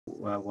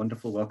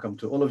wonderful welcome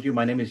to all of you.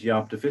 My name is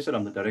Jaap, Visser.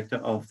 I'm the director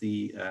of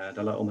the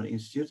Dullah Omar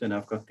Institute, and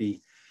I've got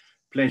the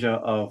pleasure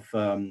of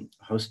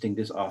hosting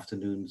this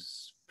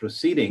afternoon's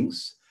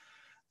proceedings.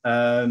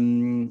 Yeah,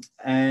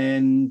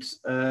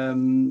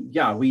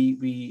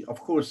 we of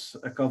course,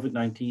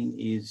 COVID-19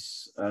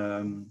 is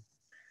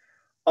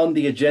on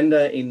the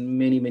agenda in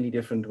many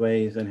different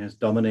ways and has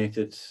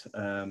dominated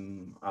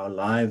our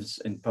lives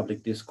and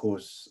public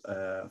discourse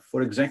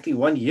for exactly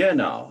 1 year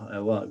now.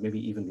 Well, maybe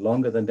even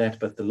longer than that,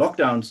 but the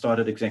lockdown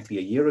started exactly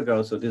a year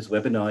ago. So this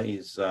webinar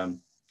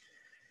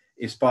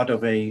is part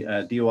of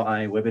a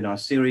DOI webinar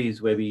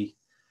series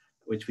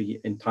which we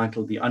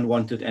entitled The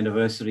Unwanted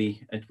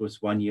Anniversary. It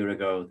was 1 year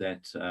ago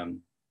that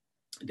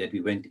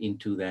we went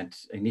into that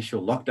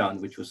initial lockdown,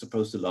 which was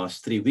supposed to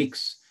last 3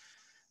 weeks.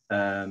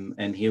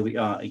 And here we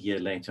are a year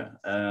later.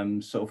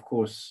 So of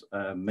course,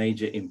 a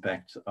major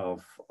impact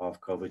of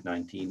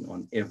COVID-19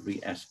 on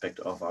every aspect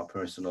of our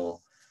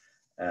personal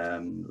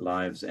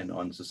lives and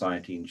on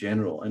society in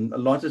general. And a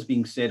lot is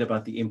being said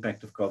about the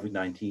impact of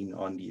COVID-19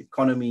 on the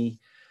economy,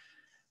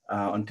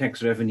 on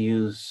tax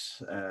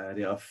revenues.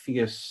 There are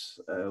fierce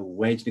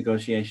wage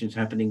negotiations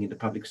happening in the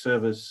public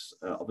service,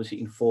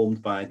 obviously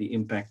informed by the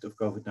impact of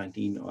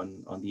COVID-19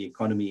 on the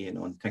economy and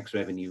on tax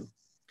revenue.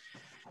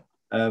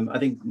 I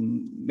think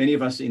many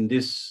of us in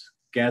this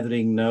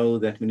gathering know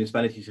that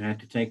municipalities had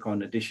to take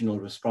on additional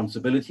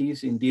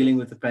responsibilities in dealing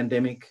with the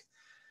pandemic.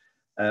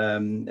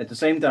 At the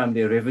same time,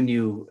 their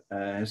revenue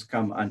has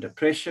come under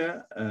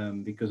pressure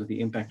because of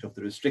the impact of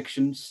the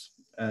restrictions,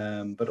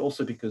 but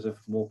also because of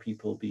more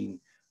people being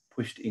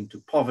pushed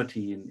into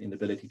poverty and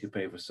inability to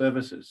pay for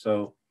services.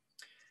 So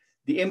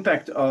the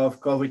impact of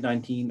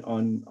COVID-19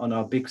 on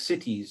our big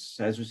cities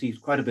has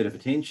received quite a bit of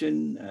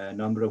attention. A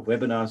number of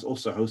webinars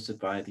also hosted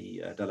by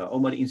the Dullah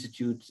Omar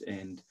Institute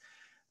and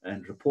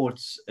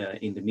reports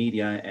in the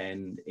media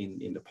and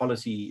in the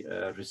policy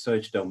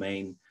research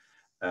domain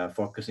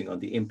focusing on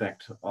the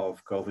impact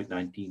of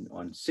COVID-19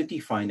 on city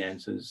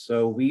finances.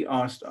 So we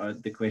asked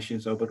the question,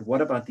 but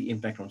what about the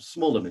impact on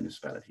smaller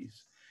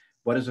municipalities?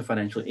 What is the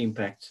financial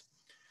impact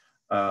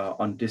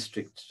on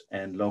districts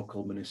and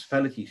local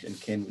municipalities, and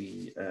can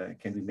we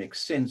make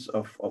sense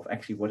of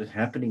actually what is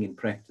happening in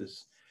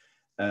practice,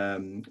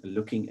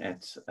 looking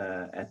at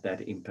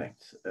that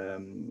impact?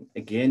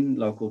 Again,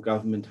 local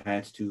government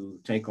had to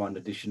take on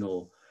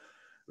additional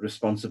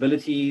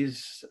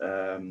responsibilities.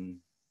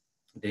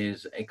 There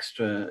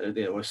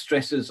were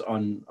stresses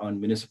on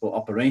municipal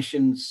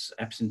operations.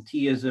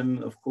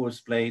 Absenteeism, of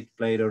course, played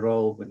a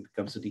role when it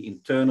comes to the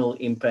internal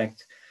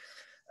impact.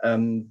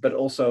 But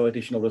also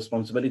additional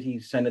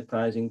responsibilities,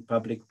 sanitizing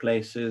public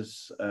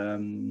places,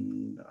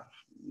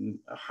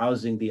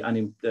 housing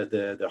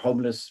the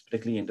homeless,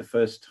 particularly in the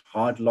first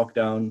hard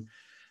lockdown.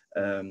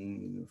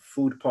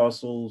 Food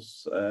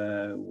parcels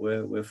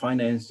were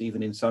financed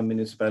even in some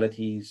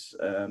municipalities.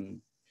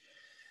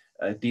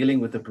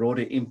 Dealing with the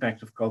broader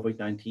impact of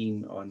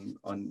COVID-19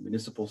 on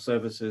municipal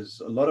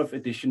services, a lot of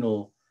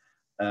additional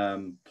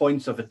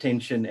points of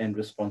attention and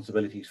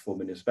responsibilities for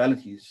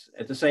municipalities.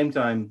 At the same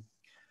time,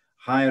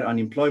 higher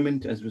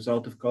unemployment as a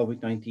result of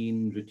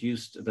COVID-19,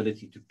 reduced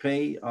ability to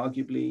pay,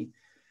 arguably.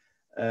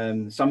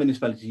 Some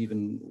municipalities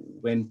even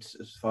went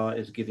as far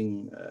as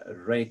giving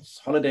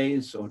rates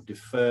holidays or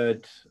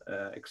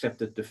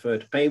accepted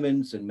deferred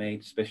payments and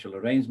made special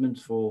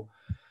arrangements for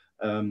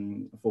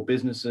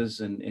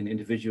businesses and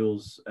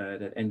individuals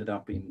that ended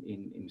up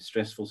in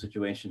stressful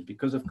situations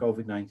because of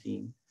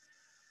COVID-19.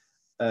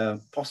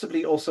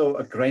 Possibly also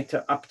a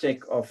greater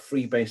uptake of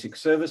free basic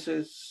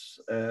services,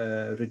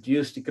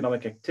 reduced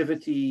economic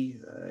activity,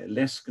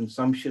 less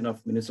consumption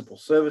of municipal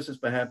services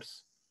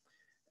perhaps.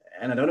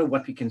 And I don't know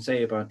what we can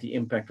say about the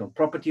impact on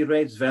property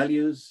rates,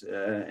 values,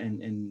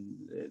 and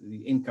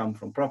the income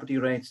from property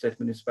rates that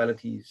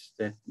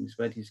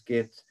municipalities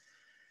get.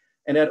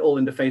 And that all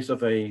in the face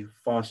of a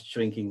fast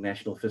shrinking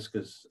national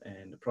fiscus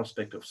and the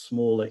prospect of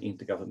smaller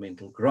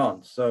intergovernmental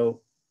grants.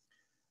 So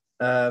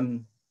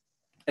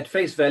at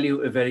face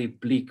value, a very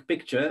bleak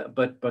picture,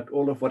 but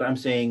all of what I'm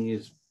saying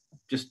is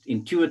just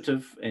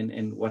intuitive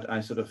and what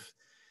I sort of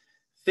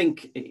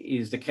think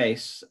is the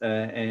case.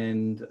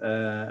 And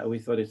we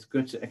thought it's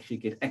good to actually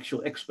get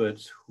actual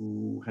experts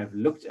who have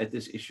looked at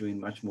this issue in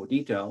much more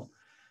detail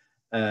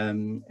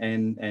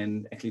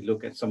and actually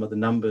look at some of the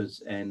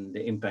numbers and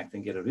the impact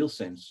and get a real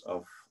sense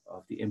of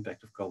the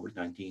impact of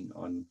COVID-19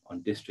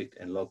 on district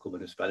and local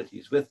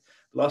municipalities. With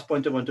the last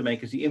point I want to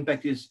make is the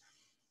impact is,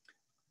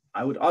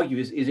 I would argue,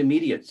 is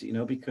immediate,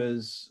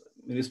 because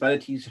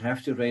municipalities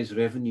have to raise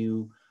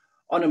revenue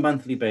on a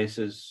monthly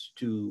basis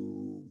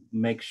to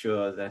make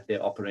sure that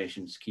their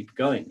operations keep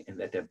going and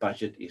that their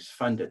budget is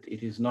funded.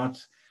 It is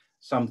not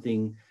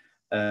something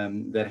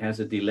that has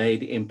a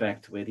delayed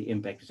impact where the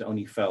impact is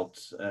only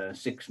felt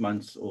 6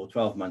 months or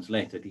 12 months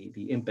later.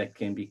 The impact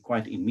can be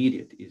quite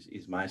immediate,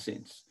 is my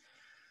sense.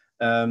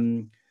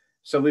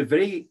 So we're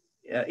very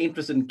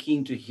interested and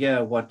keen to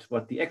hear what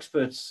the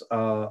experts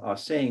are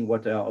saying,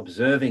 what they are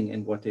observing,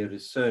 and what their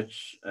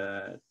research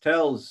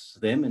tells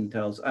them and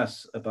tells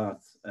us about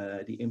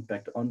the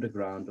impact on the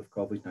ground of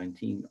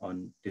COVID-19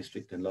 on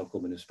district and local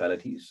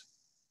municipalities.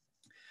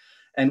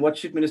 And what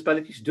should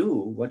municipalities do?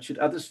 What should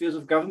other spheres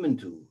of government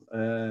do?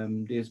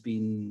 There's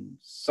been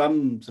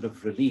some sort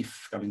of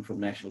relief coming from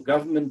national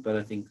government, but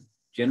I think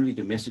generally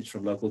the message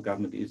from local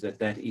government is that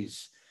that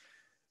is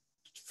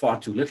far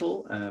too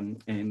little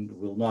and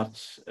will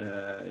not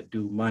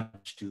do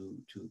much to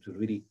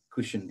really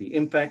cushion the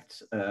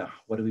impact.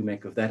 What do we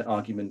make of that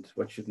argument?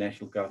 What should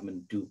national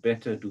government do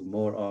better, do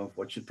more of?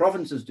 What should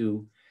provinces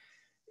do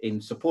in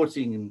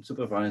supporting and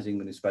supervising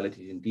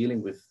municipalities in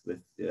dealing with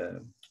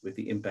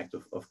the impact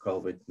of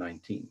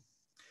COVID-19?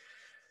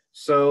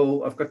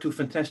 So I've got two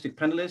fantastic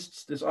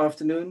panelists this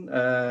afternoon.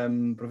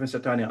 Professor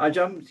Tania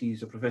Ajam,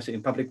 she's a professor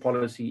in public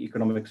policy,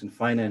 economics and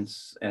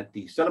finance at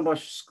the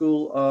Stellenbosch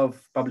School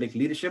of Public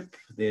Leadership.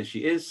 There she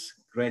is.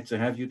 Great to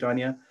have you,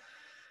 Tania.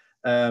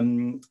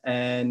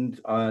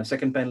 And our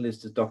second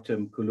panelist is Dr.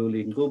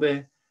 Mkhululi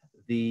Ncube,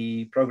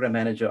 the program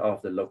manager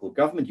of the local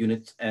government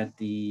unit at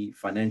the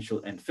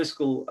Financial and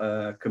Fiscal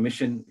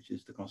Commission, which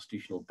is the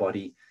constitutional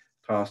body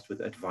tasked with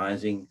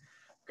advising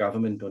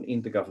government on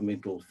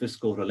intergovernmental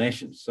fiscal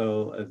relations.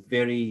 So a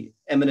very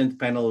eminent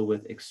panel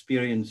with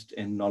experienced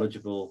and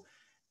knowledgeable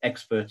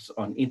experts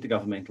on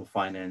intergovernmental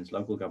finance,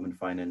 local government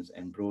finance,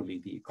 and broadly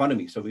the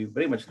economy. So we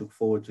very much look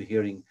forward to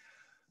hearing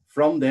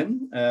from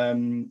them.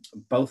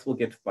 Both will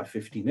get about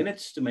 15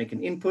 minutes to make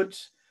an input,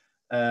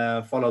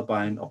 followed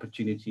by an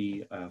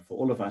opportunity for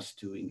all of us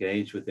to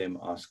engage with them,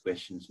 ask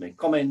questions, make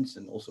comments,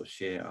 and also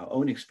share our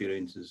own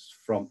experiences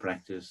from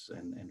practice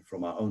and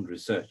from our own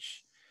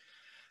research.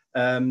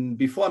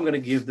 Before I'm going to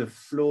give the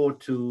floor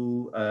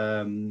to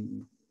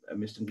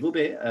Mr.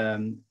 Ncube,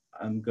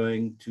 I'm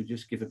going to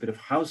just give a bit of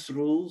house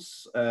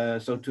rules.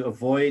 So to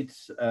avoid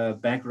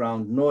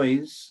background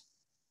noise,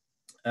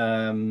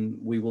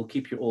 we will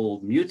keep you all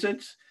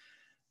muted.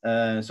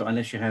 So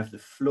unless you have the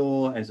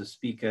floor as a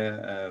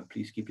speaker,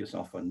 please keep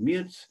yourself on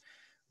mute.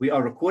 We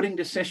are recording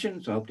this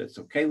session, so I hope that's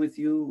okay with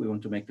you. We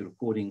want to make the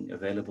recording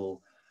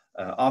available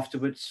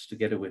afterwards,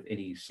 together with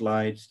any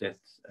slides that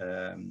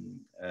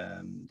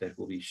that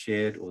will be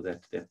shared or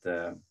that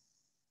the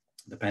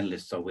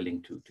panelists are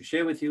willing to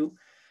share with you.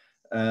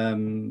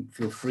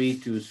 Feel free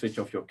to switch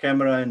off your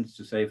camera and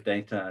to save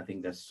data. I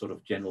think that's sort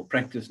of general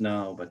practice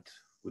now, but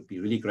would be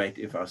really great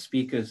if our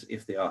speakers,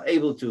 if they are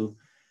able to,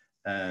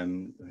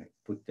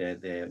 put their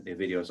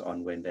videos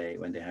on when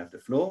they have the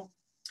floor.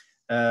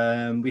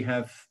 We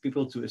have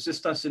people to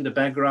assist us in the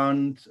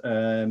background.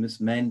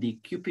 Ms. Mandy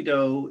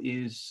Cupido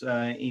is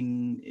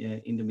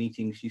in the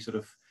meeting. She sort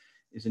of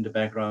is in the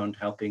background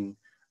helping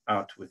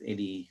out with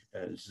any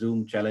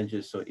Zoom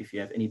challenges. So if you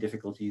have any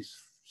difficulties,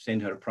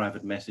 send her a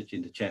private message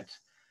in the chat.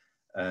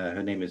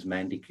 Her name is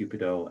Mandy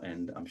Cupido,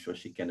 and I'm sure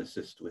she can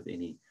assist with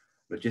any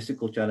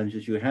logistical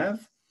challenges you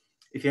have.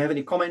 If you have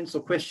any comments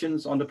or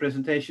questions on the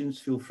presentations,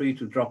 feel free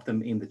to drop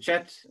them in the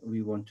chat.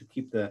 We want to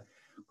keep the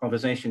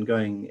conversation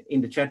going in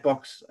the chat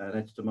box.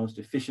 That's the most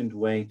efficient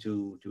way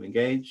to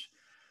engage.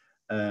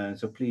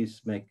 So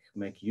please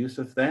make use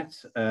of that.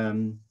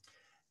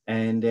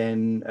 And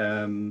then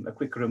a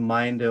quick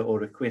reminder or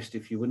request,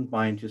 if you wouldn't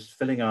mind just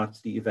filling out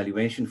the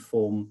evaluation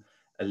form.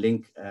 A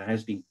link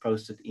has been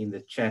posted in the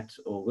chat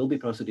or will be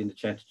posted in the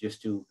chat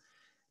just to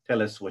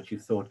tell us what you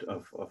thought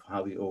of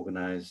how we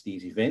organize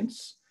these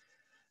events.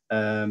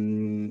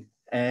 And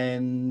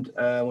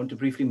I want to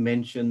briefly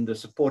mention the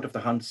support of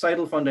the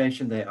Seidel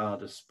Foundation. They are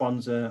the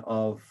sponsor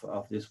of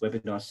this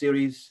webinar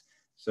series.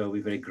 So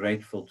we're very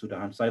grateful to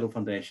the Seidel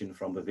Foundation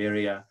from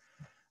Bavaria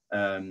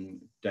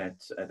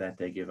that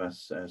they give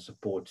us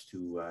support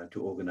to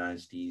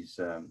organize these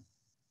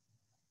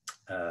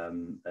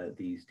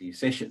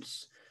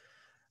sessions.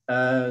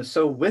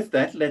 So with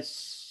that,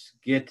 let's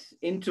get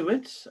into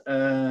it.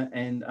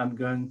 And I'm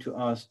going to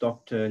ask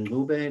Dr.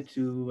 Ncube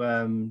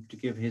to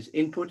give his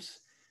input.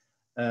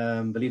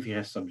 I believe he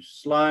has some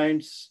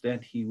slides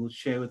that he will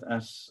share with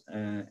us,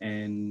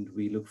 and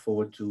we look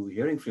forward to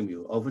hearing from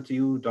you. Over to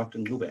you, Dr.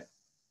 Ncube.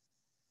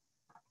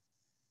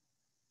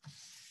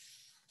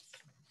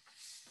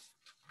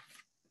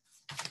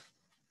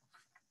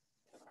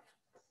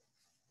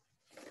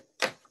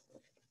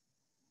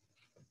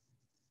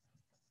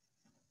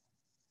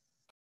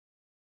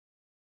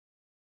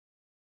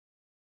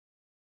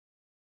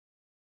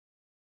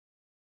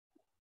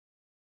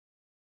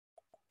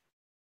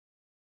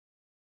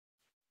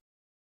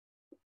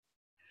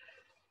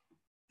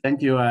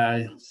 Thank you.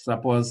 I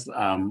suppose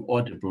I'm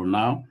audible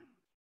now.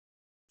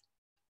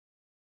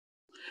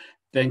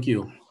 Thank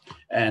you.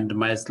 And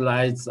my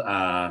slides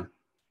are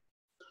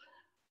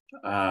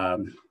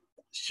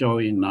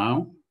showing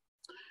now.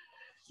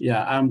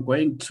 Yeah, I'm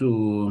going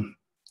to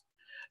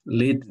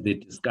lead the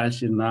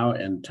discussion now,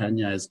 and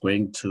Tania is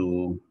going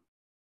to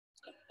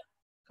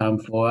come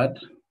forward.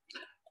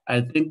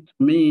 I think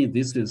to me,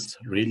 this is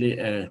really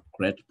a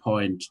great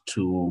point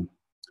to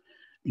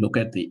look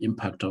at the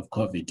impact of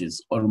COVID.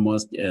 Is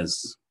almost,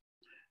 as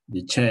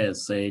the chair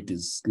said,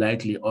 is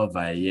slightly over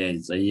a year.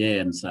 It's a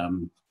year and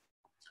some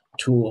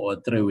 2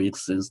 or 3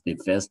 weeks since the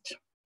first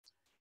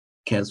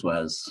case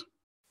was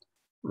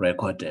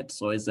recorded.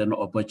 So it's an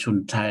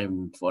opportune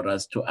time for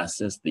us to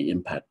assess the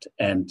impact,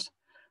 and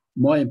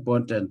more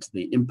important,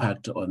 the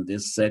impact on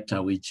this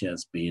sector, which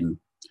has been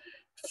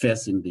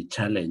facing the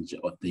challenge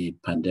of the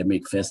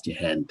pandemic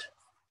firsthand.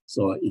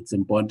 So it's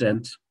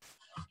important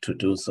to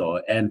do so.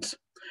 And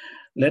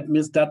let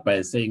me start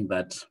by saying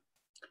that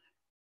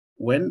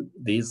when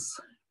this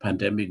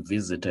pandemic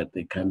visited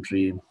the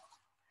country,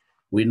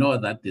 we know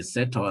that the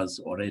sector was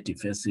already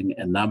facing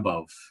a number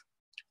of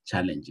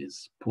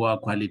challenges: poor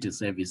quality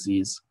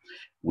services,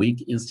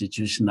 weak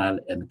institutional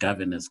and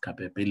governance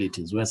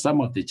capabilities were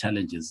some of the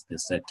challenges the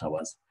sector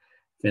was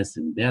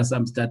facing. There are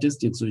some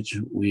statistics which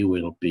we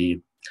will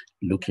be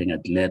looking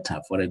at later.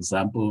 For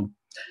example,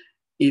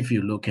 if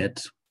you look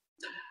at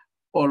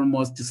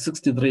almost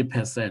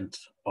 63%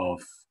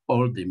 of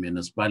all the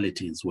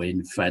municipalities were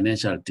in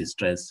financial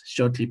distress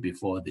shortly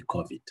before the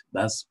COVID.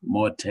 That's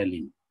more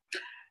telling.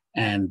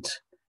 And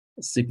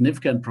a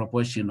significant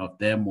proportion of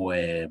them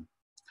were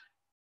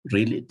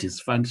really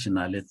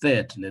dysfunctional. A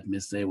third, let me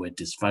say, were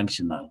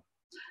dysfunctional.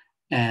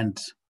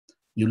 And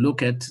you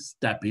look at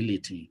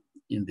stability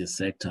in the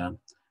sector,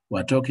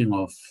 we're talking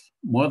of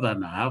more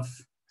than half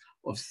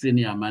of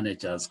senior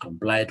managers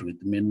complied with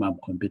minimum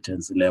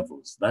competency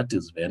levels. That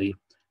is very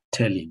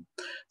telling.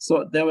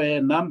 So there were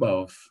a number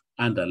of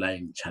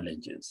underlying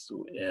challenges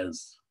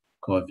as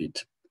COVID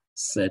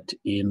set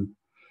in.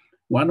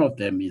 One of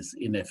them is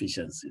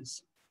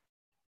inefficiencies.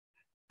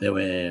 There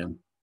were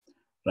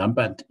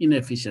rampant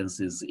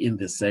inefficiencies in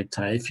the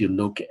sector. If you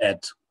look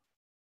at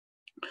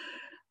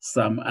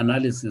some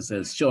analysis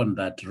has shown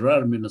that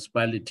rural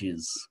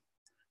municipalities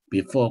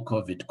before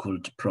COVID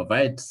could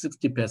provide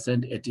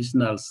 60%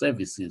 additional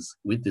services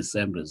with the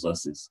same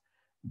resources.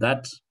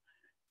 That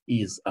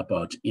is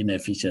about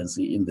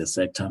inefficiency in the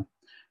sector.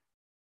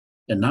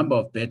 A number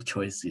of bad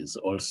choices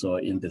also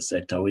in the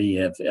sector. We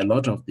have a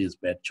lot of these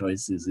bad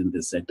choices in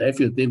the sector. If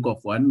you think of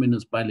one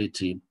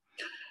municipality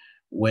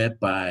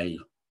whereby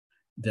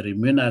the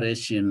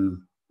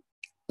remuneration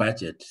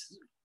budget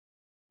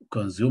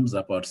consumes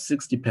about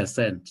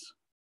 60%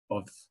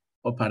 of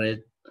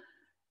operating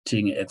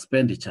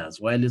expenditures,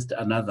 whilst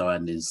another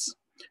one is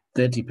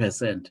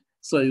 30%.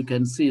 So you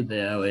can see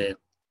there were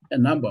a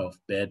number of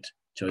bad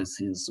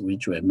choices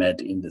which were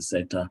made in the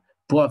sector.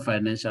 Poor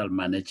financial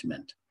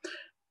management.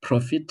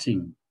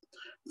 Profiting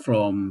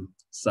from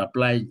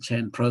supply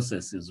chain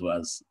processes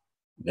was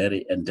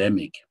very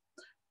endemic.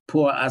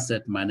 Poor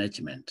asset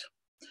management.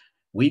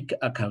 Weak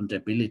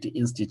accountability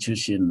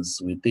institutions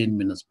within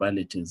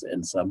municipalities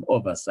and some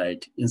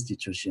oversight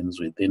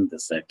institutions within the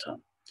sector.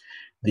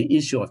 The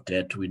issue of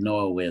debt, we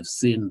know we have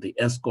seen the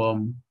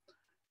ESCOM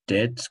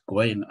debt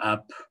going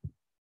up,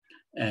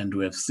 and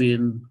we have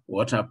seen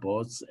water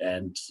boards,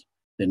 and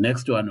the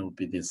next one will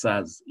be the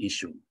SARS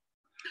issue.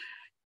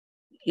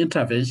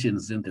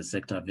 Interventions in the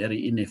sector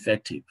very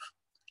ineffective,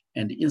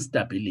 and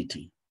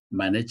instability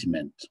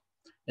management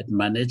at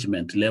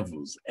management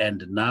levels.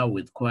 And now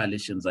with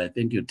coalitions, I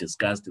think you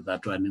discussed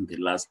that one in the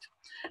last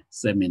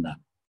seminar.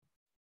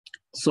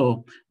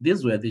 So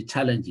these were the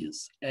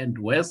challenges, and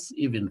worse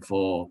even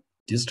for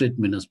district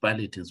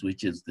municipalities,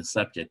 which is the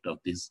subject of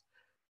this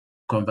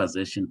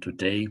conversation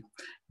today.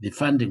 The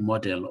funding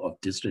model of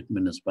district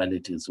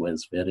municipalities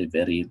was very,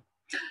 very,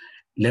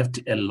 left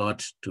a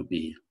lot to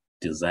be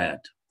desired.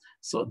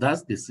 So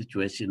that's the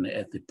situation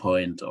at the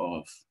point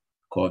of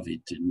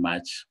COVID in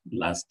March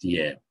last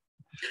year.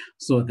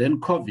 So then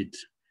COVID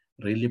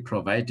really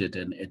provided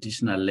an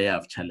additional layer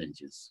of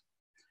challenges.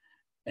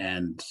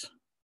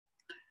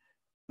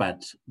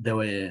 But there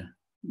were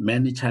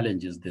many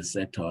challenges the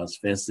sector was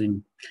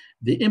facing.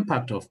 The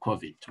impact of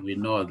COVID, we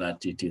know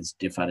that it is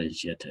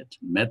differentiated.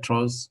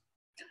 Metros,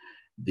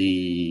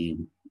 the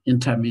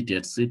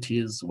intermediate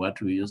cities,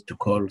 what we used to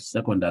call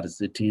secondary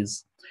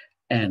cities,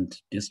 and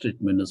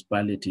district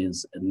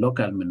municipalities and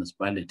local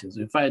municipalities,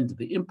 we find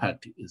the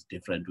impact is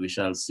different. We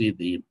shall see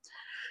the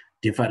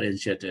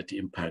differentiated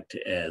impact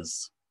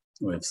as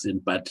we have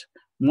seen. But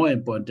more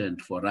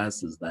important for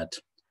us is that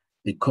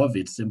the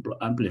COVID simply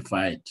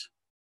amplified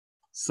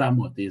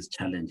some of these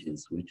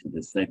challenges which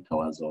the sector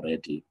was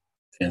already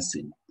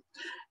facing.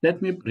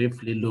 Let me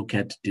briefly look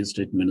at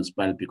district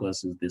municipality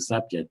because it's the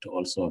subject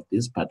also of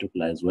this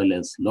particular, as well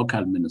as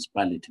local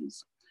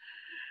municipalities.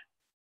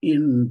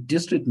 In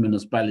district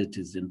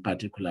municipalities in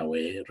particular,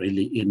 we're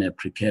really in a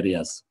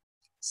precarious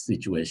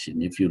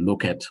situation. If you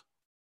look at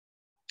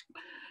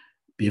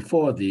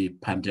before the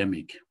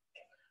pandemic,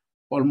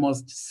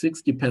 almost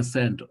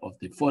 60% of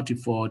the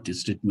 44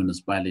 district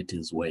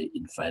municipalities were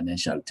in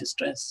financial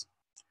distress,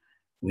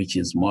 which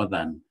is more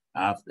than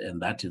half,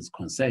 and that is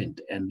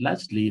concerned. And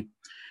largely,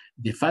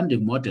 the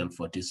funding model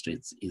for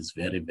districts is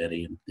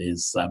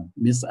there's some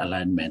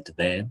misalignment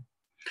there.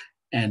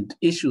 And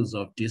issues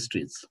of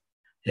districts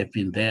have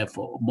been there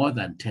for more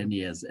than 10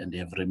 years and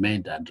have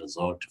remained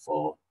unresolved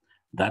for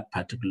that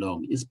particular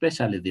long,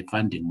 especially the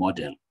funding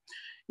model.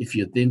 If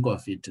you think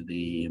of it,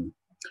 the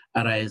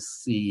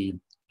RIC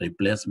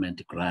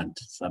replacement grant,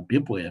 some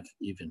people have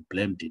even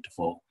blamed it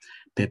for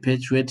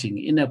perpetuating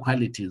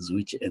inequalities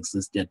which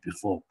existed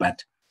before.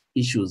 But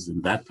issues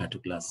in that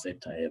particular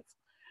sector have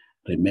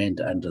remained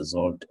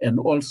unresolved. And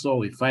also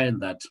we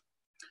find that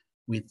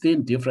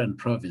within different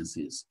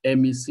provinces,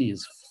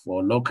 MECs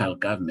for local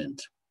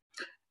government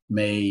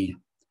may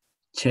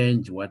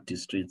change what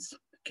districts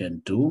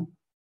can do.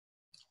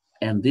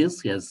 And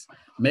this has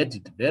made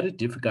it very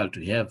difficult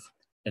to have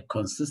a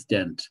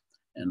consistent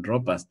and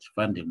robust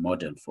funding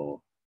model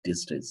for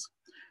districts.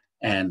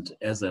 And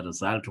as a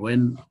result,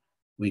 when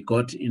we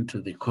got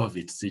into the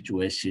COVID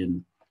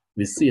situation,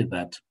 we see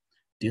that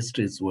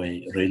districts were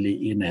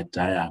really in a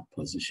dire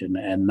position.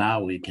 And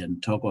now we can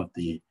talk of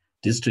the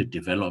district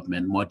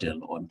development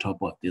model on top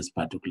of this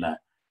particular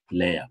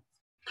layer.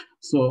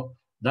 So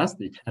that's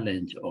the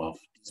challenge of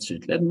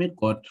district. Let me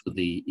go to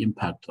the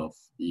impact of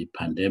the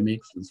pandemic,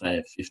 since I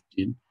have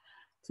 15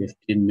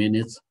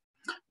 minutes.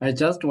 I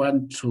just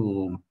want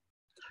to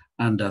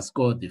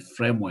underscore the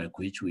framework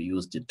which we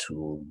used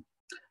to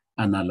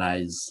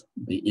analyze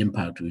the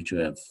impact which we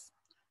have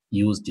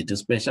used it,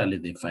 especially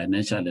the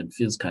financial and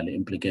fiscal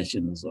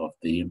implications of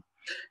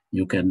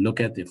you can look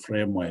at the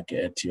framework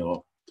at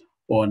your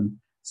own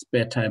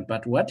spare time.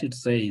 But what it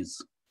says,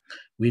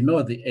 we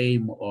know the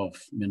aim of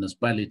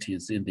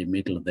municipalities in the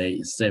middle there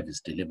is service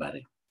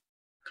delivery.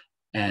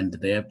 And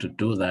they have to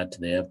do that,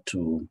 they have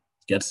to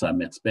get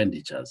some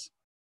expenditures.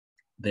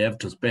 They have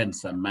to spend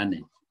some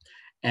money.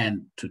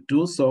 And to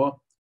do so,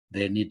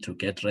 they need to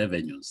get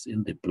revenues.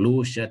 In the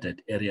blue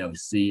shaded area, we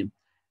see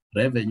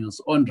revenues,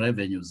 on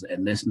revenues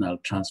and national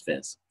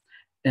transfers.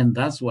 And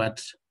that's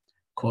what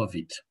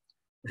COVID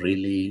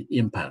really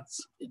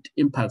impacts. It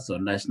impacts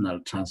on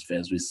national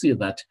transfers. We see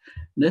that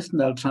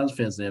national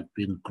transfers have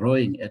been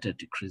growing at a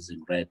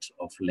decreasing rate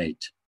of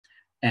late.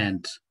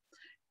 And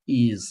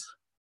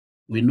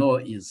we know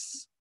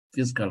is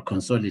fiscal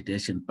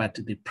consolidation, but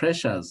the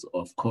pressures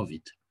of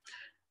COVID,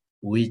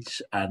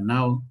 which are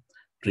now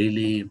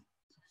really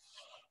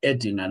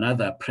adding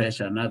another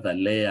pressure, another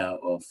layer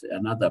of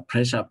another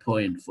pressure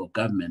point for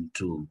government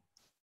to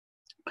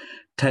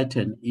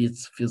tighten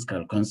its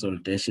fiscal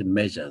consolidation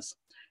measures,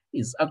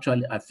 is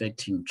actually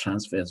affecting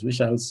transfers. We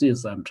shall see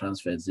some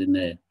transfers in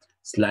a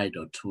slide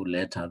or two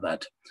later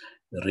that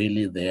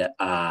really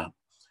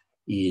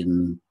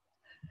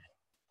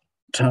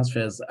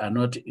transfers are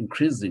not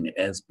increasing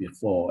as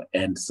before,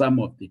 and some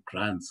of the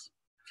grants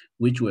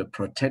which were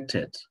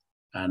protected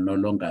are no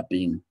longer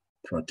being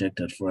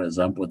protected. For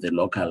example, the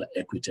local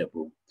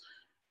equitable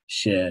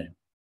share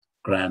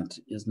grant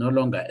is no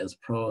longer as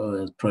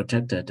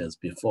protected as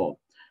before.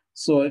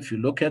 So if you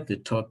look at the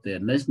top there,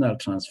 national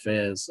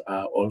transfers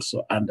are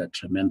also under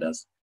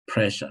tremendous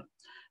pressure.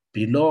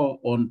 Below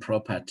on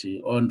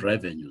property, on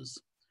revenues,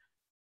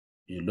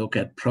 you look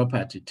at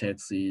property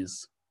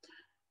taxes,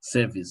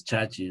 service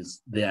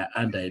charges, they are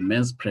under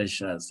immense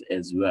pressures,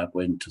 as we are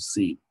going to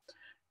see.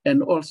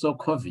 And also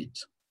COVID,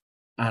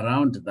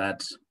 around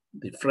that,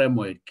 the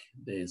framework,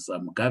 there's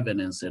some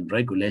governance and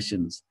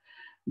regulations.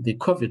 The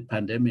COVID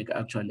pandemic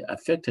actually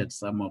affected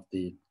some of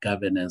the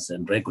governance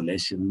and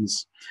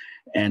regulations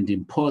and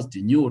imposed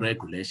new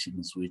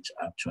regulations which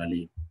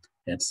actually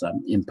had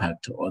some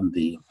impact on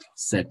the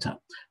sector.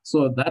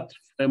 So that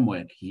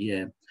framework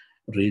here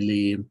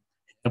really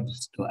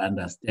helps to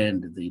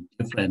understand the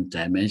different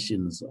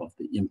dimensions of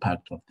the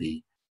impact of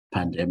the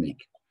pandemic.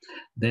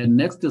 The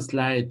next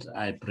slide,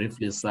 I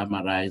briefly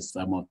summarize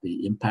some of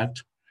the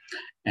impact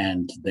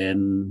and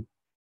then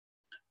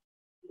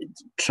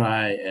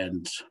try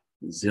and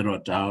zero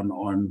down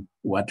on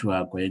what we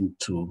are going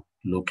to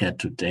look at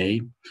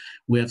today.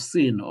 We have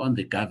seen on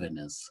the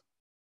governance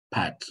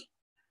part,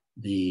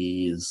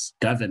 these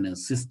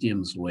governance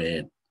systems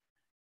were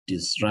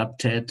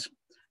disrupted.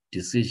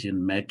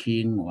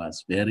 Decision-making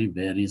was very,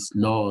 very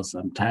slow.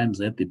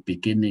 Sometimes at the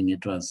beginning,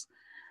 it was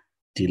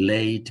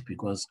delayed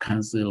because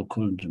council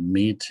couldn't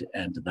meet,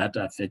 and that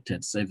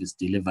affected service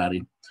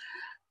delivery.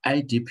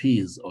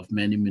 IDPs of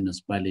many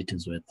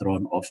municipalities were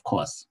thrown off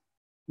course.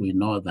 We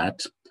know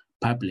that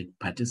public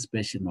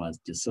participation was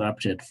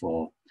disrupted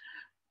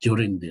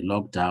during the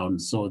lockdown,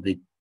 so the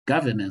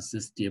governance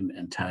system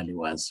entirely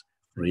was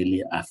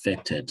really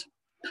affected,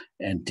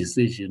 and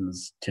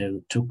decisions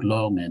took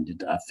long, and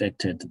it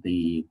affected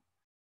the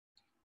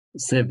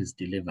service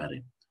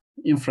delivery.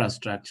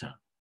 Infrastructure,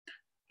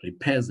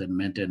 repairs and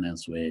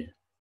maintenance were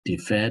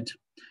deferred,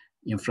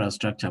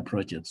 infrastructure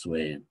projects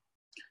were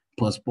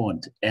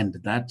postponed, and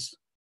that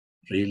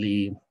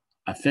really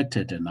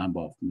affected a number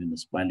of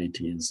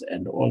municipalities,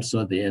 and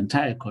also the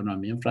entire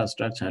economy.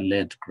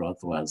 Infrastructure-led growth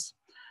was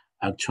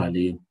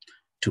actually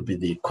to be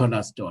the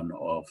cornerstone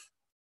of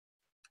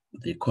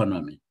the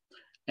economy.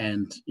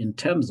 And in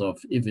terms of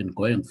even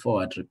going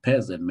forward,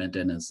 repairs and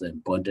maintenance is an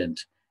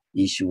important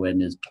issue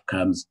when it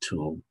comes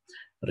to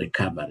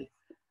recovery.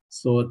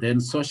 So then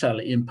social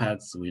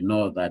impacts, we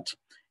know that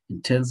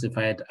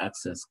intensified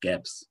access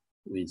gaps.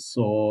 We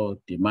saw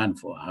demand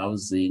for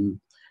housing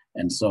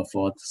and so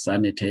forth,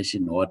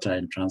 sanitation, water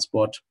and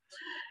transport,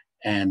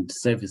 and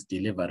service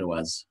delivery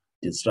was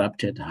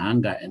disrupted.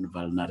 Hunger and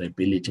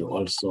vulnerability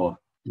also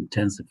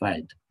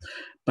intensified.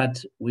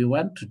 But we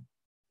want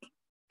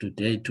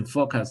today to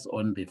focus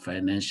on the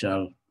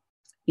financial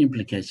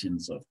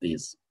implications of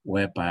this,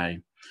 whereby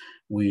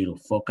we'll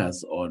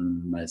focus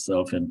on,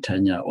 myself and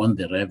Tania, on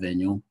the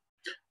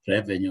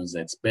revenues,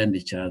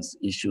 expenditures,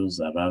 issues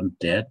around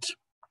debt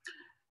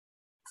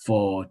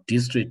for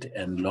district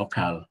and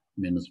local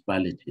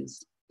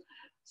municipalities.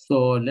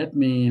 So let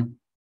me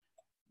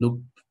look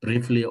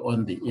briefly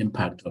on the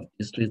impact of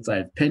districts.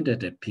 I've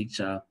painted a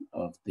picture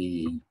of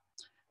the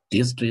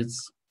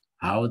districts,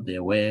 how they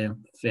were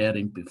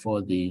faring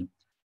before the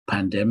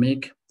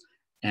pandemic.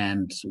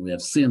 And we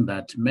have seen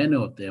that many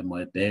of them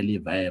were barely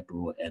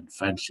viable and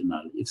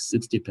functional. If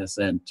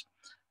 60%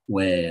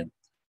 were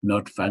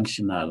not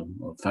functional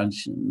or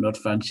not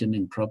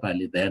functioning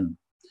properly, then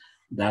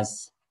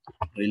that's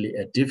really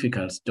a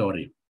difficult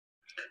story.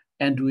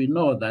 And we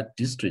know that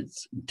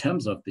districts, in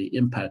terms of the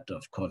impact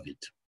of COVID,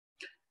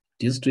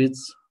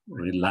 districts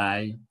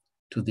rely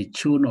to the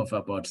tune of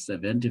about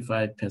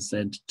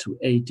 75% to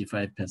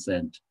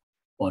 85%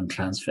 on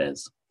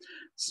transfers.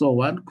 So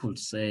one could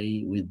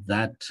say with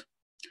that,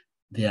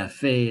 they are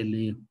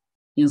fairly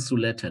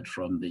insulated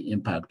from the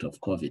impact of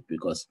COVID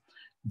because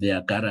they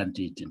are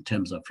guaranteed in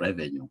terms of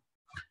revenues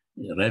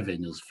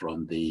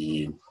from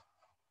the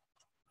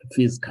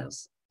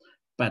fiscals.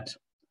 But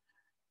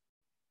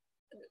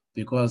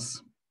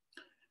because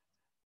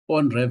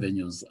own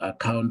revenues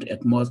account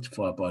at most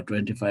for about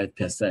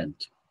 25%,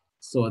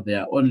 so they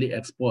are only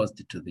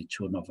exposed to the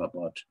tune of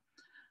about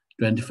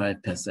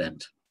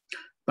 25%.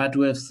 But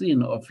we have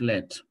seen of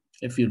late,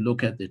 if you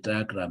look at the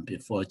diagram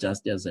before,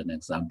 just as an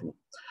example,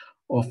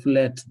 of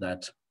late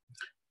that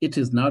it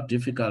is now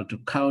difficult to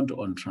count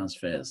on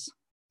transfers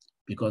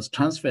because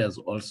transfers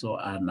also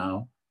are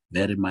now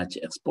very much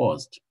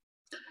exposed.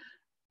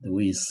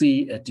 We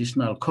see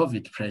additional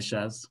COVID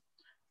pressures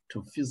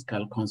to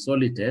fiscal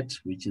consolidate,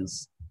 which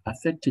is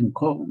affecting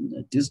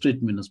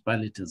district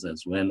municipalities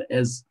as well.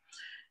 As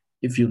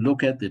if you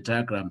look at the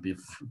diagram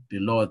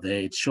below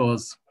there, it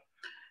shows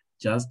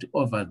just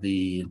over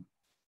the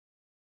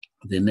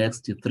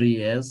next 3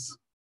 years,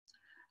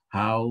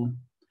 how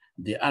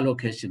the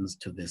allocations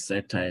to the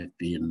sector have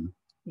been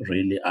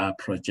really are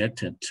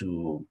projected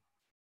to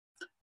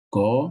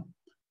go.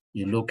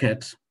 You look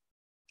at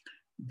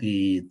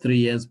the 3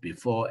 years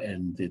before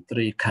and the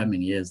 3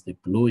 coming years, the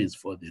blue is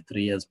for the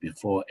 3 years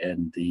before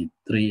and the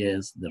 3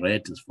 years, the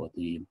red is for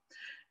the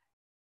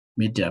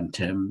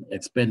medium-term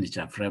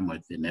expenditure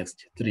framework, the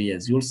next 3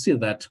 years. You'll see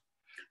that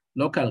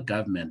local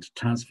government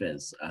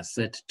transfers are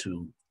set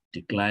to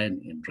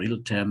decline in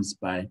real terms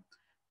by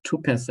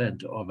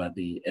 2% over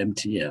the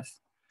MTF.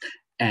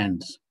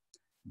 And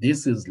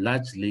this is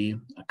largely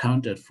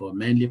accounted for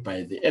mainly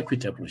by the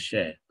equitable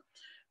share,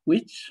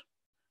 which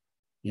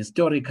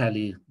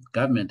historically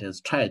government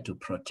has tried to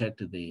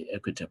protect the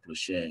equitable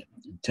share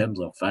in terms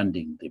of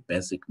funding the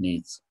basic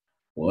needs,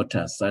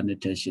 water,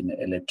 sanitation,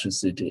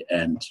 electricity,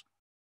 and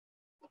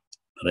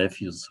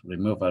refuse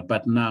removal.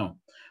 But now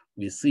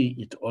we see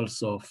it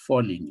also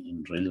falling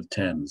in real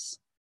terms,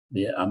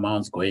 the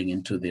amounts going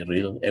into the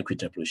real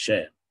equitable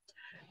share.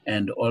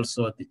 And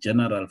also the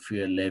general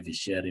fuel levy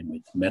sharing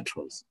with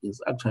metros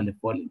is actually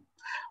falling.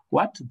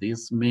 What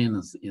this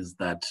means is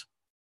that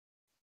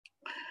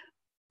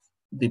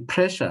the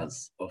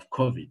pressures of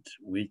COVID,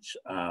 which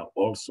are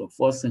also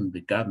forcing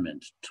the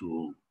government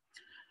to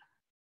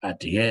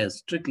adhere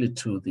strictly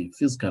to the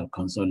fiscal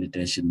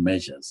consolidation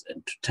measures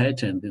and to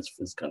tighten these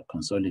fiscal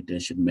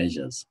consolidation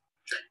measures,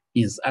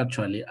 is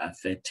actually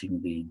affecting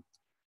the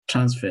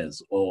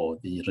transfers or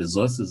the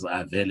resources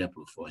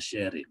available for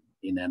sharing.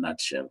 In a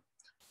nutshell,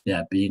 they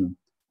are being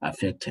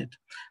affected.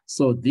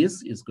 So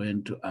this is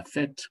going to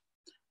affect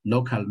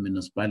local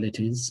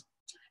municipalities,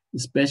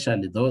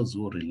 especially those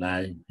who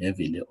rely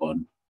heavily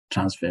on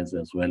transfers,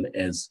 as well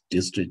as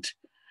district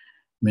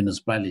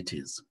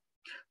municipalities.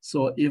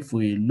 So if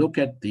we look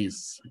at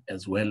this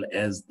as well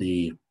as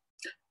the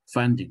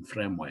funding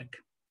framework,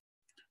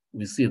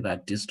 we see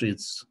that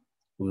districts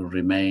will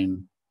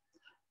remain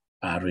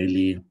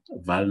really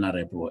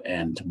vulnerable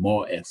and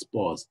more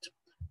exposed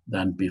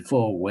than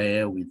before,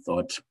 where we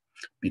thought,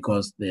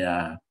 because they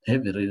are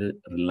heavily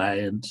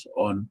reliant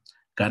on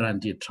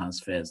guaranteed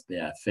transfers, they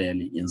are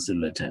fairly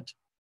insulated.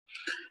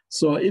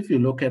 So if you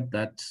look at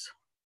that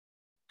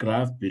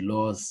graph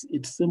below,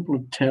 it simply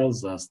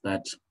tells us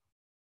that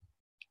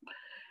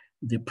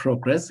the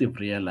progressive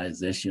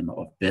realization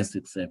of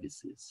basic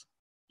services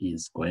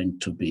is going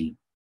to be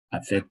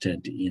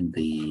affected in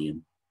the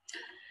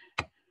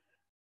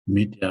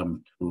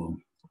medium to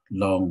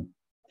long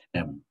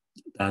term.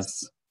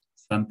 That's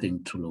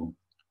something to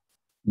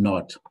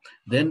note.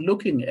 Then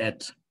looking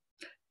at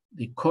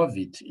the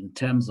COVID in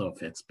terms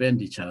of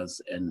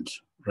expenditures and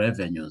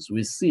revenues,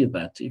 we see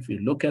that if you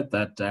look at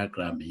that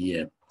diagram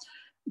here,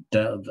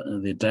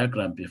 the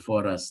diagram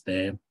before us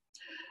there,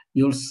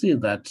 you'll see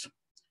that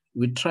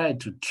we try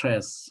to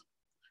trace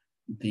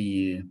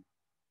the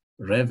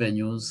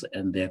revenues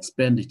and the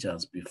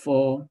expenditures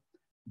before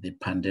the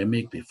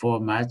pandemic, before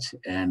March,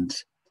 and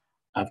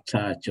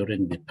after,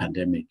 during the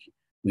pandemic.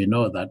 We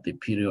know that the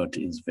period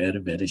is very,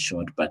 very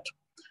short, but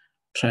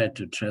try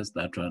to trace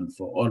that one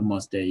for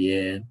almost a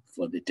year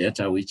for the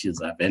data which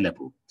is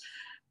available.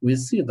 we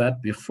see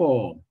that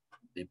before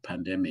the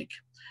pandemic,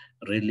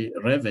 really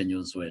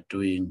revenues were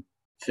doing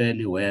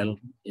fairly well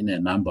in a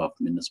number of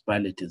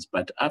municipalities.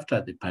 But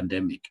after the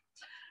pandemic,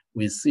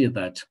 we see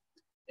that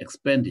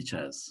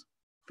expenditures,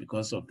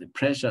 because of the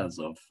pressures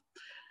of,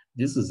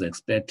 this is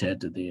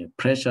expected, the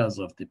pressures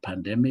of the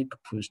pandemic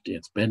pushed the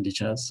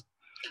expenditures,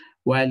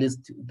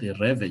 whilst the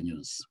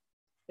revenues,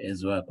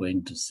 as we are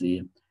going to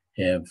see,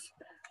 have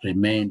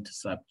remained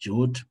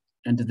subdued.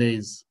 And there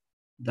is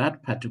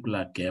that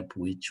particular gap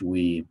which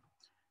we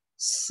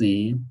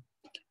see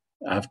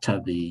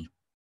after the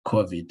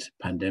COVID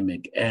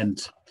pandemic, and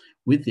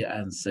with the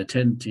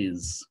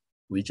uncertainties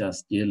which are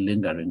still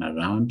lingering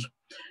around,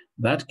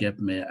 that gap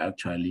may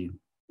actually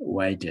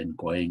widen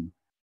going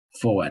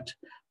forward.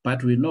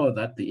 But we know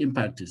that the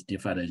impact is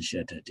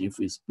differentiated. If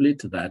we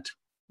split that,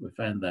 we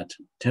find that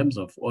in terms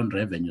of own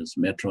revenues,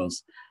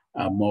 metros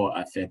are more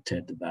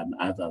affected than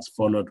others,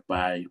 followed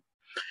by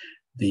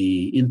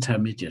the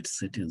intermediate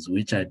cities,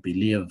 which I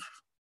believe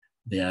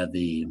they are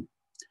the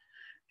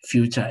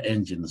future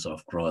engines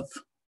of growth.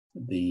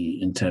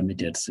 The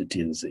intermediate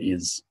cities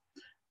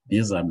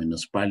these are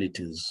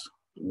municipalities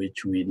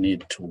which we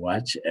need to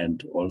watch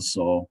and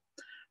also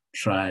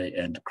try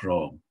and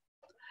grow.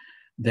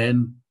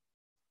 Then,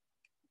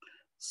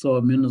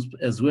 so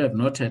as we have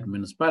noted,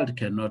 municipality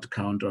cannot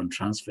count on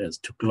transfers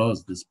to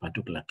close this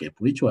particular gap,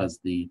 which was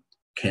the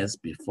case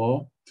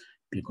before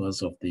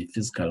because of the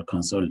fiscal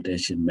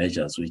consolidation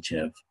measures which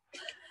have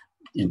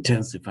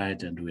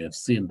intensified, and we have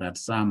seen that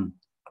some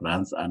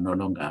grants are no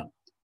longer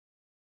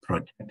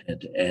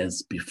protected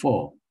as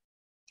before.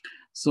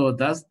 So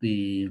that's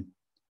the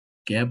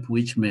gap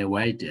which may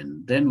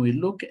widen. Then we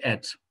look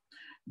at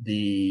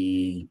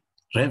the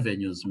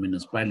revenues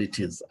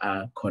municipalities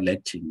are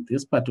collecting.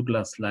 This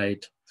particular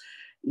slide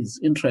is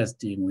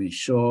interesting. We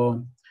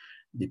show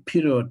the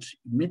period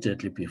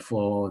immediately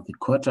before the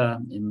quarter,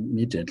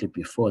 immediately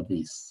before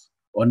this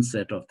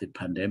onset of the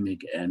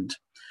pandemic, and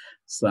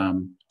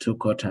some 2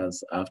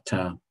 quarters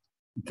after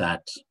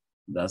that.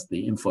 That's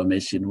the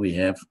information we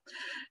have.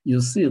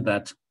 You see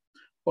that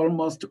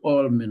almost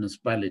all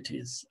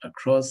municipalities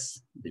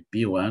across the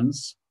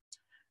B1s,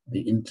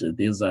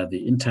 these are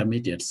the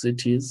intermediate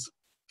cities,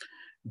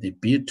 the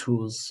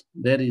B2s,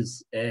 there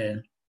is a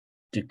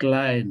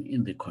decline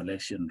in the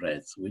collection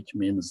rates, which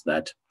means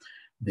that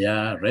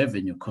their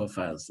revenue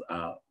coffers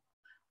are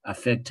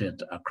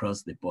affected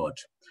across the board.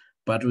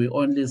 But we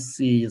only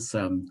see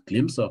some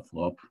glimpse of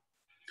hope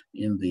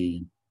in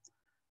the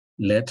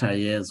later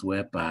years,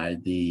 whereby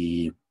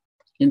the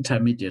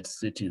intermediate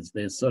cities,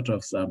 there's sort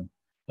of some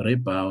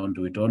rebound.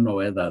 We don't know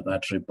whether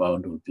that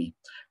rebound will be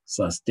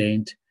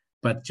sustained,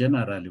 but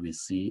generally we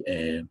see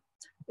a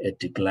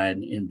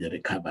decline in the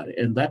recovery.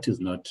 And that is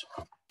not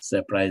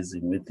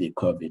surprising with the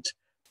COVID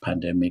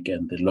pandemic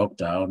and the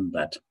lockdown,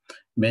 that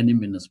many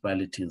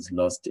municipalities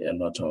lost a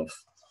lot of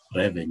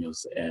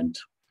revenues. And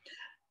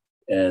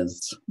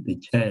as the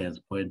chair has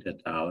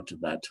pointed out,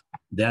 that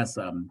there are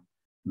some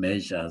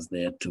measures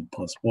there to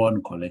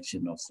postpone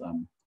collection of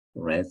some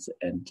rates,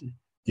 and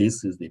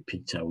this is the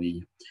picture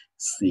we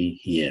see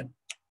here.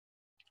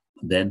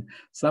 Then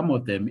some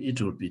of them,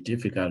 it will be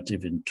difficult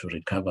even to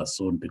recover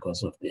soon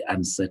because of the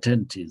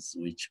uncertainties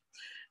which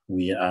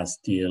we are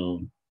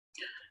still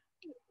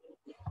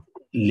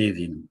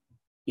living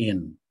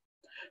in.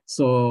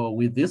 So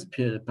with this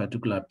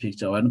particular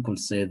picture, one could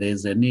say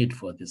there's a need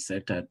for the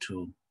sector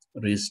to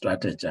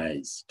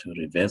re-strategize, to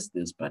reverse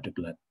these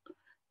particular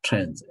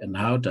trends. And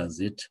how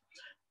does it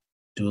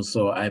do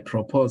so? I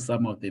propose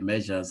some of the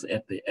measures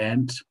at the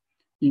end,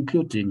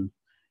 including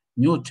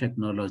new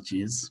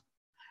technologies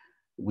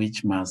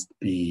which must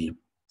be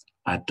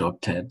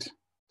adopted,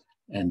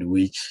 and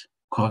which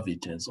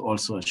COVID has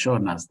also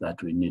shown us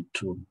that we need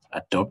to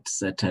adopt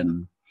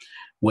certain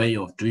way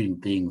of doing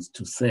things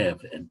to save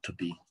and to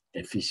be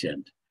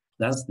efficient.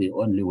 That's the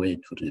only way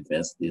to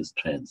reverse these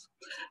trends.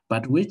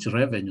 But which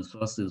revenue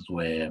sources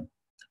were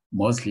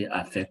mostly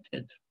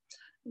affected?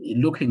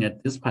 Looking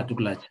at this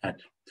particular chart,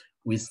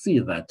 we see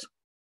that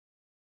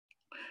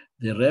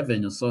the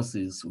revenue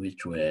sources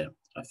which were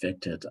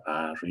affected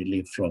are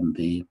really from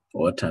the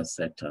water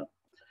sector.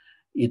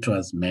 It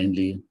was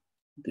mainly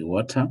the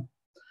water,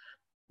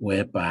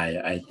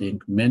 whereby I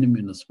think many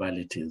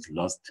municipalities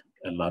lost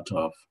a lot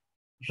of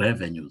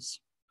revenues.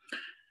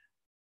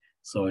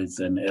 So it's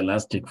an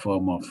elastic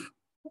form of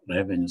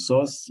revenue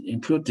source,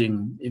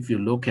 including, if you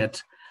look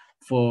at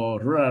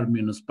for rural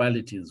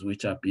municipalities,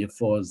 which are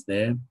B4s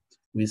there,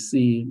 we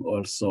see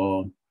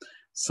also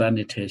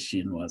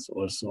sanitation was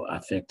also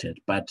affected,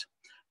 but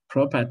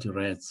property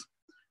rates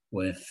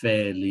were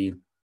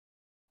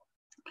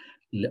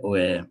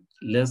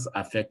less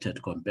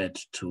affected compared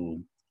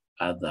to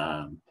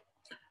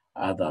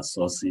other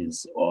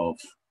sources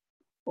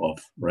of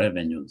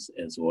revenues,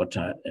 as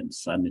water and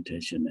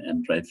sanitation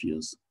and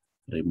refuse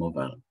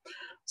removal.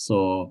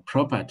 So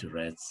property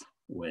rates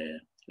were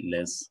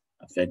less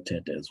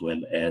affected, as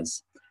well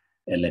as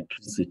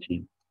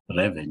electricity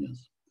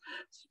revenues.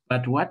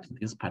 But what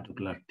this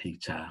particular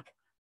picture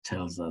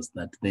tells us,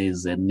 that there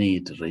is a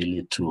need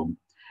really to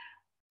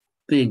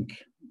think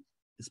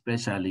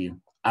especially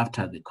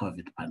after the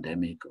COVID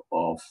pandemic,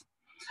 of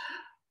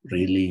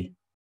really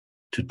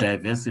to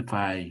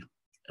diversify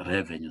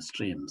revenue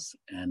streams.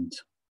 And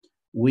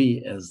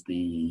we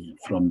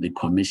from the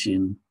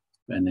Commission,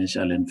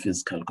 Financial and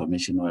Fiscal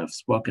Commission, we have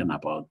spoken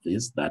about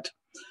this, that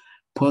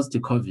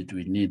post-COVID,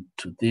 we need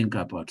to think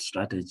about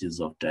strategies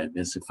of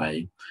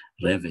diversifying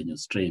revenue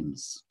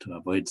streams to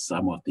avoid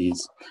some of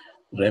these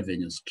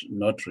revenues,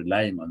 not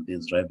relying on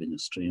these revenue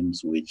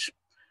streams, which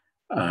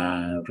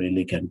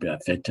really can be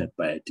affected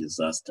by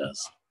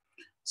disasters.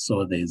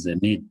 So there is a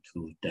need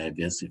to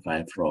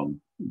diversify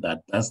from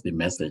that. That's the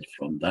message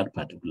from that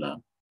particular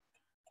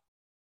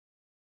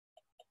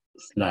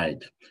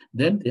slide.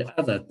 Then the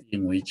other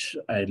thing which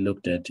I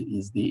looked at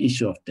is the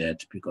issue of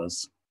debt,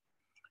 because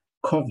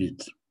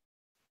COVID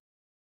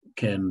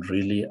can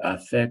really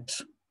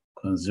affect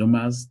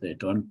consumers. They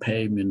don't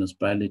pay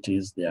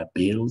municipalities their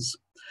bills.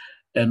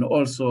 And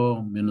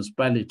also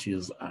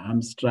municipalities are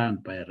hamstrung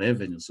by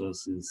revenue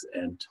sources,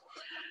 and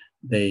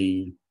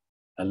they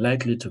are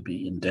likely to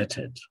be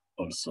indebted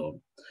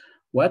also.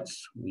 What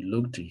we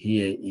look to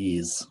here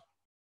is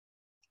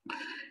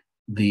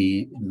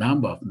the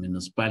number of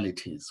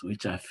municipalities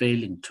which are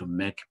failing to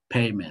make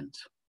payment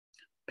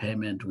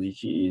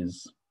which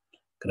is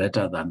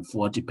greater than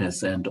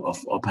 40%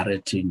 of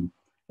operating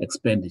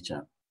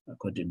expenditure,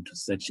 according to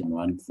section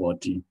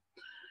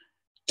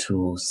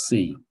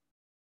 142C.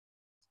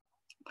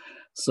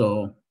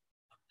 So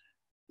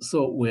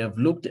we have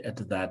looked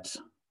at that,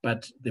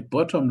 but the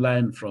bottom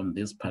line from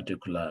this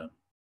particular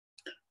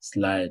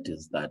slide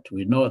is that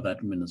we know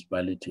that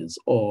municipalities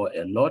owe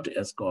a lot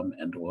Eskom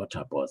and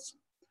water boards.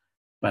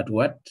 But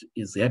what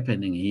is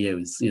happening here,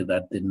 we see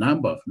that the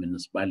number of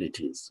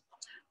municipalities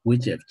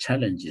which have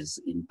challenges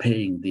in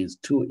paying these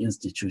two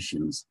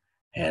institutions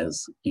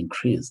has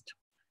increased.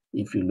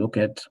 If you look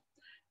at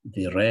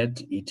the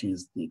red, it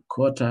is the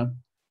quarter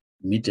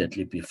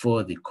immediately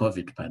before the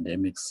COVID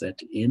pandemic set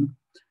in.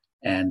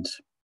 And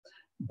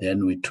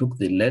then we took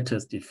the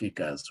latest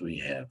figures we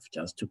have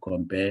just to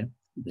compare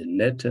the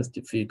latest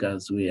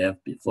figures we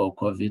have before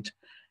COVID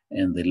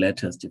and the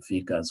latest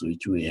figures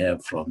which we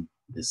have from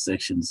the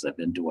Section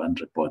 71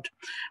 report.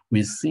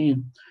 We see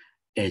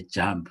a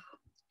jump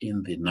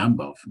in the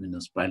number of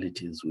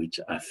municipalities which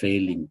are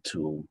failing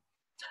to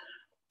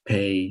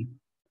pay.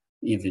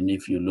 Even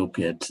if you look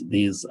at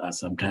these are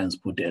sometimes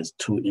put as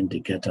two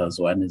indicators.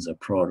 One is a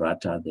pro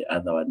rata, the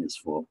other one is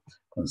for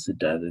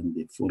considering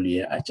the full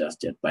year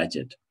adjusted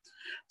budget.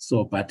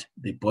 So, but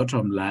the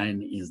bottom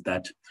line is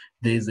that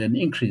there's an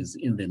increase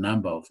in the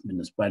number of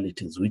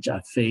municipalities which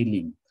are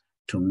failing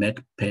to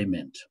make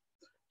payment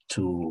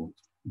to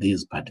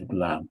these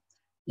particular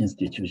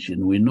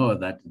institutions. We know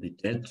that the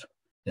debt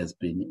has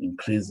been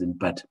increasing,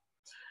 but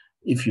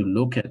if you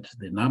look at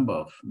the number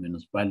of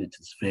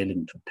municipalities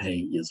failing to pay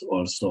is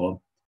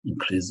also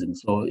increasing.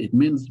 So it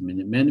means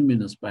many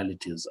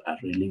municipalities are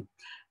really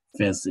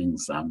facing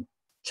some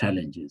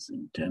challenges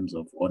in terms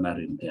of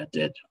honoring their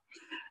debt.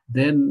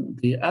 Then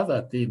the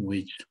other thing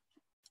which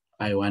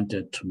I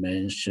wanted to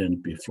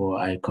mention before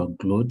I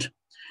conclude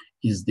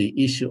is the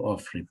issue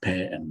of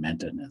repair and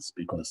maintenance,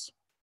 because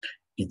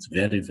it's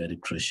very, very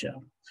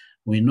crucial.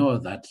 We know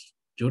that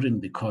during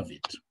the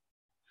COVID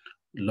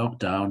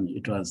lockdown,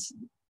 it was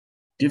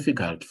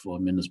difficult for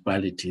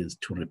municipalities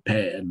to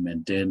repair and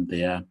maintain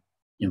their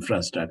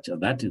infrastructure.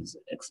 That is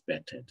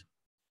expected.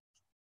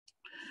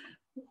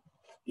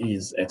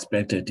 Is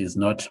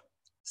not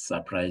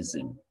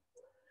surprising.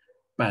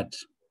 But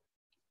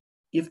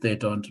if they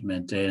don't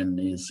maintain,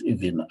 is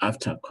even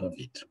after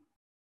COVID,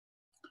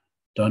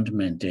 don't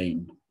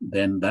maintain,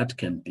 then that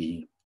can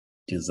be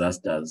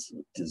disastrous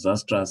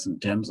in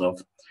terms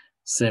of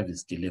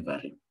service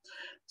delivery.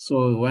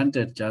 So we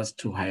wanted just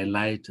to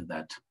highlight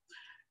that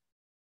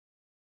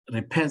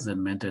repairs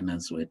and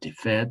maintenance were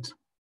deferred,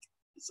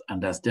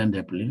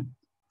 understandably,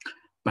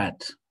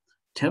 but in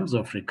terms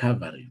of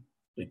recovery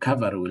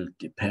will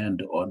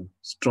depend on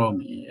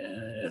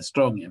a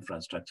strong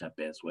infrastructure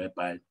base,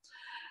 whereby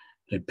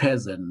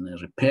repairs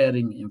and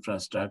repairing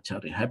infrastructure,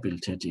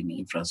 rehabilitating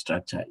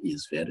infrastructure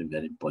is very,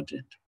 very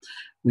important.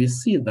 We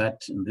see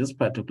that in this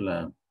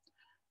particular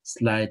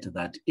slide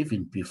that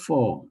even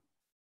before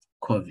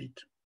COVID,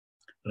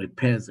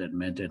 repairs and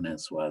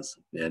maintenance was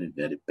very,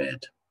 very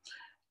bad.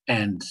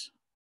 And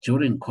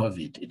during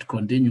COVID, it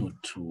continued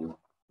to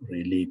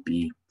really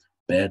be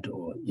bad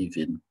or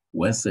even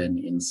worsen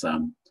in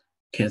some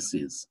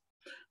cases.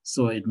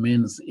 So it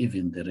means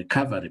even the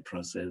recovery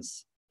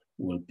process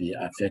will be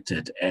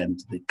affected, and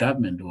the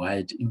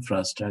government-wide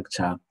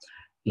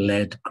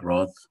infrastructure-led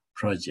growth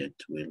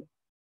project will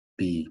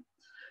be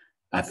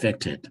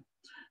affected.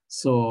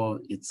 So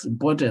it's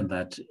important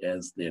that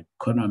as the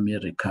economy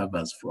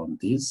recovers from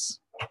this,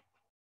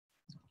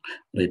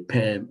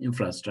 repair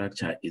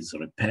infrastructure is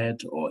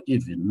repaired, or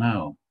even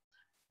now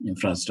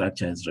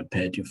infrastructure is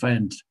repaired. You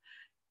find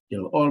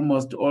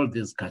almost all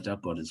these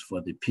categories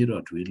for the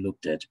period we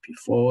looked at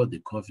before the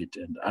COVID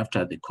and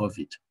after the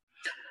COVID,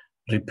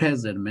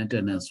 repairs and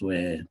maintenance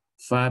were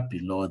far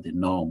below the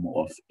norm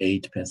of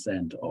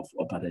 8% of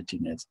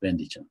operating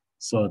expenditure.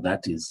 So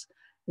that is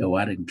a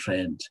worrying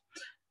trend,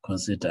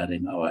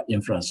 considering our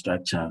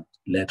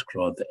infrastructure-led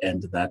growth,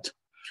 and that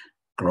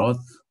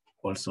growth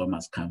also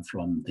must come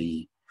from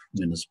the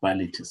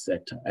municipality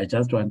sector. I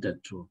just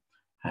wanted to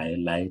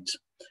highlight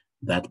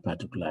that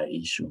particular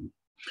issue.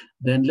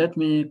 Then let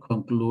me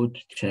conclude,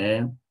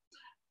 Chair,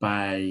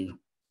 by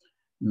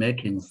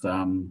making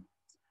some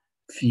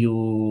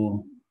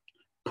few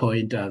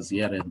pointers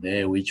here and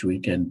there which we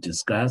can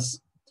discuss.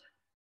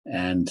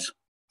 And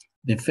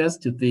the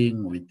first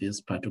thing with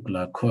this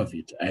particular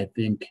COVID, I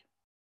think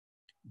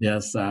there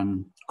are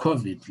some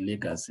COVID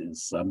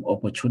legacies, some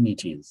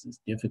opportunities. It's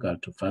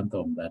difficult to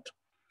fathom that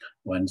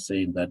when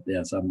saying that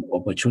there are some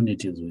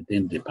opportunities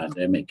within the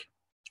pandemic,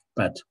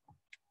 but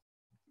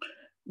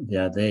they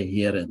are there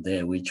here and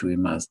there, which we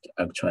must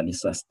actually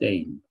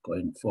sustain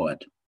going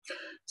forward.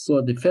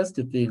 So the first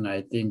thing,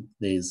 I think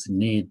there's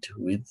need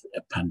with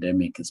a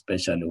pandemic,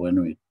 especially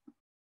when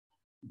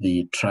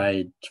they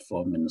tried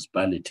for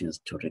municipalities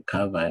to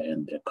recover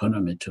and the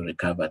economy to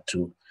recover,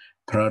 to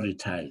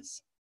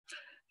prioritize.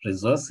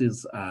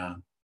 Resources are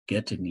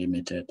getting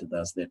limited.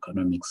 That's the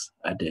economics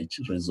adage.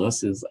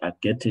 Resources are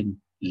getting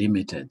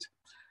limited.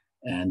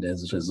 And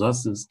as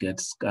resources get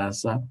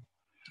scarcer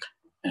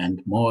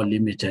and more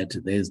limited,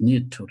 there's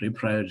need to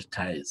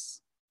reprioritize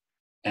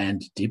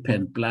and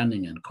deepen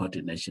planning and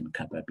coordination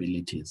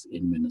capabilities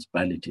in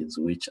municipalities,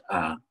 which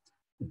are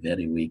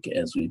very weak,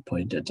 as we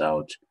pointed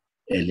out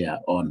earlier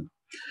on.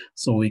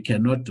 So we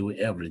cannot do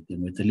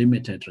everything with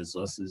limited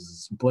resources.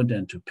 It's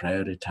important to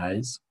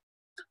prioritize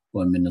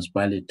for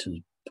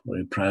municipalities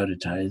to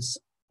prioritize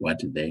what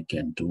they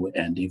can do,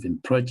 and even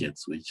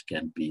projects which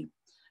can be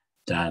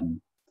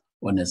done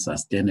on a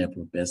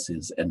sustainable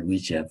basis and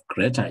which have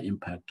greater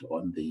impact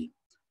on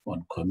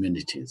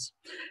communities.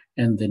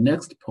 And the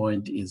next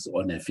point is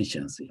on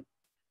efficiency.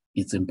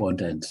 It's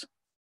important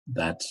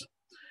that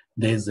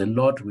there's a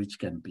lot which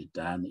can be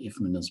done if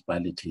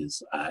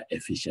municipalities are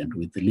efficient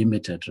with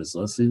limited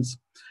resources,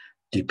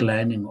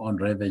 declining on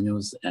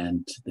revenues,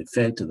 and the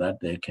fact that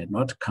they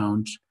cannot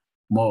count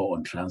more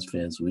on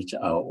transfers, which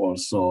are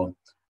also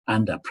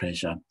under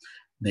pressure.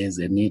 There's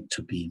a need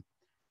to be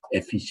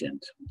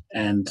efficient.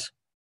 And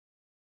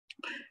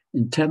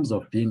in terms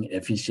of being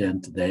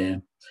efficient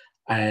there,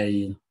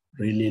 I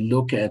really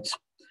look at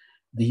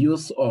the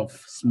use of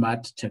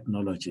smart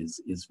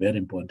technologies is very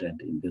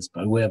important in this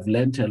part. We have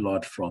learned a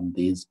lot from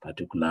this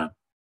particular,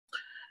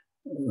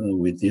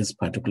 with this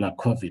particular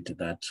COVID,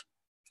 that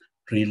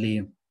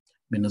really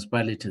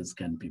municipalities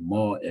can be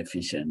more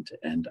efficient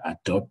and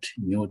adopt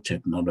new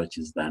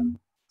technologies than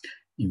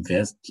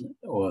invest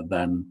or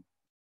than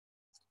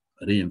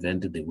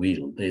reinvent the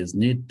wheel. There is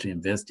need to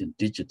invest in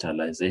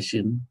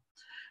digitalization,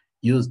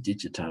 use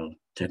digital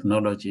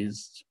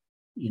technologies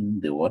in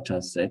the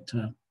water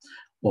sector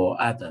or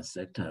other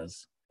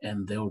sectors,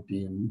 and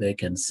they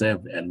can save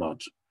a lot.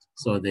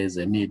 So there's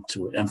a need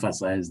to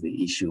emphasize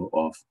the issue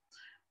of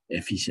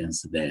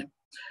efficiency there.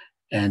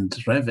 And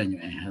revenue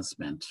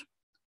enhancement.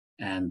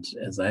 And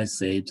as I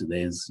said,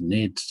 there's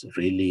need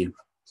really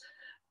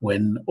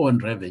when own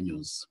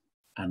revenues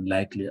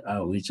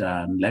which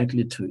are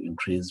unlikely to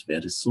increase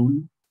very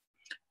soon,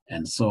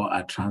 and so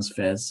are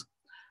transfers.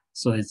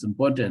 So it's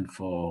important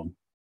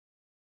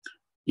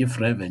if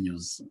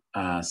revenues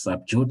are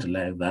subdued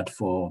like that,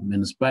 for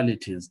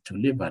municipalities to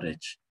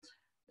leverage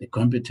the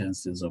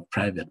competencies of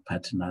private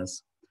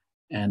partners,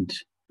 and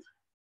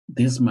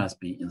this must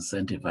be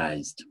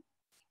incentivized.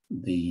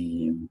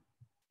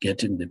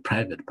 Getting the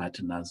private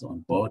partners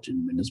on board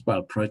in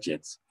municipal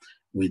projects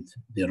with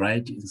the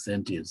right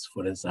incentives.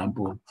 For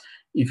example,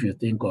 if you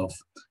think of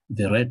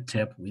the red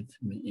tape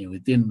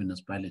within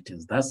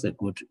municipalities, that's a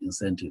good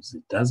incentive.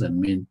 It doesn't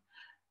mean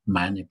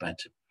money, but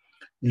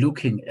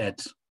looking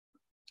at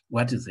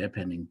what is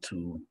happening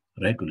to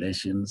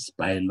regulations,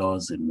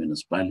 bylaws in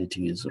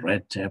municipalities,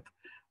 red tape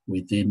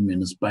within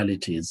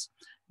municipalities,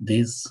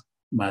 this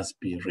must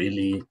be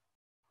really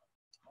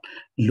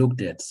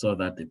looked at so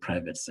that the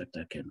private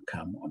sector can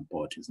come on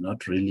board. It's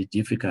not really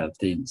difficult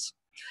things.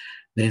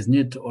 There's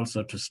need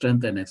also to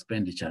strengthen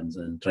expenditures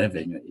and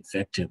revenue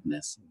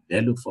effectiveness.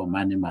 Value for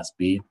money must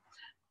be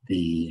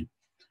the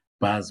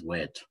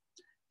buzzword,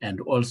 and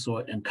also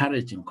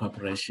encouraging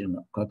cooperation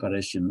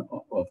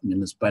of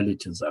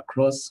municipalities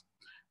across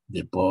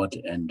the board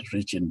and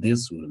region.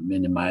 This will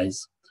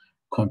minimize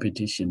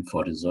competition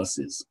for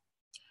resources.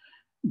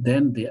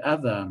 Then the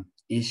other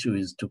issue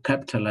is to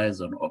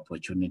capitalize on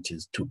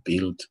opportunities to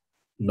build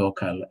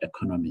local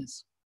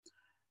economies.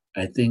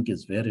 I think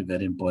it's very,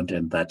 very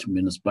important that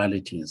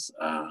municipalities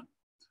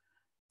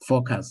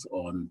focus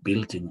on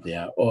building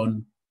their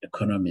own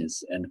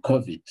economies, and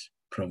COVID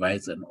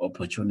provides an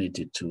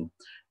opportunity to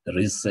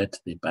reset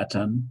the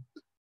button,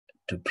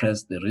 to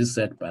press the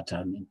reset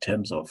button in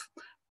terms of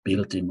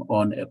building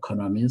own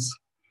economies,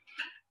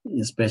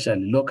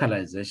 especially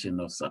localization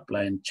of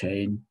supply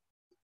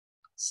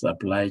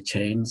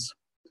chains,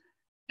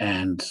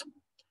 and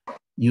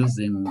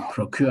using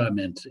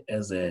procurement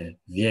as a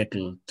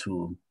vehicle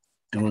to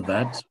do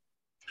that,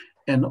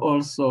 and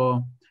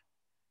also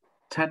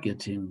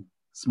targeting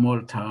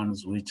small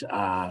towns which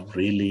are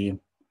really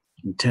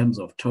in terms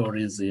of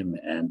tourism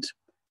and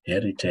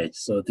heritage.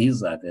 So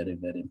these are very,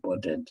 very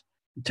important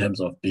in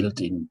terms of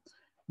building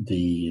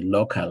the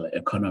local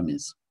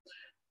economies.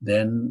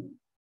 Then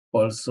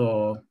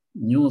also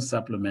new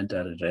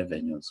supplementary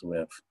revenues. We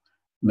have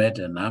made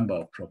a number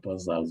of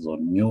proposals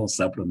on new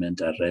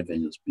supplementary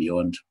revenues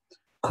beyond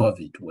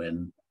COVID,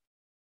 when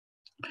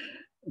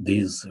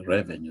these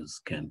revenues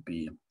can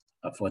be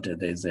afforded.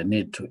 There's a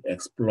need to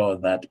explore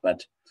that,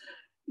 but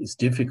it's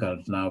difficult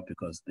now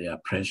because there are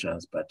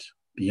pressures. But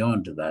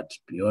beyond that,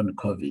 beyond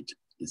COVID,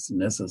 it's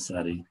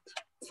necessary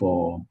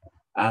for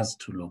us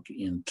to look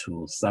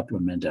into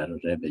supplementary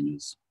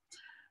revenues.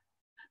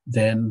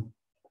 Then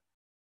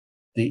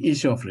the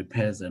issue of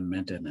repairs and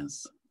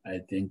maintenance, I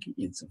think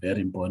it's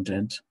very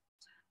important.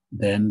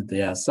 Then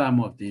there are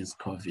some of these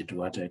COVID,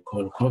 what I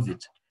call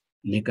COVID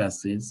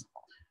legacies,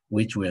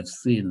 which we have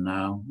seen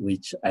now,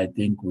 which I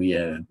think we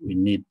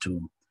need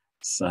to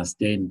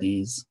sustain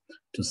these,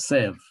 to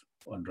save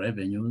on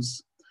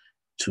revenues,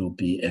 to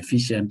be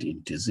efficient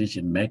in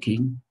decision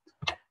making,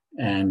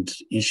 and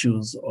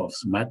issues of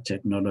smart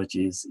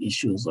technologies,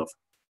 issues of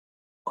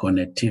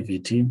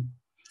connectivity.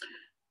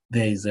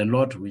 There is a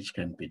lot which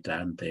can be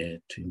done there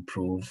to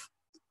improve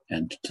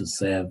and to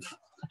save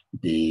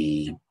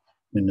the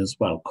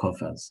municipal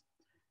coffers.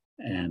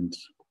 And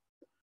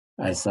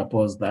I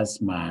suppose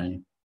that's my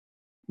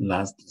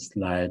last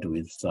slide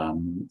with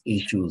some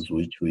issues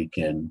which we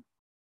can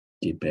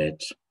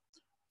debate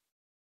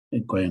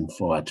going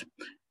forward.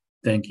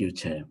 Thank you,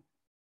 Chair.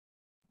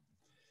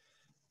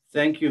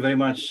 Thank you very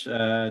much,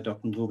 Dr.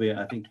 Ncube.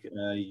 I think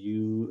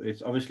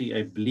it's obviously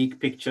a bleak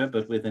picture,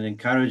 but with an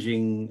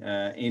encouraging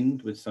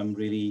end, with some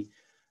really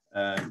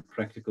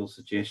practical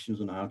suggestions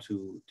on how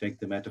to take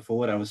the matter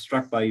forward. I was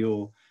struck by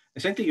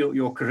essentially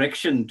your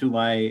correction to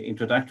my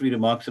introductory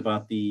remarks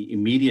about the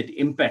immediate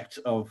impact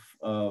of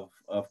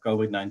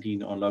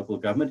COVID-19 on local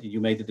government.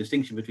 You made the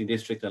distinction between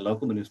district and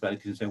local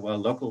municipalities and saying, well,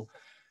 local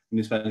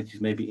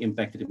municipalities may be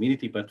impacted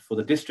immediately, but for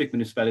the district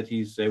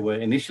municipalities, they were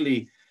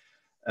initially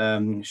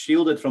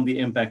shielded from the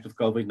impact of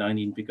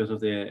COVID-19 because of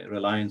their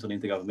reliance on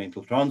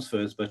intergovernmental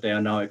transfers, but they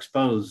are now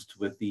exposed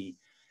with the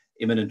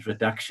imminent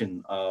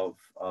reduction of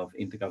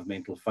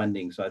intergovernmental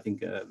funding. So I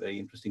think a very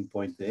interesting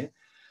point there.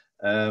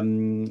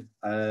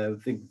 I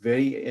think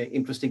very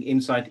interesting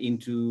insight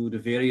into the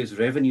various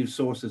revenue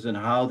sources and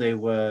how they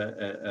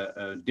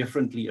were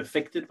differently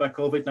affected by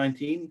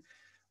COVID-19.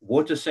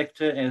 Water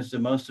sector as the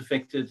most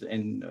affected,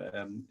 and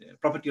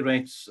property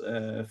rates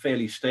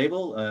fairly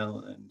stable.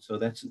 And so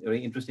that's a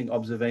very interesting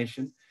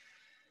observation.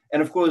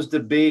 And of course, the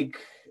big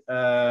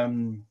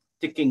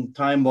ticking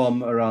time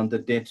bomb around the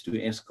debt to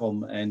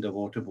Eskom and the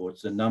water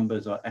boards. The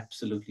numbers are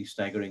absolutely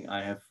staggering.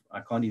 I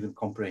can't even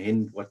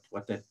comprehend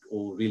what that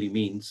all really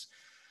means.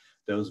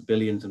 Those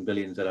billions and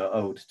billions that are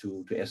owed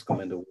to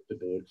Eskom and the water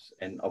boards.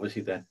 And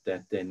obviously that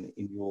then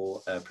in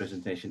your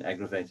presentation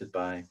aggravated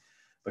by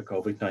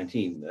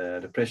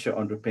COVID-19, the pressure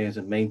on repairs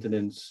and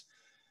maintenance.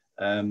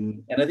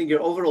 And I think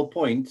your overall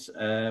point,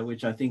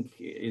 which I think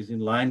is in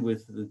line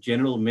with the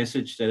general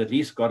message that at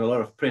least got a lot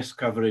of press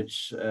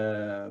coverage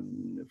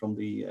from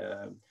the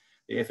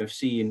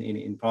FFC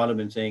in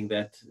Parliament, saying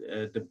that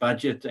the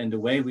budget and the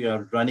way we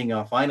are running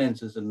our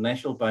finances and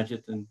national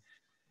budget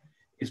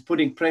is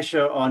putting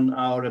pressure on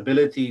our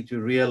ability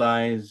to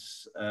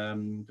realize,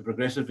 to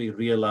progressively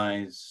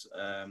realize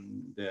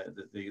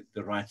the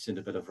rights in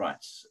the Bill of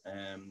Rights.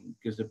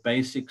 Because the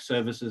basic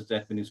services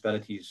that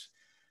municipalities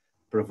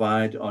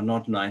provide are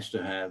not nice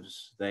to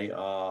haves. They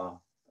are,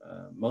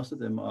 most of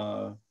them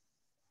are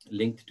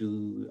linked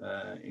to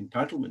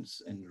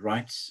entitlements and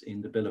rights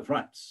in the Bill of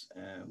Rights,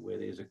 where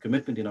there's a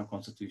commitment in our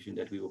Constitution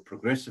that we will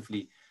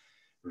progressively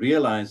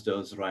realize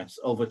those rights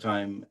over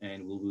time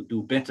and we will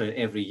do better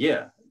every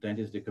year. That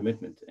is the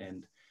commitment.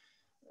 And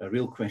a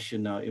real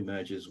question now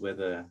emerges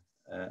whether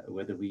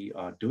we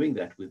are doing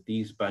that with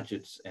these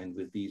budgets and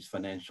with these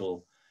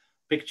financial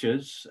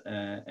pictures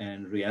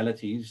and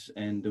realities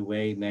and the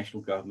way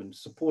national government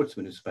supports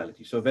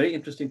municipalities. So very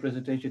interesting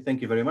presentation.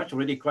 Thank you very much.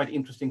 Already quite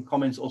interesting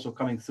comments also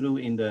coming through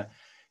in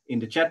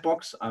the chat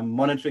box. I'm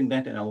monitoring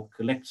that and I'll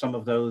collect some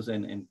of those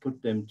and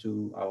put them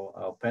to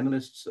our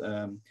panelists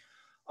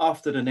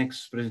after the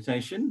next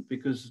presentation,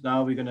 because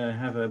now we're going to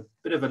have a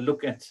bit of a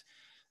look at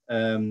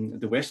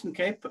the Western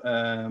Cape.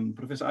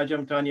 Professor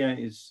Ajam, Tania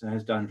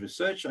has done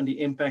research on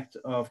the impact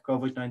of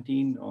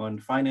COVID-19 on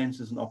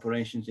finances and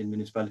operations in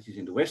municipalities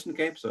in the Western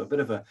Cape. So a bit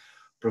of a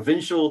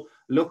provincial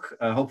look.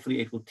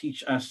 Hopefully it will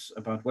teach us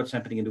about what's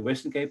happening in the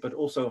Western Cape, but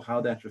also how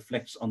that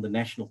reflects on the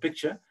national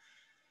picture.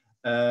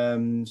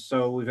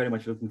 So we're very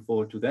much looking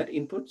forward to that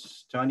input.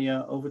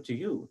 Tania, over to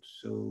you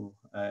to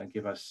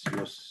give us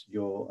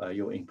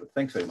your input.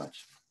 Thanks very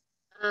much.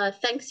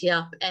 Thanks,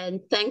 Jaap, and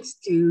thanks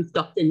to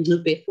Dr.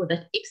 Ncube for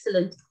that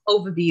excellent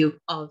overview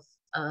of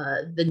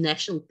the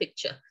national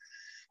picture.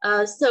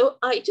 So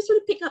I just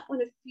want to pick up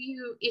on a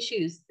few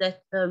issues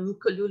that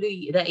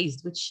Mkhululi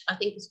raised, which I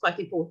think is quite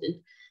important.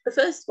 The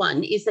first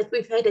one is that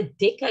we've had a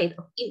decade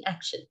of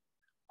inaction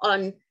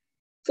on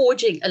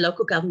forging a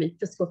local government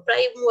fiscal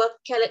framework,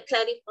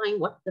 clarifying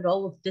what the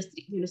role of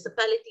district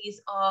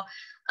municipalities are,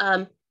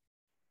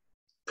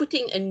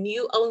 putting a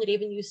new own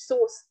revenue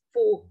source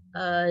for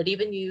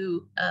revenue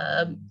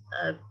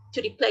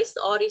to replace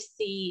the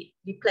RSC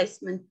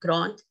replacement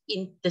grant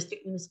in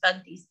district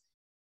municipalities.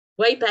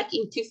 Way back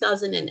in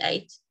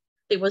 2008,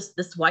 there was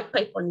this white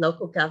paper on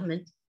local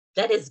government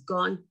that has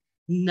gone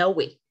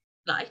nowhere,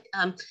 right?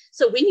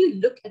 So when you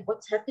look at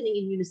what's happening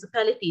in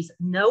municipalities,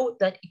 know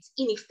that it's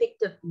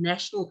ineffective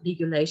national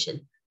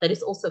regulation that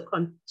is also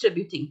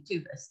contributing to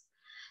this.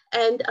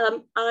 And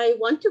I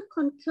want to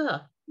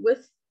concur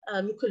with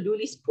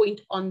Mkhululi's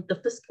point on the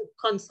fiscal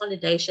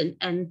consolidation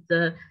and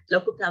the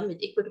local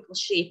government equitable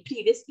share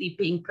previously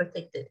being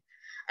protected.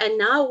 And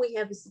now we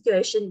have a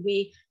situation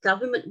where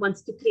government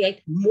wants to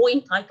create more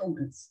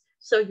entitlements.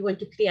 So you want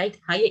to create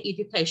higher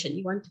education,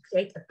 you want to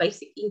create a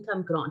basic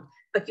income grant,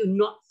 but you're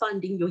not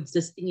funding your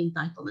existing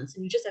entitlements.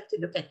 And you just have to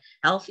look at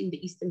health in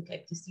the Eastern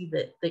Cape to see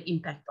the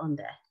impact on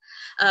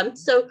that.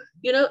 So,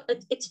 you know,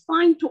 it's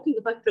fine talking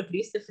about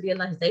progressive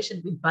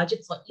realization when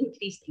budgets are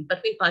increasing,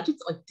 but when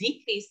budgets are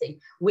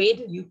decreasing, where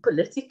do you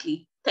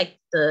politically take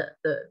the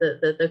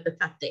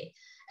cut there?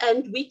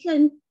 And we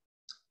can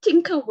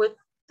tinker with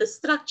the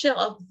structure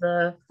of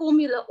the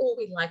formula all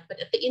we like,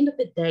 but at the end of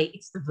the day,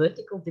 it's the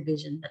vertical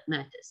division that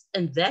matters.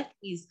 And that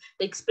is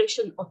the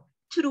expression of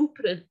true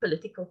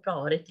political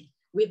priority,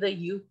 whether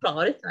you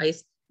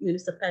prioritize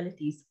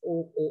municipalities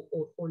or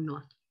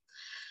not.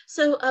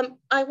 So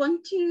I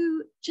want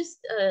to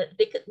just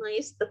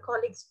recognize the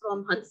colleagues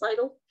from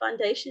Seidel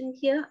Foundation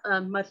here,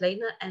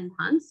 Marlena and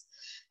Hans.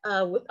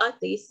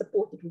 Without their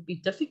support, it would be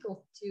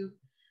difficult to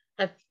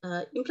have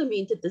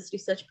implemented this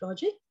research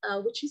project,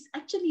 which is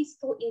actually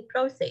still in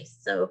process.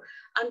 So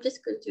I'm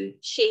just going to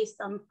share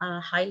some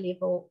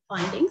high-level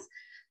findings.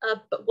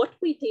 But what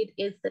we did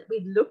is that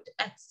we looked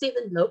at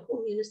 7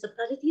 local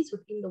municipalities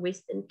within the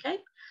Western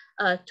Cape,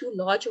 2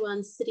 large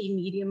ones, 3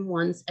 medium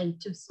ones, and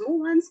 2 small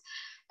ones,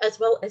 as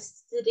well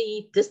as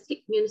 3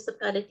 district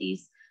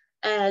municipalities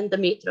and the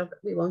metro. But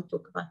we won't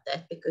talk about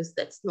that because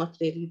that's not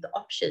really the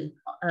option.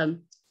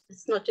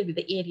 It's not really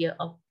the area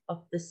of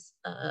this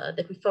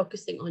that we're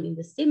focusing on in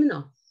the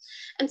seminar.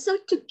 And so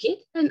to get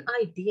an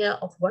idea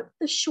of what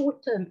the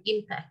short-term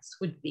impacts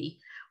would be,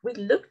 we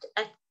looked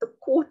at the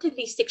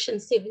quarterly Section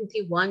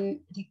 71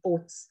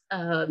 reports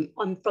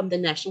from the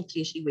National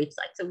Treasury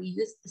website. So we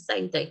used the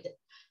same data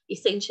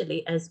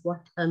essentially as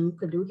what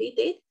Mkhululi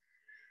did.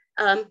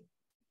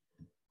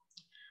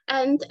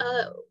 And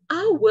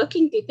our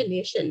working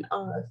definition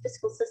of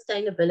fiscal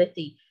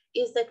sustainability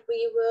is that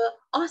we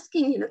were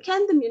asking, you know,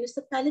 can the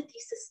municipality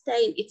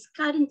sustain its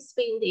current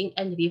spending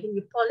and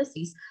revenue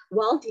policies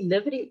while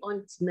delivering on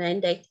its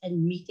mandate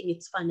and meeting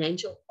its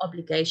financial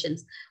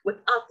obligations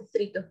without the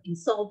threat of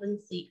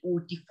insolvency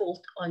or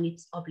default on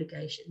its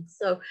obligations?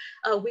 So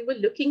we were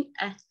looking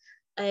at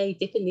a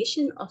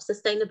definition of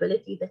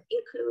sustainability that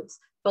includes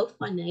both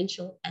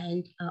financial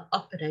and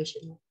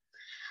operational.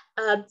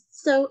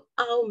 So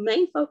our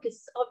main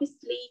focus,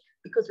 obviously,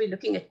 because we're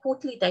looking at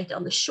quarterly data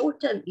on the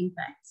short-term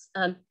impacts,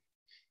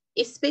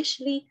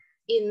 especially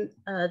in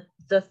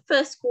the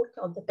first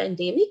quarter of the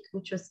pandemic,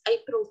 which was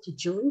April to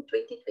June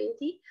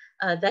 2020.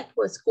 That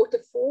was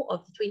Q4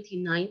 of the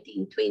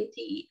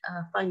 2019-20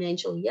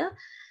 financial year.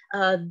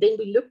 Then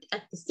we looked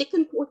at the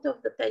second quarter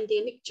of the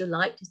pandemic,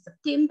 July to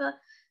September,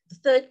 the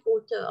third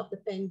quarter of the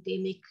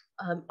pandemic,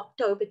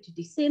 October to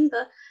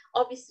December.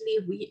 Obviously,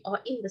 we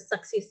are in the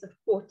successive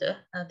quarter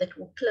that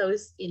will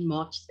close in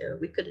March, so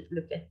we couldn't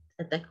look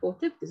at that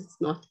quarter because it's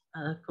not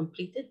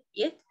completed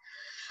yet.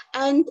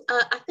 And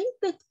I think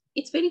that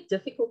it's very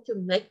difficult to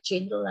make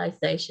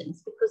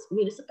generalizations because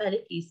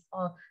municipalities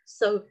are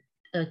so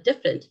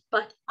different.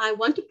 But I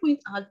want to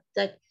point out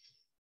that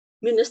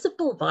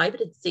municipal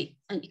vibrancy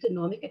and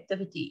economic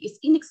activity is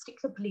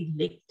inextricably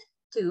linked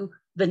to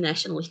the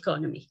national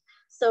economy.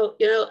 So,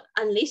 you know,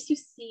 unless you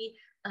see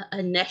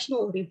a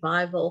national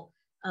revival,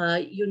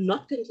 you're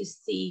not going to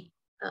see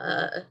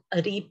a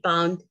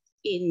rebound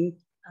in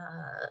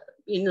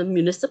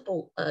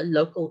municipal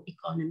local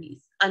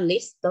economies,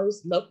 unless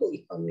those local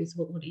economies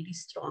were already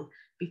strong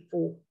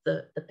before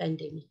the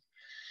pandemic.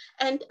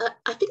 And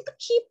I think the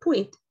key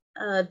point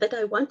that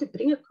I want to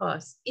bring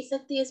across is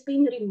that there's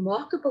been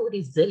remarkable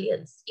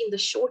resilience in the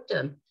short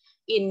term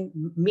in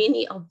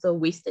many of the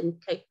Western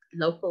Cape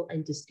local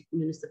and district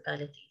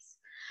municipalities.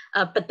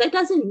 But that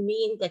doesn't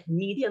mean that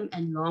medium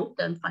and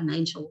long-term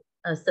financial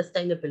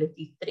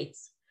sustainability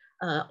threats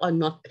are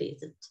not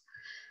present.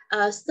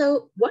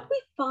 So what we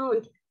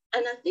found,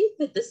 and I think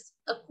that this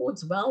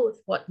accords well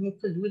with what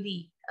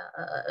Mkhululi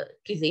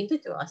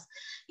presented to us,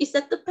 is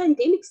that the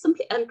pandemic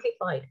simply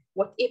amplified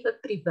whatever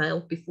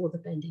prevailed before the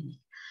pandemic.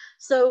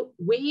 So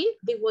where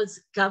there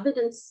was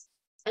governance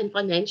and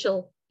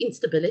financial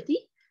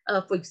instability,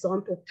 for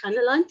example,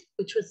 Kanaland,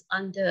 which was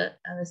under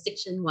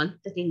Section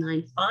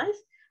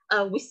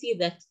 139.5, we see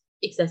that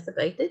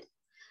exacerbated.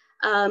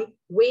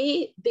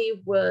 Where there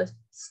were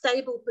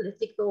stable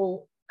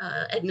political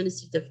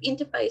administrative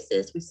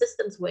interfaces, where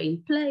systems were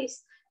in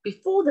place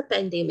before the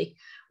pandemic,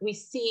 we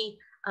see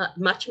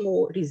much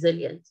more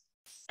resilient.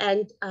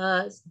 And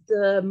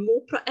the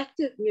more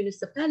proactive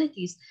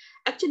municipalities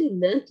actually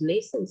learned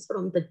lessons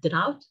from the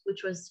drought,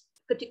 which was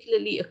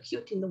particularly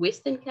acute in the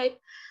Western Cape.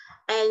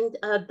 And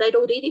they'd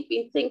already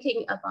been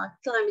thinking about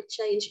climate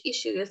change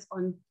issues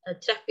on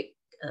traffic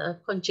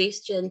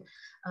congestion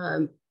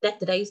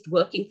that raised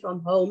working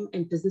from home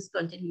and business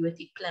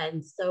continuity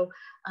plans. So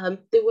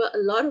there were a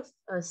lot of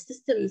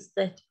systems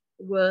that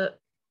were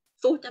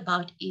thought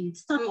about in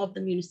some of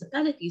the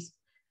municipalities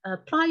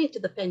prior to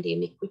the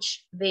pandemic,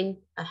 which then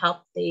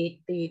helped their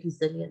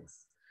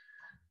resilience.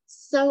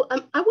 So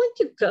I want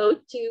to go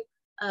to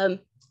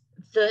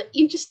the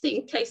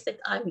interesting case that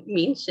I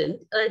mentioned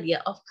earlier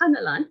of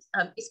Kannaland,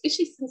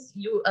 especially since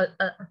you are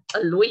a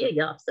lawyer,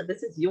 Jaap, so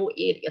this is your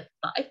area,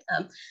 right?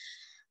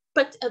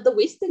 But the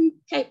Western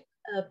Cape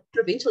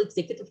Provincial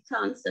Executive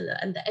Councillor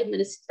and the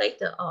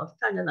administrator of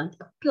Kannaland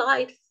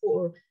applied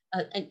for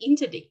an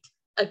interdict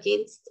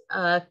against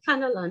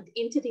Kannaland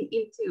entering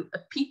into a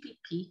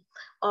PPP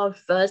of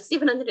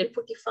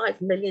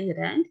 745 million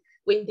rand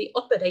when the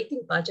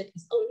operating budget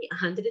is only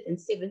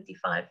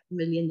 175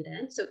 million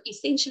rand. So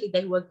essentially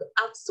they were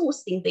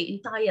outsourcing the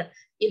entire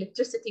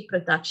electricity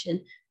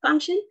production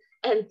function,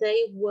 and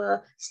they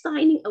were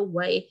signing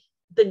away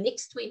the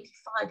next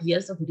 25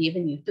 years of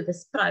revenue to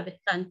this private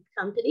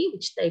company,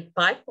 which they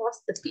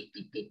bypassed the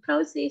PPP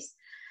process,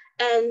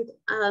 and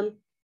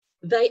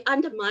they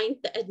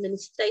undermined the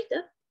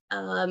administrator.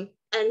 And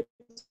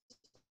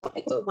what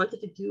they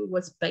wanted to do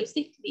was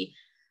basically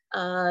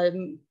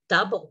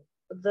double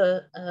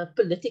the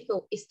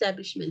political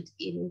establishment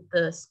in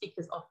the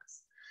Speaker's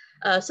office.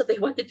 So they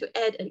wanted to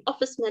add an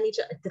office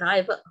manager, a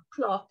driver, a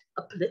clerk,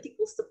 a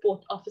political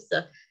support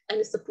officer, and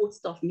a support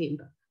staff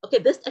member. Okay,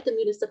 this at a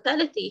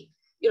municipality,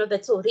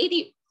 that's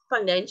already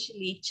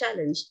financially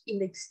challenged in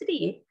the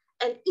extreme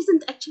and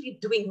isn't actually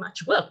doing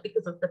much work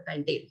because of the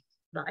pandemic,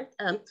 right?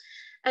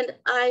 And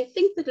I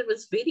think that it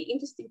was very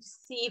interesting to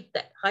see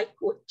that High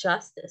Court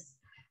Justice,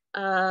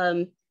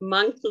 Mkhululi,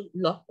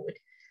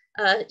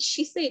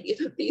 she said,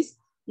 there's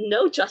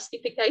no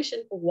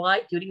justification for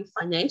why during a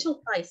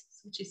financial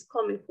crisis, which is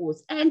common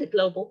cause, and a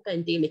global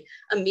pandemic,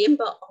 a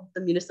member of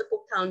the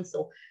municipal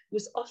council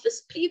whose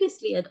office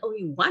previously had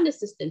only one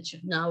assistant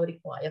should now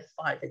require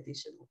 5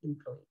 additional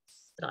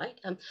employees, right?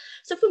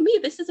 So for me,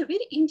 this is a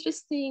very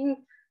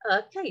interesting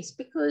case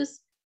because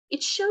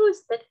it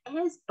shows that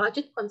as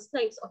budget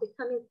constraints are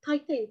becoming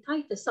tighter and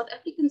tighter, South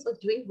Africans are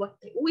doing what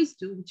they always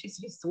do, which is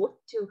resort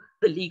to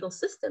the legal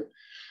system.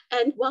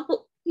 And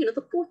while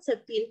the courts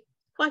have been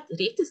quite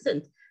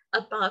reticent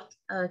about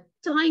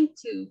trying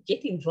to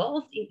get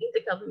involved in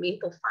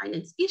intergovernmental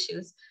finance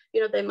issues,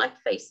 they might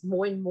face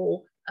more and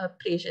more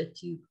pressure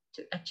to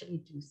actually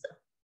do so.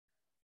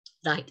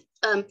 Right.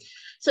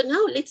 So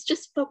now let's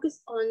just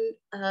focus on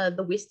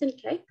the Western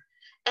Cape.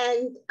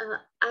 And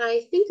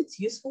I think it's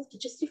useful to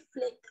just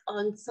reflect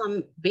on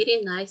some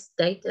very nice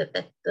data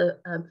that the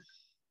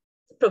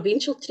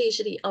Provincial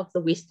Treasury of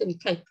the Western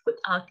Cape put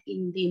out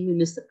in the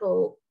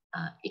Municipal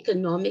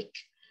Economic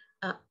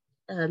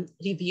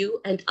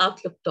Review and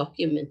Outlook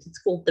document. It's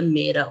called the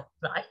MERO,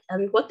 right?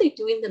 And what they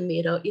do in the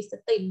MERO is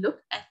that they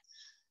look at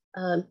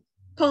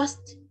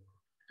past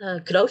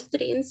growth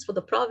trends for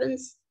the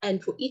province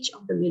and for each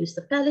of the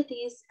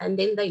municipalities, and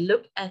then they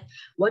look at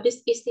what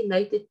is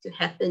estimated to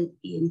happen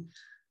in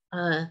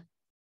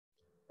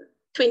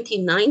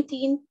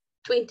 2019,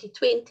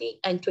 2020,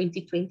 and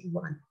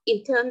 2021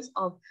 in terms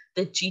of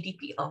the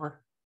GDPR,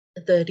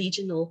 the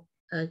regional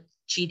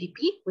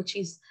GDP, which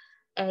is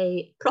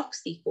a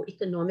proxy for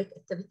economic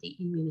activity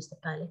in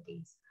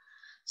municipalities.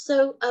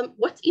 So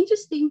what's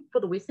interesting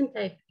for the Western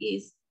Cape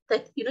is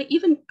that,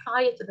 even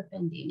prior to the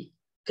pandemic,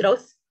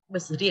 growth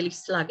was really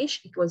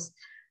sluggish. It was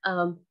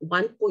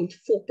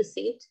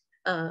 1.4%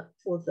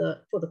 for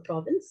the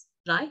province,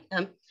 right?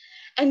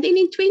 And then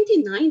in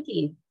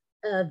 2019,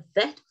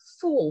 that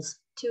falls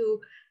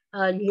to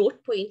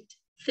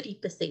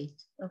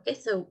 0.3%. Okay,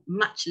 so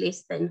much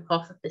less than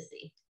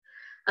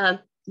 0.5%.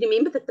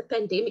 Remember that the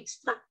pandemic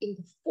struck in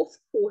the 4th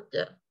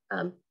quarter,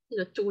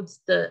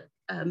 towards the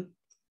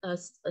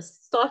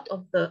start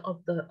of the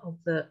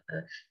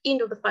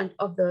end of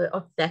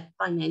that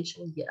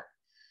financial year.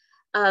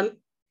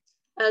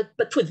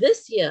 But for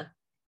this year,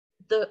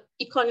 the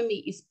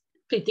economy is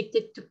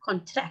predicted to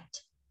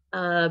contract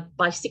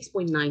by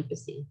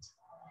 6.9%.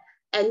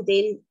 And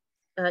then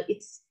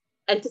it's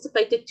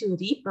anticipated to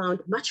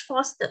rebound much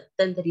faster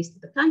than the rest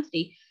of the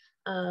country,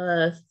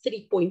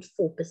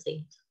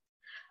 3.4%.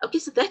 Okay,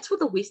 so that's for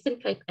the Western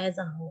Cape as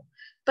a whole.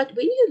 But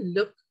when you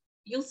look,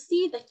 you'll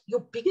see that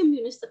your bigger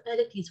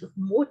municipalities with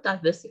more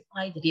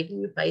diversified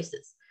revenue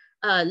bases,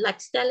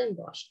 like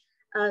Stellenbosch,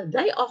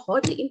 they are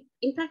hardly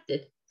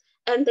impacted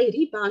and they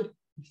rebound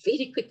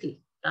very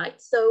quickly,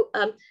 right? So,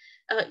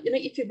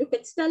 if you look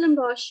at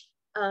Stellenbosch,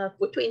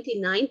 for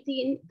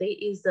 2019, there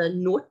is a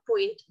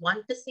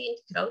 0.1%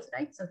 growth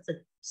rate. So it's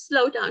a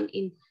slowdown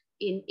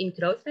in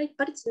growth rate,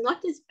 but it's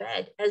not as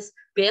bad as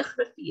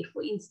Bergrivier,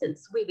 for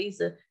instance, where there's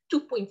a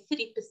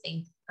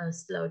 2.3%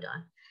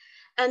 slowdown.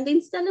 And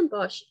then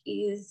Stellenbosch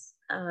is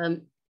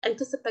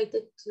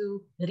anticipated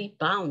to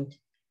rebound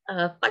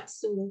quite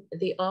soon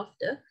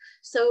thereafter.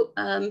 So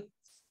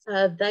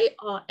they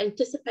are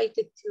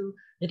anticipated to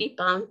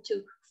rebound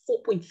to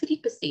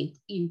 4.3%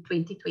 in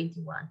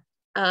 2021.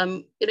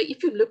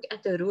 If you look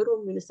at a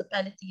rural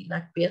municipality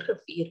like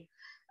Bergrivier,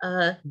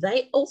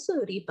 they also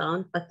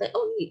rebound, but they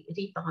only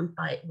rebound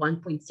by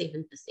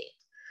 1.7%.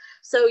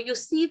 So you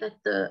see that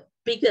the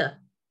bigger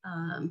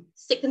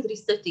secondary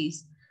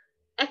cities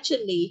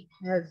actually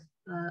have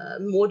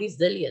more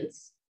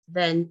resilience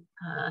than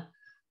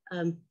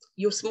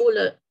your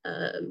smaller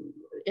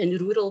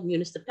and rural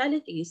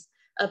municipalities,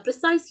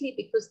 precisely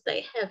because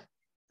they have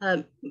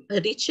a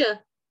richer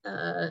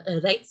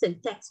rates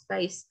and tax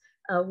base,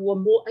 were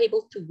more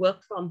able to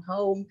work from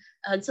home,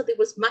 and so there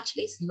was much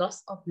less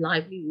loss of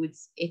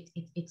livelihoods,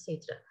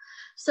 etc.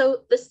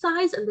 So the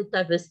size and the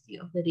diversity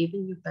of the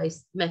revenue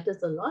base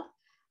matters a lot.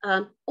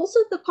 Also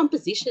the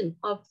composition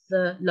of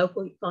the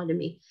local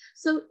economy.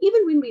 So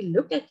even when we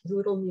look at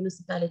rural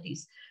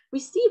municipalities, we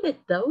see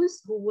that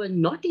those who were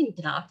not in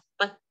drought,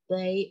 but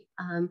they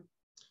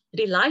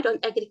relied on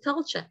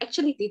agriculture,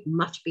 actually did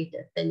much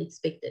better than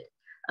expected.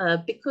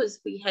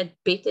 Because we had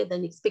better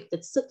than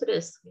expected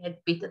citrus, we had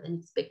better than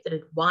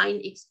expected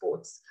wine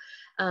exports.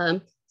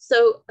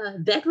 So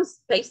that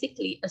was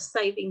basically a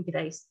saving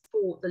grace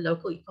for the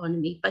local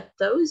economy. But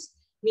those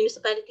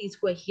municipalities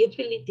who were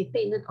heavily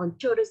dependent on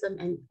tourism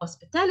and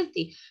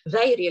hospitality,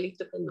 they really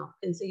took a knock.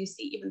 And so you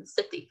see even the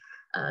city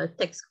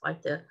takes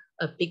quite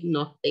a big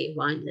knock there,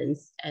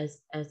 winelands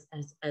as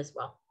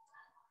well.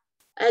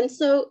 And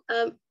so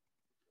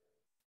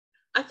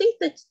I think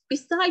that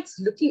besides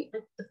looking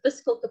at the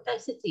fiscal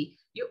capacity,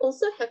 you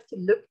also have to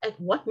look at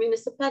what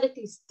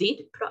municipalities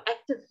did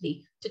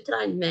proactively to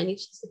try and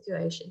manage the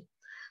situation.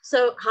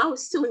 So how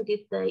soon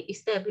did they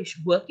establish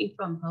working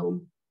from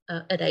home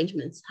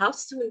arrangements? How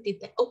soon did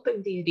they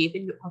open their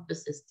revenue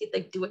offices? Did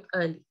they do it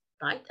early,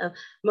 right?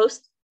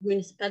 Most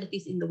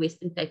municipalities in the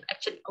Western Cape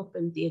actually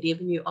opened their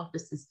revenue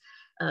offices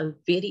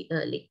very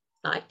early,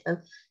 right?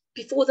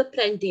 Before the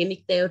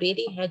pandemic, they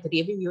already had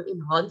revenue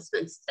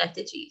enhancement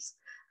strategies.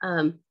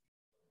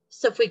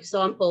 So for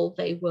example,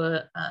 they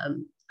were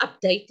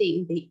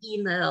updating the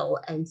email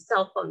and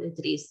cell phone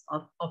address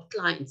of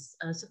clients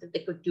so that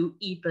they could do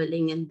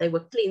e-billing, and they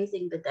were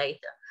cleansing the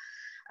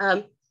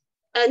data.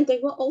 And they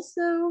were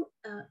also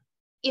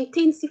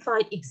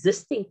intensified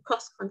existing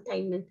cost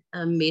containment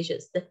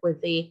measures that were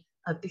there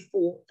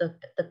before the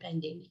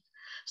pandemic.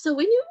 So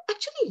when you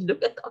actually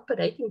look at the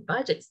operating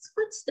budgets, it's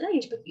quite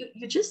strange, but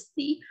you just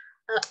see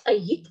a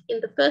hit in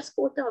the first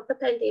quarter of the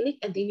pandemic,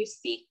 and then you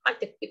see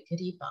quite a quick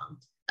rebound,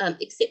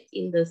 except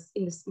in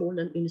the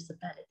smaller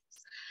municipalities.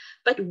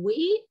 But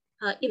where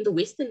in the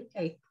Western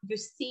Cape, you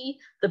see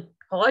the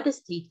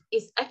hardest hit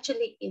is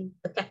actually in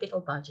the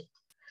capital budget.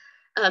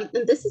 And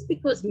this is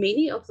because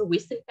many of the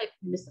Western Cape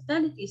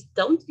municipalities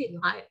don't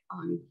rely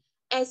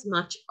as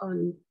much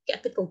on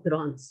capital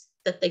grants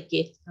that they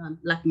get,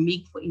 like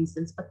MIG, for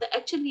instance, but they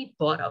actually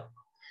borrow.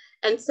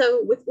 And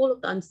so with all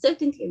of the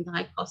uncertainty and the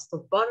high cost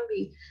of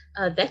borrowing,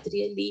 that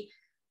really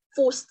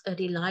forced a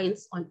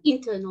reliance on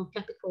internal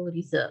capital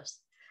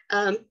reserves.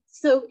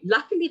 So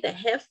luckily they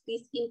have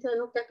these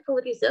internal capital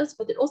reserves,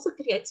 but it also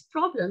creates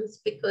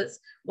problems because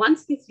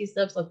once these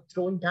reserves are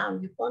drawn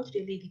down, you can't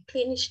really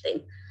replenish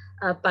them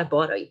by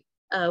borrowing,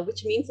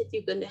 which means that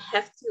you're going to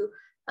have to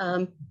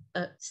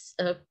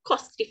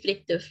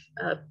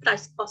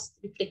price cost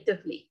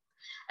reflectively.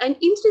 And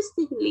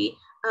interestingly,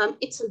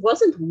 it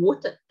wasn't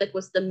water that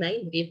was the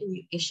main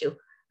revenue issue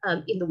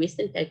in the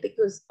Western Cape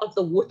because of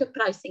the water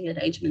pricing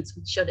arrangements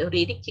which had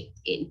already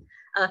kicked in.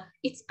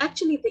 It's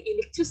actually the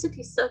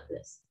electricity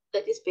surplus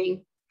that is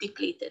being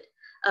depleted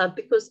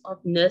because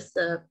of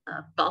NERSA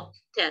bulk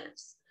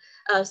tariffs.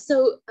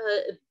 So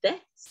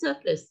that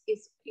surplus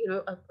is,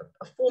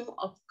 a form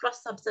of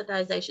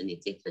cross-subsidization,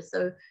 etc.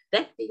 So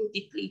that being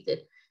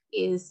depleted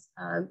is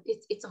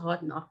it's a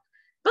hard knock.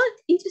 But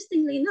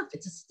interestingly enough,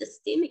 it's a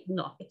systemic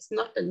knock. It's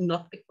not a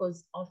knock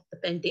because of the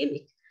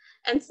pandemic.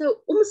 And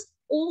so almost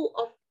all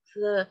of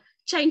the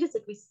changes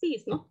that we see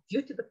is not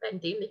due to the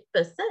pandemic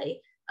per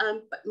se,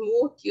 but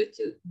more due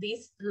to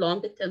these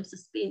longer-term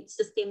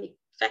systemic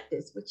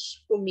factors,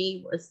 which for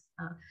me was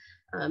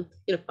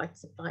quite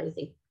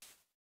surprising.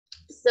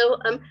 So,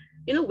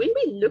 when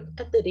we look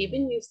at the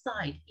revenue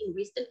side in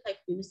Western Cape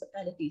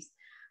municipalities,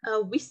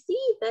 we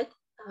see that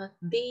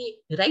the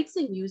rates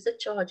and user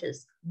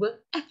charges were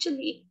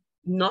actually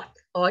not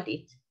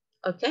audit,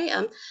 okay?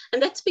 And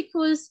that's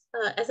because,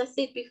 as I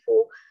said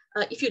before,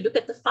 if you look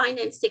at the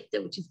finance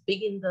sector, which is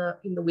big in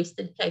the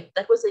Western Cape,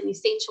 that was an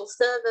essential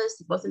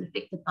service. It wasn't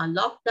affected by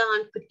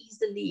lockdown, could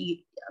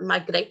easily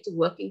migrate to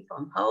working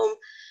from home.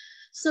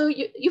 So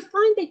you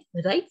find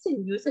that rates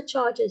and user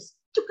charges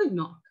took a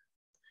knock,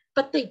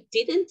 but they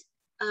didn't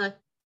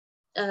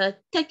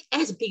take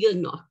as big a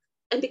knock.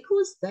 And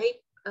because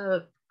they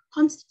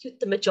constitute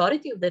the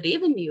majority of the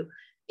revenue,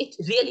 it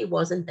really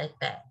wasn't that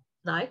bad,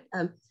 right?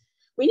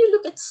 When you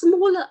look at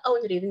smaller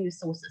own revenue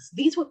sources,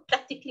 these were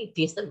practically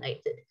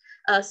decimated.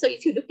 So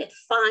if you look at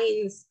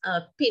fines,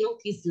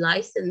 penalties,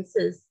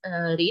 licenses,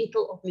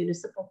 rental of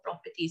municipal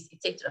properties,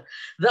 etc.,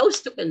 those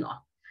took a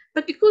knock.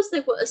 But because they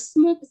were a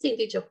small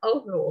percentage of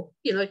overall,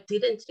 it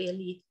didn't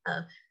really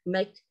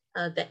make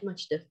that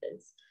much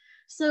difference.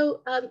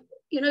 So,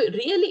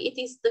 really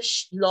it is the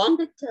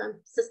longer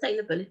term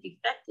sustainability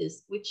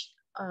factors which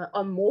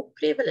are more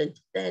prevalent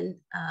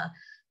than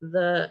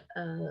the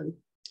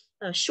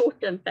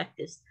short-term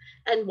factors.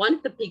 And one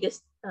of the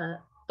biggest,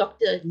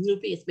 Dr.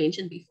 Ncube has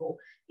mentioned before,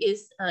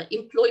 is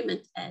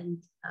employment and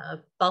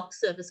bulk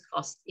service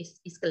cost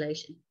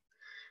escalation.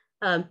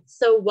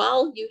 So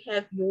while you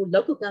have your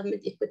local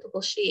government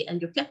equitable share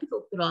and your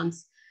capital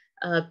grants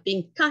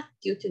being cut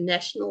due to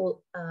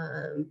national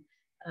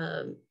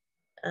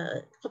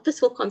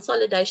fiscal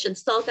consolidation,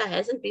 SALGA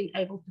hasn't been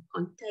able to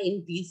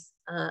contain these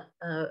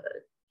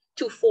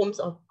two forms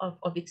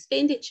of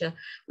expenditure,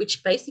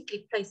 which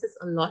basically places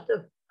a lot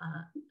of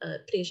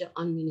pressure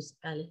on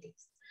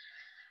municipalities.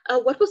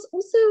 What was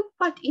also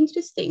quite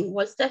interesting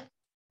was that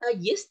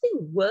yes,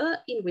 there were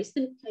in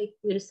Western Cape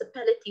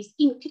municipalities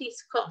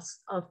increased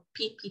costs of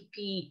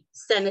PPP,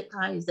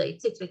 sanitizer,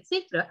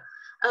 etc.,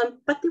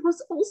 but there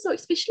was also,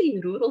 especially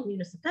in rural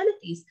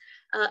municipalities,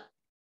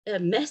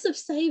 massive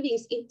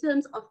savings in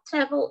terms of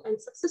travel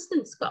and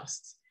subsistence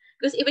costs.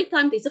 Because every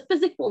time there's a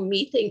physical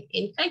meeting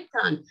in Cape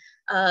Town,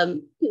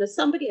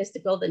 somebody has to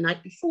go the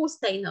night before,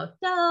 stay in a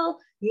hotel,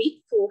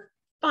 meet for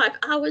 5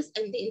 hours,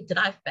 and then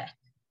drive back,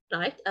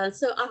 right?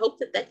 So I hope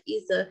that that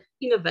is an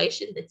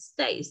innovation that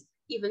stays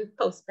even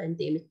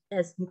post-pandemic,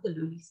 as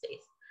Mkhululi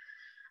says.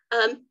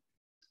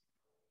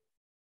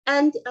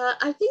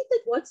 I think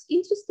that what's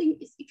interesting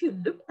is if you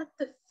look at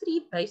the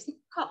 3 basic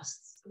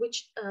costs,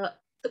 which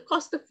the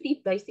cost of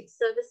 3 basic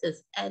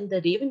services and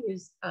the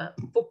revenues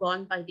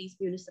foregone by these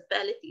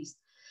municipalities,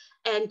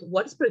 and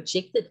what is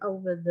projected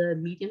over the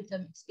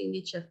medium-term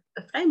expenditure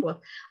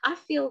framework, I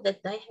feel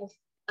that they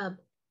have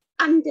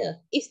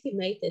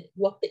underestimated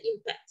what the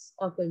impacts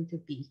are going to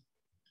be.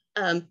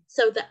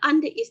 So they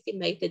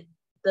underestimated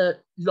the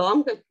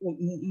longer,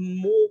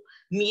 more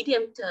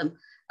medium-term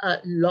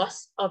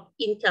loss of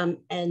income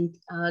and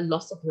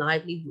loss of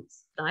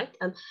livelihoods, right?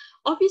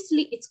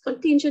 Obviously, it's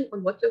contingent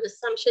on what your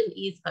assumption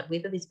is, but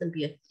whether there's going to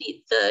be a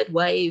third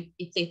wave,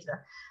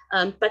 etc.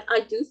 But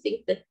I do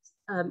think that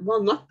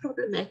while not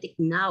problematic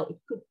now, it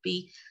could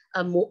be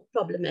more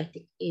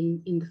problematic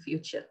in the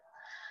future.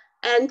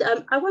 And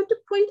I want to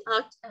point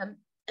out,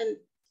 and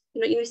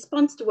in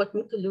response to what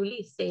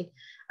Mkhululi said,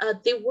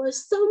 there were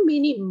so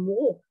many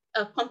more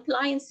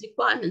compliance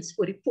requirements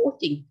for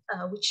reporting,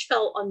 which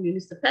fell on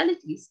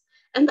municipalities.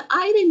 And the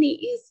irony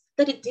is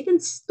that it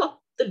didn't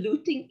stop the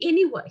looting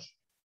anyway.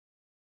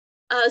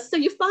 So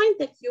you find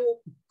that your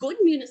good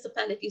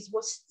municipalities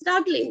were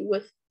struggling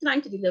with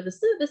trying to deliver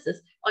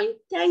services, are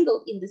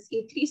entangled in this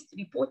increased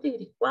reporting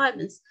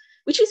requirements,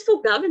 which is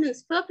for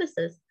governance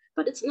purposes,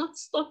 but it's not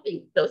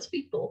stopping those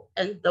people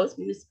and those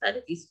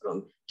municipalities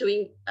from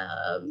doing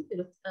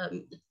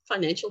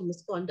financial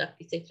misconduct,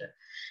 etc.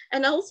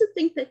 And I also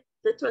think that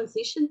the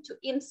transition to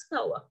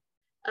MSCOA,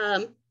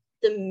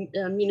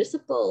 the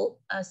Municipal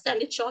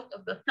Standard Chart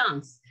of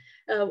Accounts,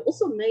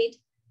 also made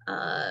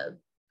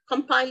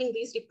compiling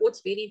these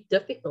reports very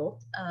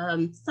difficult.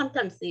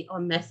 Sometimes there are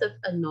massive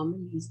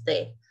anomalies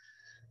there.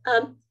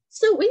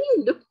 So when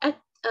you look at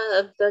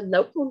the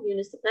local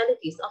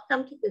municipalities, I'll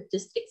come to the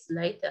districts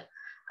later,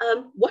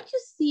 what you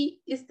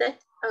see is that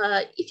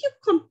if you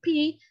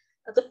compare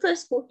the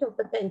first quarter of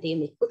the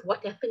pandemic with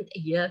what happened a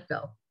year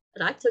ago,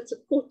 right? So it's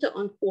a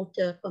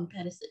quarter-on-quarter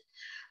comparison.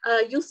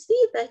 You'll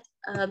see that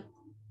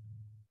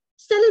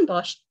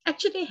Stellenbosch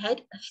actually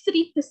had a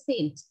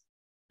 3%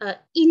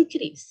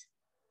 increase.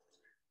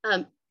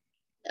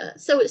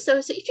 So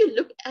if you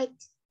look at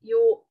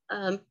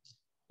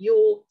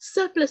your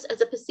surplus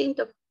as a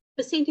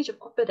percentage of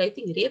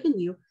operating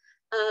revenue,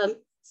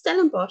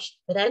 Stellenbosch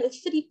ran a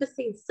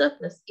 3%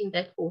 surplus in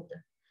that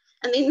quarter.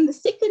 And then in the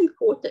second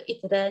quarter, it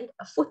ran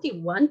a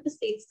 41%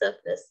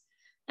 surplus.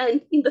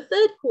 And in the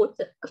third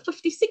quarter, a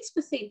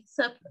 56%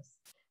 surplus.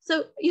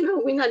 So,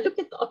 when I look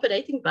at the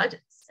operating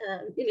budgets,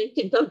 you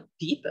can go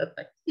deeper,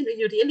 but,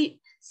 you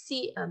really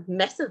see a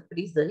massive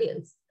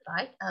resilience,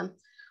 right?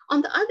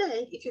 On the other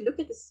hand, if you look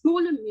at the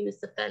smaller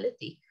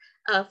municipality,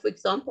 for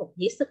example,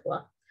 Visser,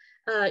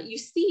 you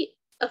see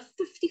a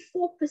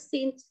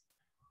 54%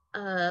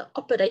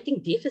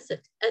 operating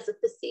deficit as a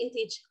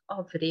percentage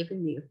of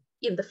revenue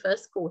in the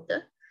first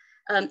quarter.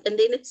 And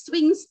then it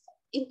swings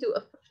into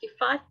a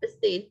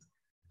 55%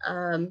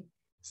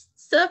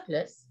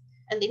 surplus,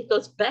 and then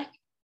goes back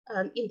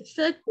in the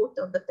third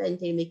quarter of the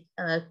pandemic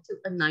to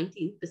a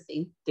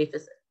 19%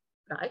 deficit,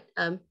 right?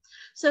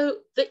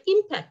 So the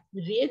impact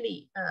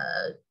really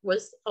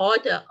was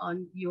harder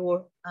on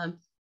your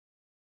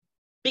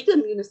bigger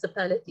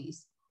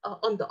municipalities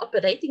on the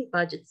operating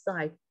budget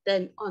side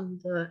than on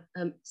the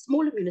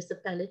smaller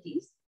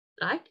municipalities,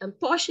 right? And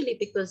partially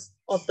because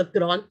of the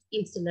grant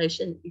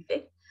installation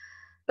effect.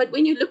 But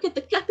when you look at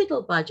the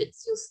capital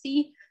budgets, you'll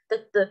see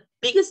that the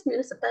biggest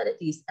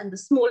municipalities and the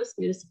smallest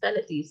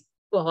municipalities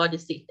were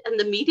hardest hit, and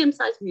the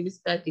medium-sized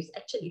municipalities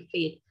actually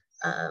fared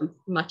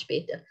much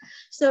better.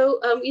 So,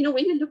 you know,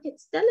 when you look at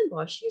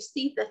Stellenbosch, you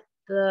see that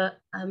the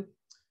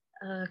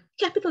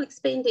capital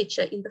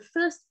expenditure in the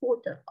first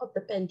quarter of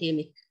the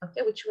pandemic,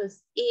 okay, which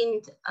was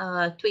in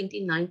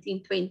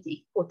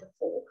 2019-20, quarter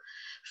 4,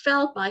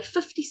 fell by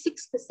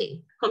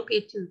 56%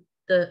 compared to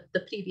the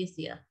previous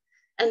year.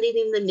 And then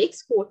in the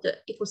next quarter,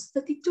 it was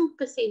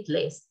 32%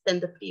 less than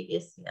the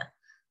previous year.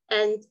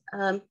 And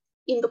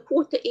in the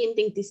quarter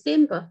ending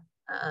December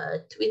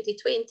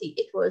 2020,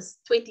 it was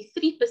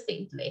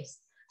 23% less.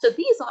 So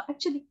these are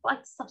actually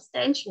quite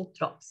substantial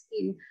drops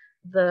in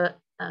the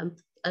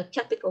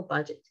capital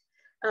budget.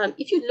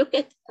 If you look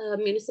at a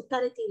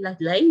municipality like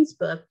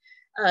Laingsburg,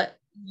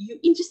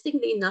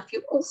 interestingly enough,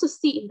 you also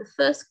see in the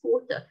first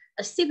quarter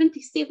a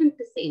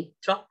 77%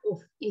 drop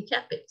off in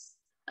capex,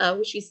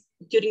 which is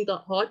during the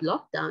hard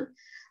lockdown.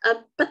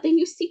 But then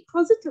you see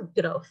positive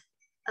growth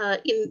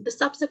in the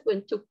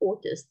subsequent 2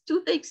 quarters,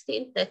 to the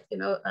extent that, you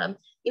know,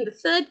 in the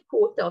third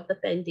quarter of the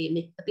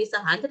pandemic, there's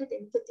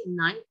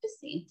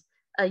 139%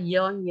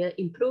 year-on-year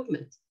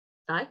improvement,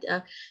 right?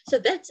 So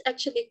that's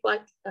actually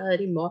quite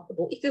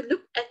remarkable. If you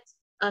look at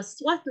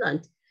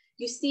Swartland,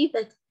 you see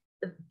that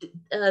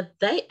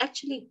they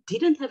actually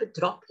didn't have a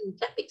drop in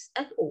capex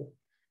at all.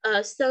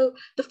 So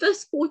the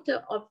first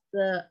quarter of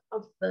the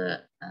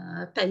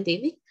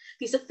pandemic,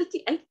 there's a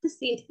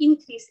 38%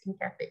 increase in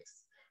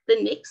capex.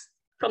 The next,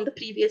 from the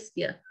previous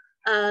year,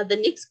 the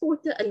next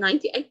quarter, a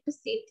 98%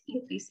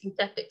 increase in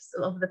capex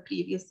of the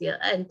previous year,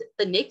 and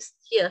the next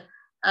year,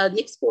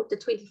 next quarter,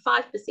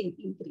 25%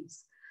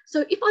 increase.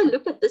 So if I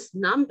look at these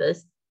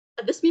numbers,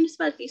 this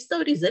municipality is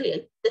so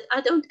resilient that I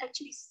don't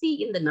actually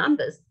see in the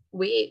numbers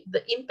where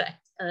the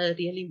impact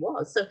really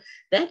was. So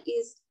that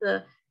is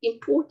the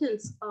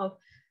importance of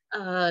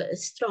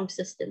strong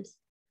systems.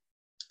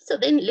 So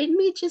then let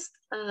me just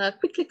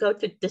quickly go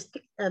to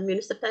district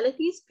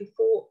municipalities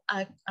before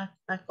I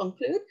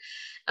conclude.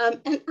 And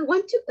I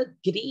want to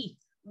agree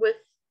with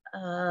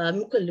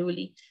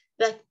Mkhululi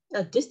that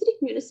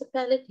district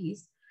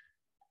municipalities,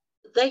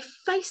 they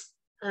face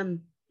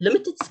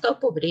limited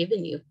scope of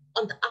revenue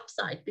on the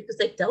upside because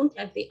they don't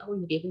have their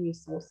own revenue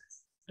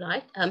sources,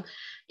 right?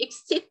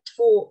 Except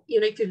for, you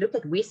know, if you look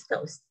at West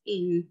Coast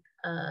in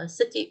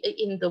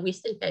the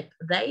Western Cape,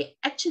 they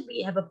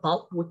actually have a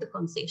bulk water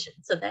concession.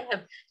 So they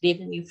have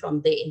revenue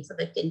from there, and so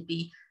they can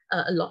be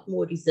a lot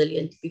more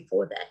resilient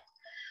before that.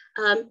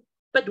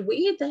 But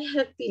where they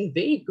have been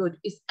very good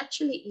is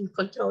actually in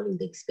controlling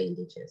the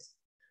expenditures,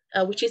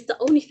 which is the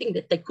only thing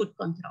that they could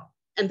control.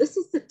 And this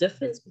is the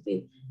difference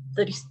between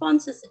the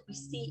responses that we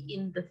see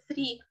in the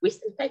 3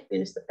 Western Cape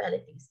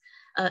municipalities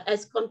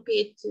as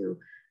compared to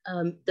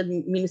the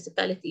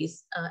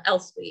municipalities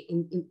elsewhere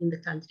in the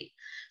country.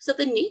 So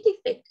the net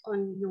effect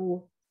on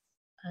your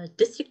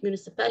district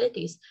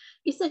municipalities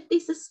is that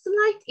there's a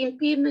slight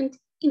impairment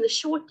in the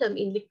short term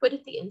in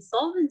liquidity and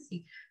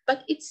solvency,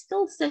 but it's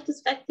still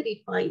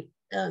satisfactory by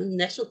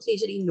National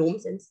Treasury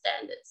norms and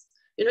standards.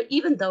 You know,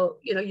 even though,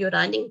 you know, you're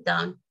running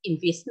down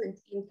investment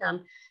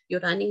income,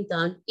 you're running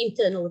down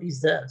internal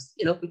reserves,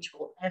 you know, which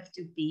will have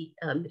to be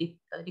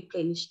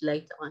replenished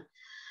later on.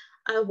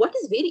 What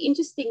is very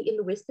interesting in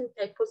the Western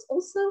Cape was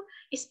also,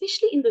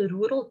 especially in the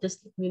rural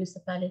district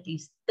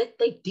municipalities, that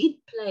they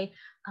did play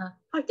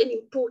quite an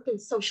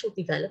important social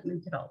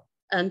development role.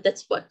 And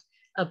that's what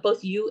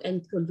both you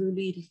and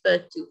Mkhululi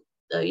referred to,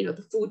 you know,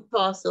 the food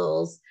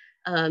parcels,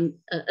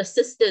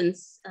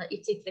 assistance,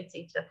 etc.,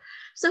 etc.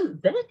 So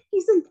that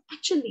isn't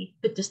actually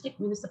the district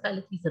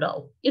municipality's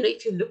role, you know,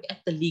 if you look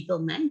at the legal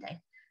mandate.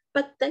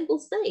 But they will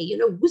say, you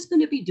know, who's going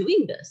to be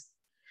doing this?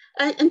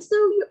 And so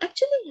you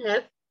actually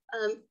have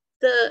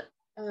the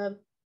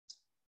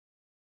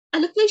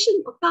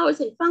allocation of powers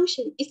and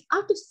function is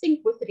out of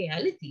sync with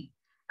reality.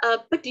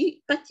 But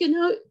you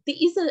know, there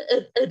is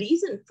a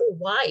reason for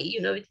why, you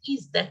know, it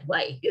is that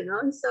way, you know.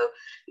 And so,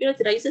 you know,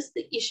 it raises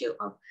the issue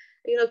of,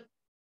 you know,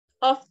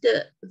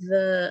 after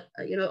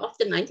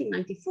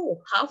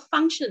 1994, how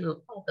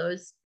functional are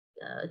those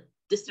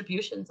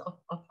distributions of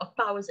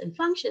powers and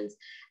functions,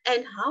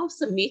 and how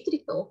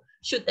symmetrical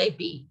should they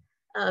be?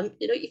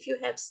 You know, if you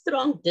have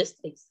strong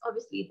districts,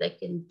 obviously they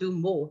can do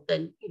more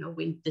than, you know,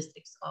 when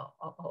districts are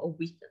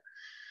weaker.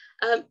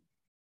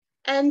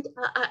 And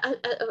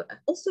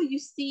also you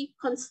see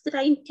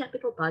constrained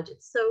capital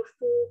budgets. So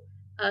for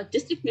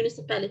district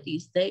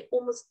municipalities, they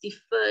almost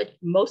deferred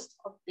most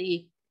of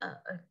the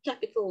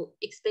capital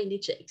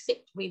expenditure,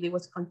 except where there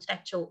was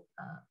contractual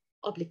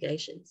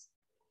obligations.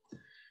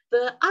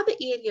 The other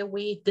area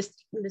where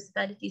district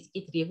municipalities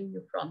get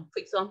revenue from, for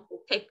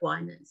example, Cape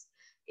Winelands,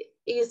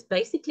 is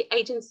basically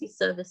agency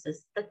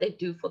services that they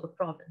do for the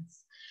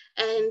province.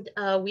 And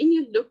when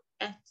you look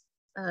at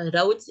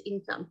roads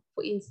income,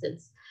 for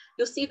instance,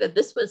 you'll see that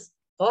this was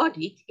hard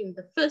hit in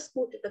the first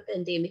quarter of the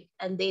pandemic,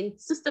 and then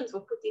systems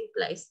were put in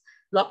place,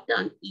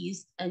 lockdown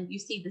eased, and you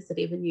see this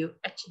revenue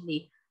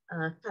actually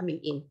coming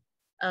in.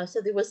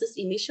 So there was this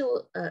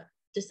initial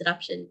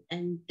disruption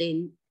and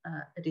then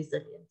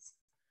resilience.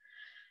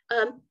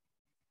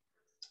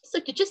 So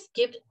to just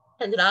give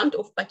and round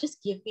off by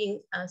just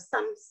giving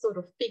some sort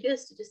of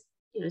figures to just,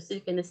 so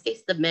you can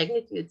assess the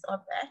magnitudes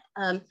of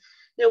that.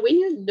 When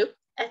you look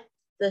at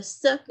the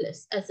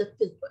surplus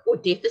or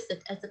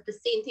deficit as a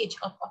percentage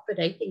of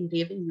operating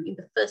revenue in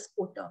the first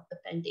quarter of the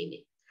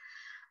pandemic,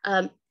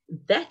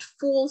 that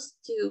falls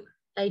to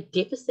a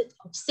deficit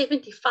of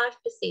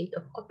 75%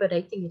 of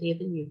operating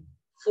revenue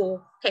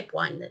for Cape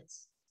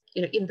Winelands,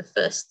 in the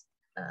first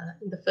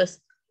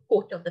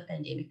quarter of the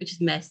pandemic, which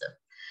is massive.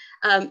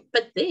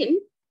 But then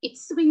it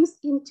swings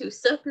into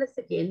surplus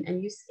again,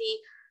 and you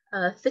see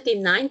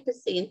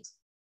 39%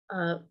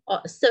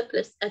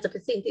 surplus as a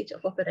percentage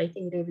of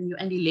operating revenue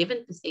and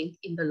 11%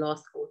 in the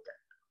last quarter,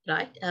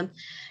 right?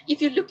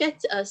 If you look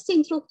at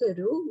Central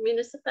Karoo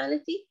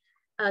municipality,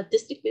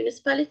 district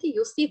municipality,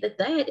 you'll see that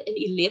they had an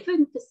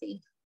 11%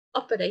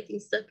 operating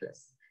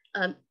surplus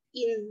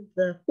in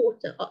the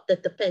quarter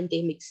that the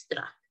pandemic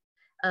struck,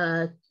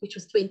 which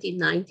was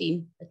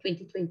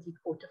 2019-2020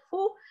 quarter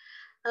 4.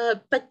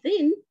 But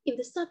then in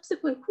the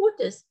subsequent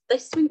quarters, they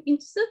swing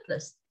into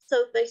surplus.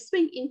 So they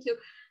swing into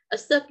a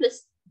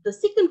surplus the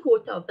second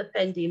quarter of the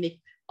pandemic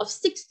of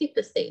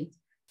 60%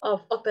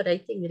 of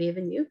operating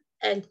revenue,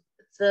 and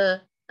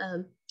the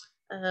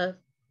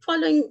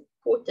following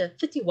quarter,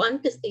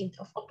 31%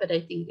 of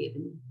operating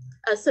revenue.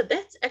 So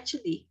that's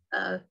actually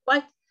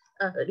quite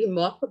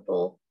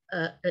remarkable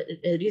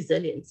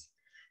resilience.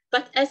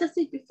 But as I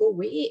said before,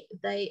 where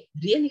they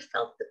really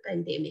felt the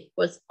pandemic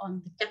was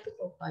on the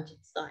capital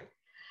budget side.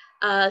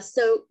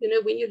 So,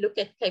 when you look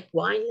at Cape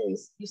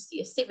Winelands, you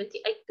see a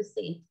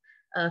 78%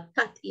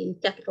 cut in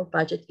capital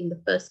budget in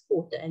the first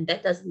quarter, and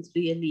that doesn't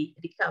really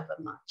recover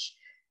much.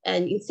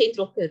 And in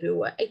Central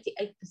Karoo,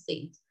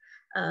 88%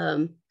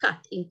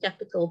 cut in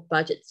capital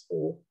budgets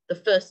for the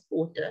first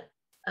quarter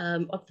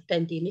of the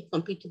pandemic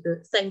compared to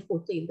the same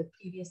quarter in the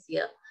previous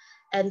year,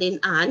 and then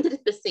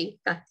 100%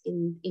 cut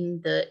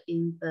in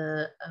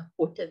the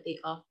quarter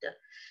thereafter.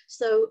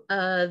 So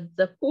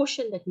the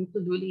portion that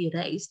Mkhululi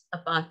raised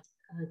about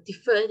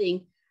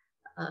deferring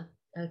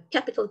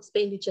capital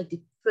expenditure,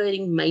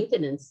 deferring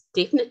maintenance,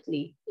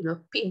 definitely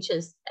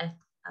pinches at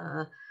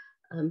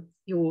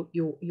your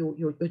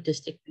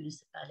district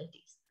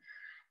municipalities.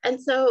 And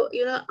so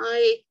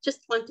I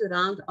just want to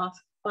round off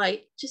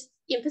by just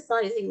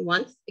emphasizing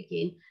once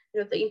again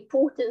the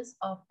importance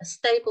of a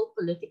stable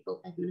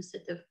political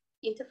administrative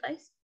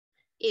interface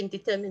in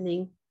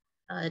determining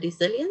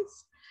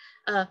resilience,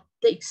 the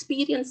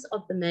experience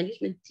of the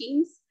management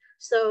teams.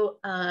 So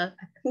I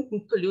think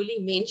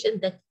Mkhululi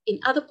mentioned that in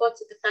other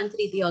parts of the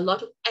country, there are a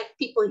lot of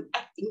people in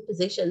acting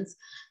positions.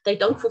 They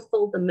don't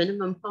fulfill the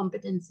minimum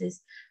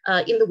competencies.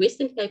 In the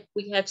Western Cape,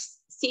 we have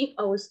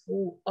CFOs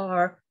who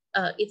are,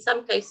 in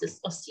some cases,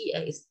 are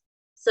CAs.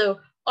 So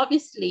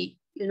obviously,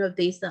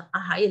 there's a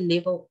higher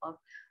level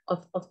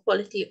of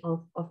quality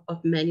of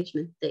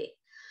management there.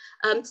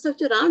 So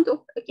to round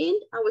off again,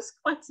 I was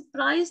quite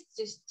surprised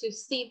to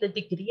see the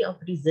degree of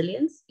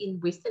resilience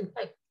in Western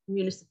Cape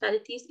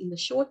municipalities in the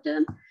short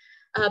term.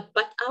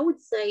 But I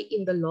would say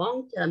in the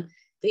long term,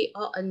 there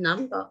are a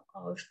number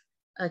of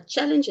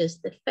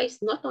challenges that face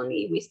not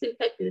only Western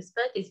Cape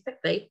municipalities, in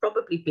fact, they're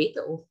probably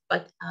better off,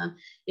 but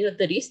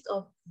the rest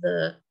of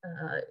the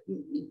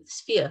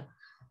sphere,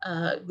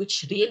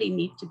 which really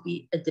need to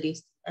be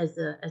addressed as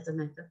a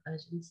matter of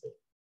urgency.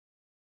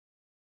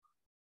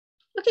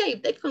 Okay,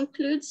 that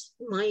concludes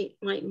my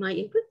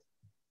input.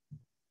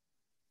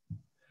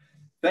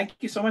 Thank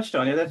you so much,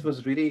 Tania. That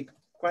was really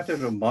quite a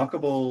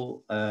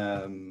remarkable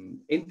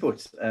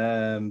input,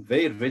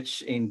 very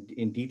rich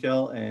in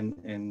detail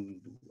and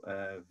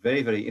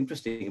very, very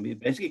interesting. I mean,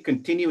 basically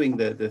continuing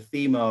the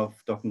theme of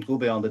Dr.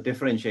 Ncube on the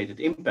differentiated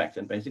impact,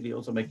 and basically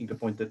also making the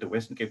point that the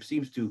Western Cape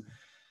seems to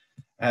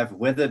have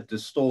weathered the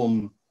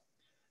storm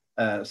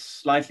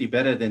slightly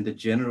better than the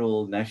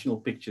general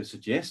national picture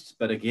suggests,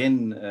 but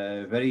again,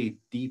 very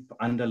deep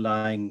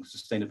underlying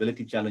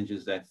sustainability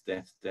challenges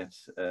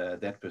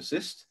that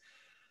persist.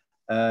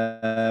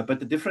 But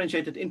the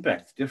differentiated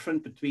impact,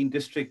 different between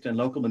district and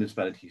local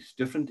municipalities,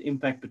 different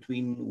impact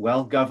between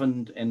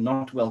well-governed and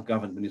not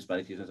well-governed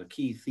municipalities as a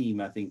key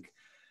theme, I think,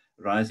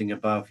 rising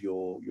above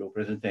your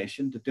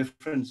presentation. The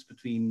difference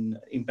between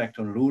impact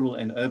on rural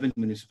and urban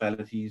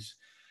municipalities,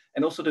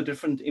 and also the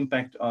different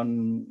impact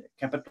on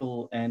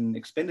capital and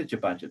expenditure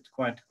budget,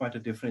 quite a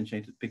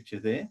differentiated picture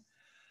there.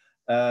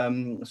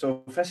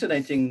 So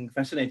fascinating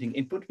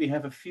input. We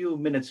have a few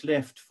minutes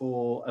left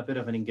for a bit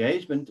of an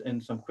engagement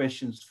and some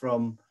questions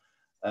from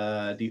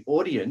the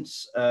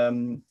audience.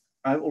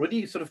 I've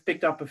already sort of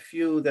picked up a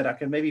few that I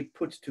can maybe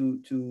put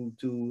to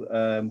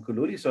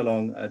Mkhululi so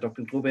long,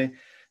 Dr. Ncube.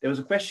 There was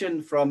a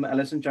question from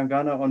Alison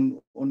Changana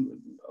on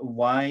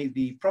why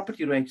the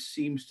property rate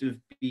seems to have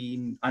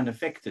been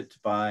unaffected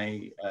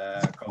by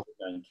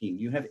COVID-19.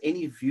 Do you have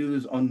any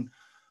views on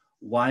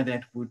why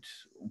that would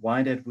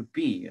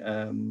be?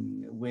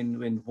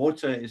 When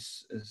water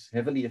is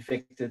heavily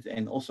affected,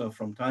 and also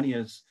from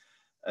Tania's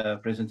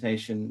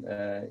presentation,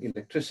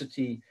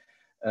 electricity,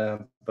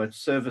 but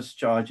service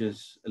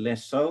charges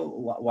less so.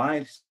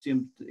 Why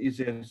is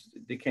there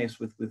the case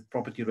with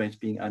property rates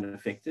being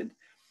unaffected?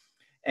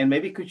 And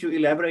maybe could you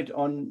elaborate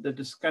on the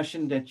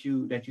discussion that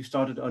you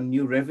started on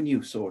new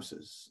revenue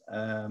sources?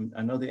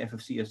 I know the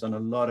FFC has done a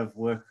lot of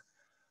work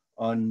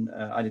on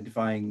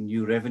identifying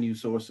new revenue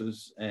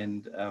sources,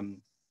 and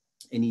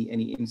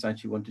any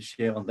insights you want to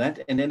share on that.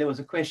 And then there was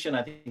a question,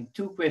 I think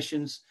 2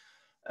 questions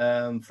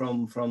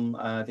from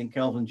I think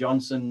Calvin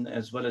Johnson,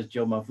 as well as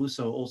Joe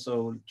Mavuso,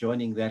 also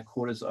joining that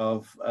chorus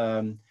of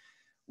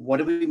what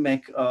do we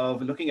make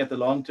of looking at the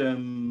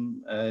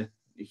long-term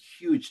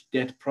huge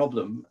debt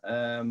problem.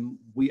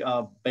 We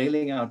are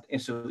bailing out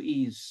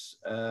SOEs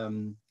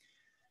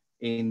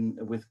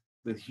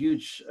with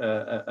huge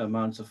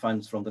amounts of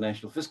funds from the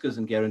national fiscals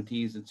and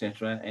guarantees,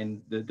 etc.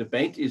 And the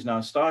debate is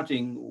now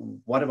starting,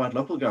 what about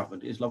local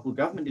government? Is local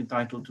government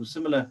entitled to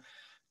similar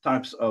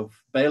types of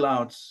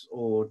bailouts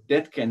or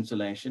debt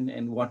cancellation,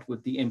 and what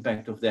would the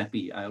impact of that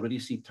be? I already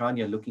see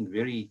Tania looking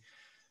very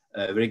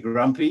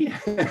grumpy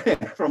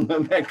from a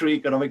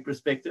macroeconomic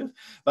perspective.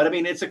 But I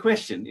mean, it's a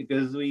question,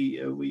 because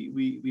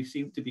we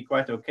seem to be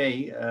quite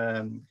okay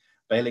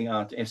bailing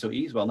out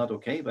SOEs. Well, not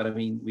okay, but I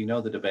mean, we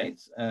know the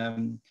debates.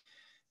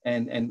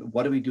 And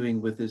what are we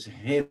doing with this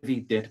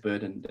heavy debt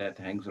burden that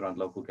hangs around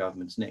local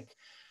government's neck?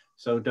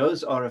 So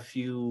those are a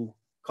few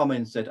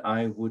comments that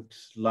I would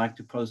like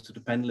to pose to the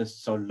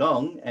panelists so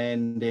long.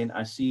 And then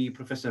I see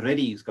Professor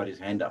Reddy's got his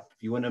hand up.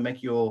 If you want to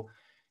make your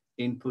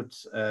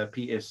inputs,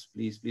 PS,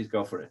 please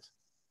go for it.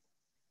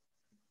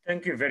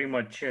 Thank you very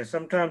much.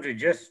 Sometimes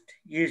it's just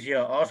easier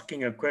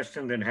asking a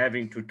question than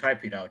having to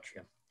type it out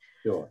here.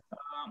 Sure.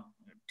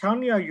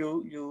 Tania,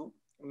 you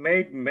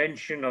made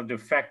mention of the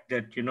fact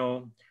that, you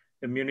know,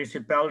 the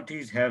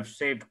municipalities have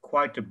saved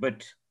quite a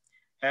bit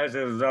as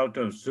a result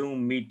of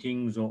Zoom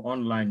meetings or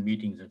online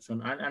meetings and so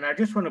on. And I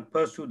just want to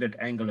pursue that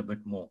angle a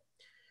bit more.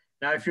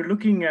 Now, if you're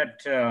looking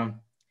at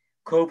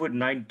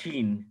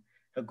COVID-19,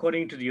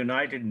 according to the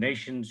United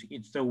Nations,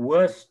 it's the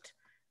worst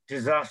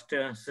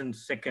disaster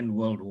since Second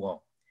World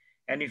War.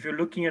 And if you're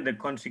looking at the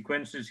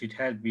consequences, it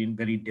has been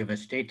very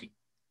devastating.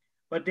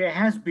 But there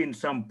has been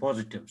some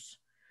positives.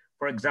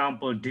 For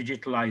example,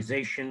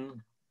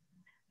 digitalization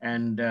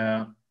and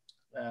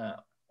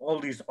all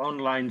these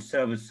online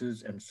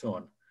services and so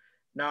on.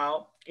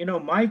 Now, you know,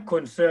 my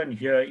concern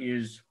here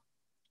is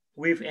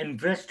we've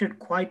invested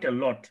quite a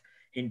lot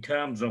in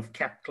terms of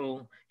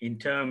capital, in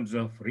terms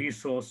of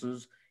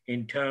resources,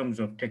 in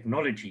terms of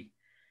technology.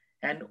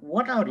 And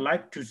what I would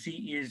like to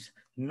see is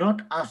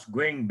not us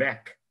going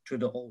back to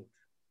the old.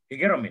 You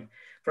get what I mean?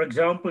 For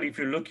example, if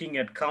you're looking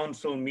at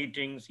council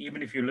meetings,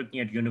 even if you're looking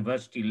at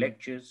university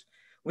lectures,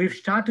 we've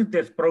started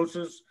this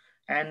process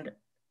and,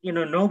 you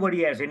know,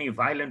 nobody has any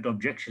violent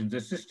objections. The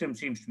system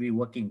seems to be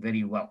working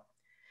very well.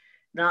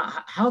 Now,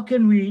 how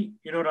can we,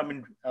 you know what I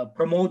mean,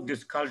 promote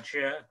this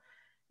culture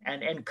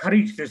and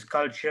encourage this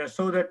culture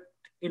so that,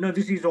 you know,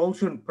 this is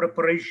also in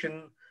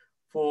preparation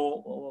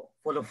for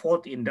the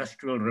 4th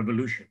industrial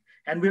revolution.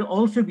 And we'll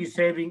also be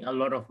saving a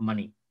lot of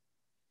money.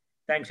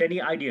 Thanks. Any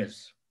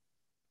ideas?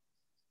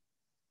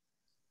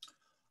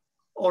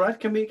 All right,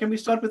 can we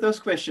start with those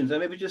questions? And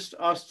maybe just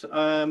ask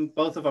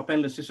both of our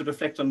panelists to sort of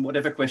reflect on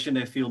whatever question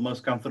they feel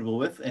most comfortable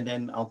with, and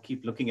then I'll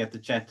keep looking at the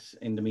chat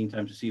in the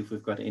meantime to see if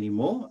we've got any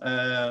more.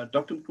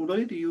 Dr.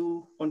 Mkhululi, do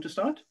you want to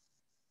start?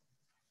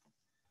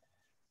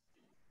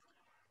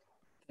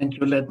 Thank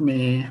you. Let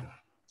me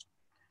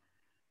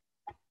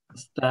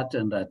start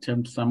and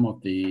attempt some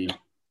of the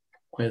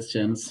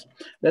questions.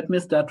 Let me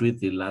start with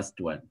the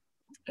last one.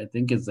 I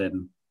think it's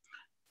an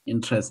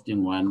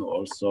interesting one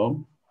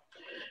also,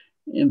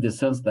 in the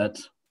sense that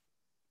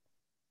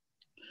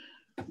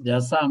there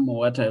are some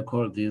what I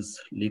call these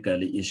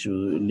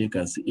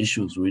legacy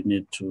issues we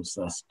need to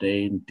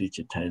sustain,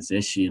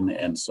 digitization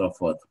and so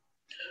forth.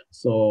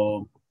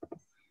 So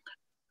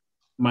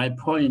my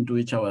point,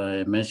 which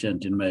I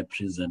mentioned in my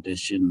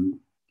presentation,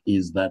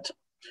 is that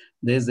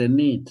there's a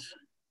need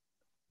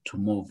to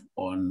move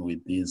on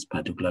with these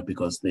particular,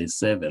 because they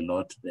save a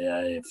lot, they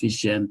are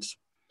efficient.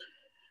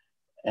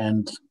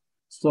 And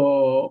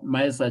so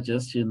my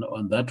suggestion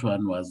on that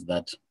one was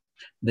that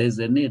there's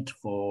a need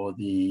for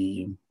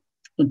the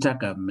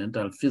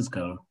intergovernmental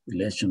fiscal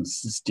relations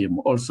system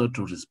also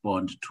to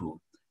respond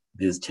to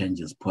these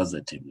changes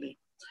positively.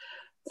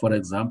 For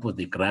example,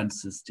 the grant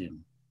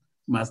system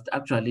must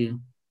actually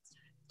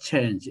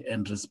change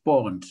and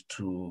respond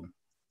to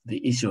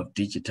the issue of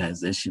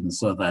digitization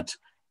so that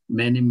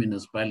many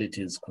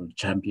municipalities could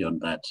champion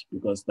that,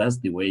 because that's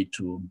the way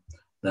to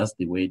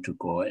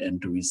go.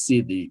 And we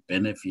see the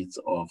benefits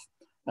of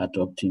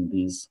adopting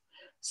these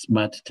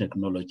smart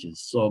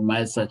technologies. So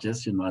my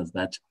suggestion was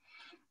that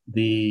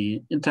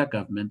the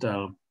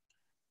intergovernmental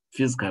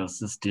fiscal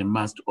system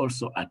must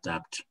also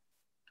adapt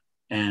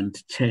and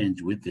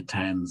change with the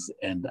times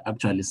and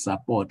actually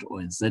support or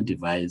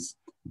incentivize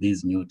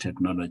these new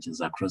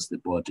technologies across the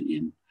board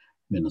in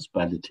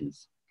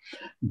municipalities.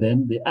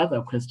 Then the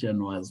other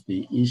question was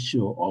the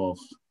issue of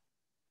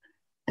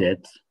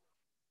debt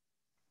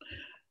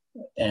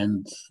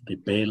and the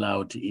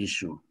bailout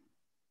issue.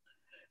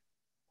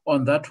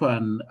 On that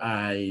one,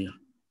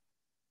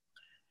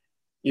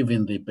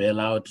 even the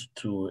bailout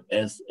to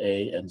SA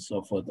and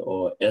so forth,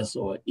 or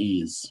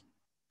SOEs,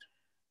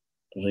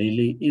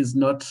 really is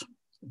not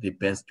the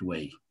best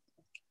way.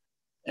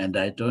 And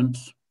I don't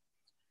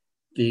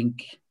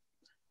think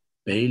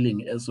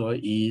bailing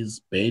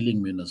SOEs,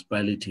 bailing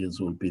municipalities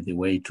will be the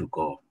way to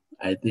go.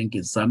 I think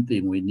it's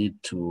something we need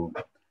to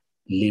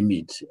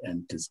limit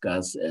and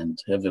discuss and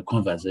have a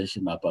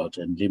conversation about,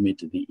 and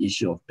limit the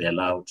issue of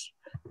bailouts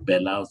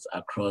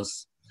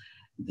across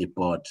the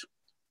board,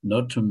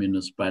 not to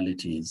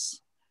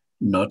municipalities,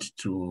 not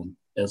to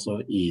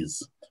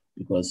SOEs,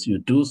 because you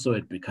do so,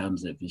 it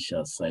becomes a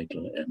vicious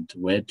cycle. And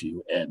where do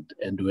you end?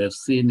 And we have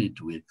seen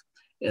it with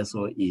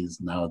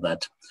SOEs now,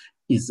 that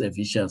it's a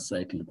vicious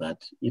cycle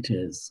that it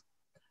has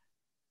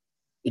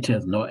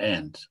no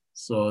end.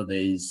 So there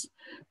is,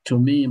 to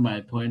me,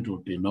 my point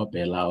would be no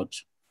bailout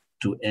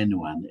to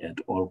anyone at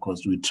all,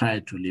 because we try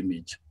to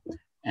limit.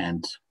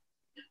 And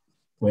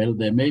well,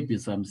 there may be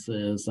some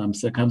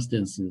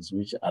circumstances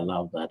which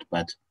allow that,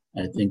 but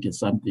I think it's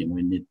something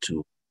we need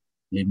to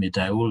limit.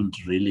 I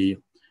wouldn't really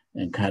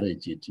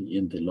encourage it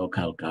in the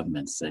local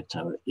government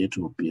sector. It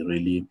will be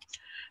really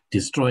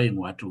destroying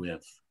what we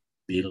have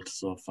built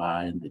so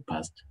far in the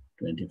past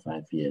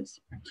 25 years.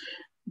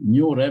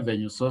 New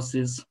revenue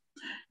sources,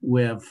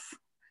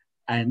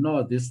 I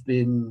know this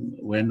thing,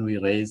 when we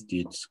raised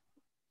it,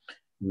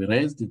 we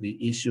raised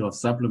the issue of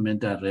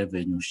supplementary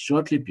revenue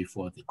shortly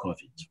before the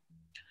COVID.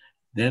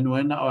 Then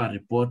when our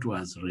report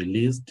was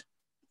released,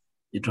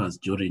 it was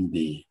during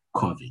the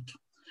COVID.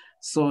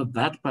 So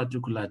that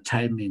particular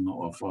timing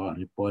of our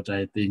report,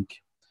 I think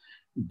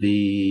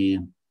the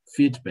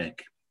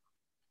feedback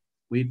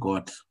we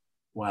got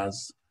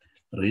was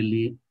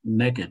really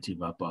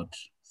negative about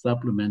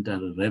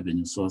supplementary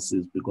revenue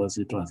sources, because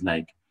it was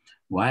like,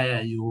 why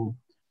are you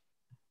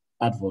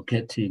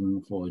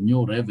advocating for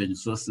new revenue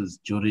sources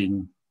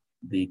during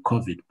the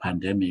COVID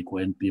pandemic,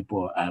 when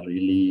people are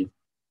really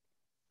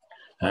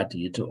hard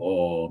hit,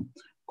 or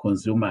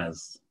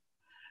consumers,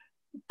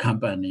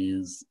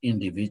 companies,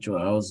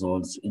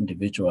 households,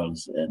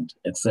 individuals, and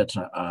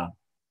etc. are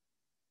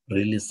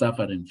really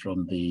suffering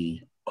from the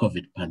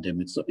COVID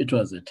pandemic. So it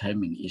was a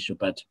timing issue,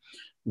 but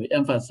we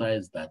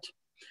emphasize that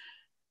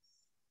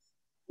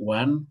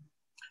one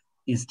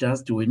is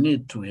just, we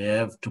need to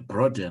have to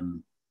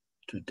broaden,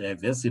 to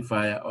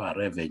diversify our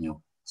revenue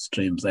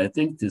streams. I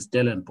think the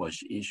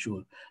Stellenbosch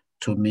issue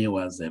to me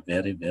was a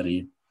very,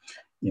 very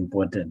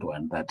important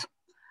one, that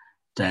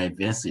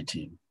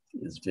diversity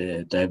is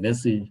very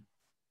diversified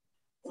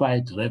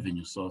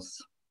revenue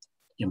source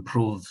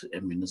improves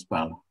a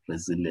municipal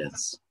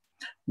resilience.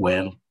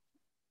 Well,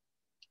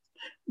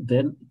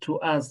 then to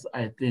us,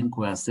 I think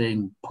we are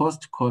saying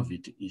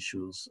post-COVID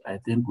issues, I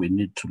think we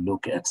need to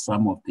look at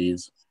some of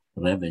these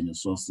revenue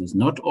sources.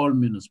 Not all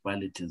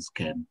municipalities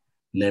can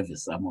levy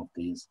some of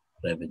these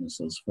revenue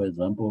sources. For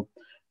example,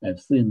 I've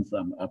seen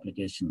some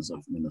applications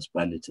of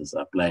municipalities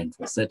applying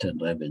for certain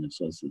revenue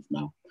sources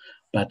now,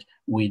 but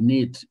we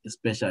need,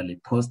 especially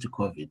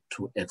post-COVID,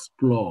 to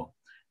explore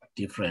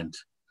different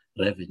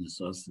revenue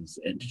sources,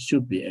 and it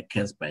should be a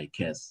case by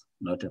case,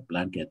 not a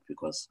blanket,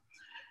 because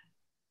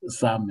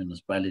some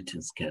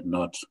municipalities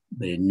cannot.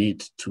 They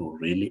need to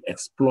really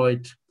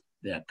exploit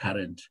their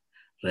current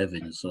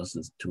revenue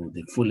sources to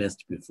the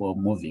fullest before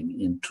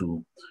moving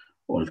into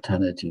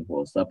alternative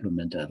or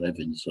supplementary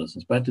revenue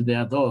sources. But there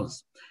are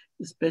those,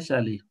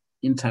 especially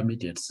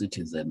intermediate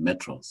cities and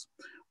metros,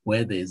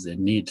 where there is a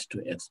need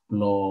to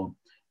explore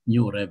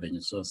new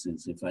revenue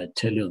sources. If I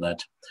tell you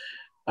that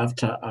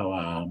after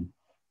our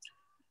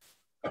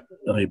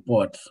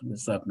report, we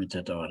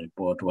submitted our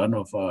report, one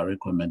of our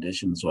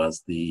recommendations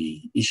was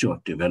the issue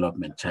of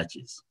development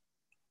charges.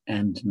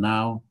 And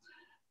now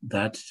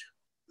that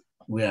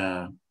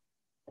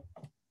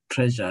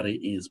Treasury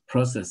is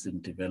processing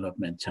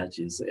development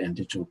charges, and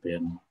it will be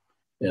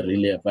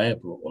really a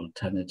viable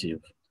alternative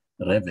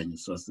revenue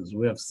sources.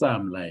 We have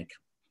some like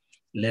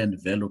land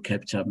value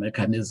capture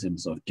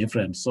mechanisms of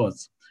different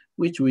sorts,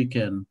 which we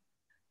can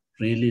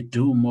really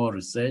do more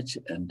research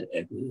and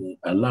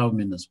allow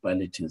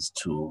municipalities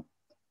to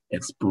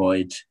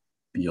exploit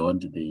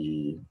beyond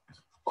the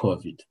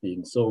COVID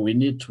thing. So we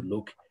need to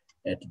look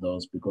at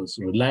those, because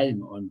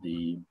relying on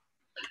these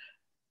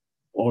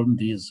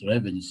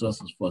revenue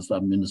sources for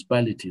some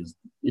municipalities,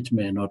 it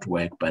may not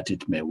work, but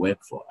it may work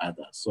for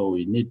others. So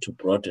we need to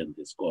broaden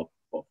the scope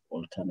of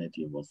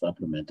alternative or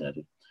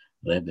supplementary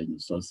revenue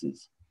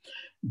sources.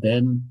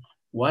 Then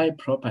why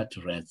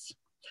property rates?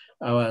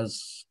 I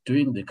was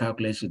doing the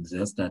calculations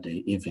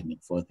yesterday evening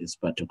for this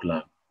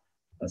particular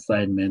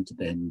assignment,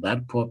 then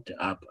that popped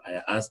up.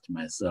 I asked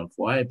myself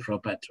why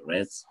property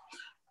rates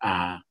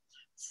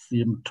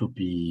seem to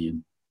be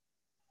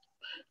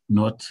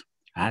not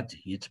hard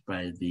hit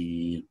by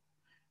the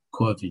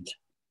COVID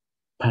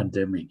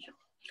pandemic.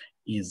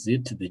 Is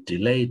it the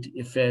delayed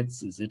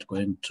effects? Is it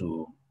going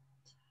to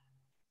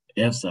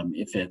have some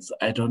effects?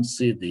 I don't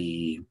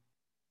see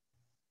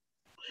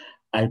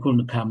I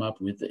couldn't come up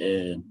with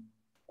a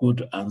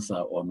good answer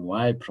on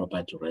why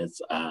property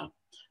rates are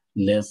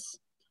less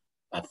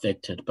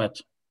affected. But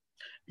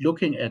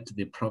looking at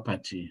the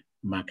property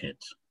market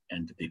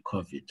and the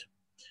COVID,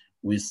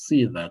 we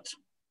see that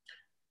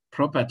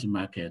property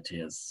market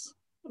has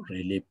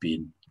really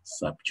been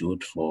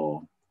subdued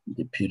for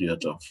the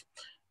period of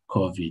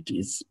COVID.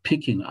 It's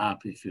picking up,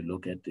 if you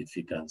look at the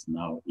figures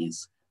now,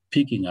 is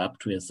picking up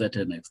to a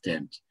certain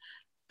extent.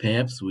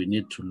 Perhaps we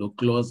need to look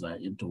closer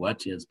into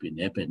what has been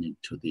happening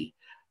to the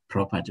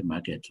property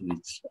market,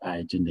 which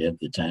I didn't have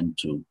the time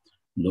to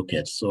look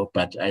at. So,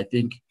 but I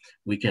think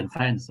we can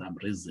find some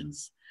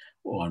reasons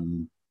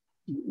on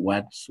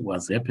what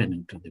was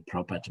happening to the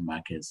property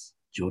markets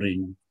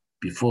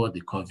before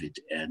the COVID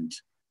and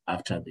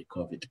after the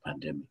COVID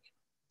pandemic.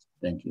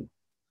 Thank you.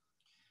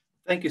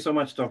 Thank you so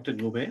much, Dr.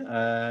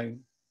 Ncube.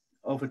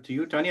 Over to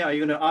you, Tania. Are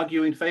you going to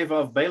argue in favor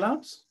of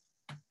bailouts?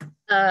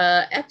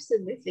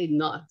 Absolutely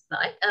not,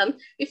 right?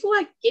 Before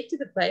I get to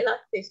the bailout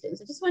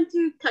questions, I just want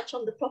to touch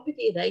on the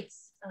property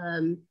rates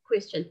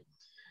question,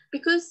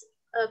 because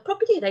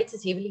property rates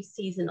is heavily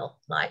seasonal,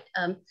 right?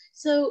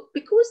 So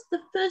because the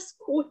first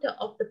quarter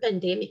of the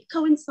pandemic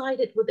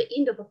coincided with the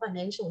end of a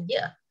financial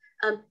year,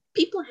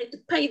 people had to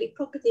pay their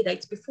property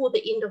rates before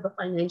the end of the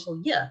financial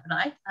year,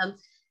 right?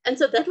 And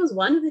so that was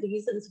one of the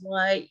reasons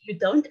why you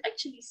don't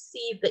actually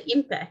see the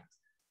impact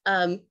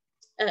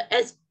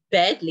as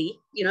badly,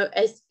 you know,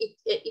 as if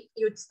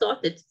you'd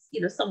started,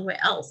 you know, somewhere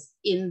else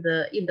in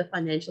the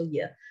financial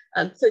year.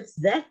 So it's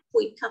that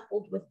point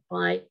coupled with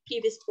my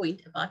previous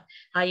point about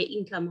higher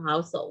income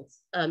households,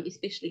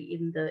 especially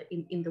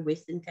in the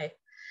Western Cape.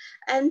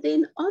 And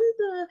then on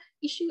the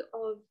issue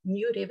of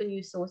new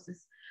revenue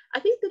sources, I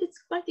think that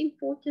it's quite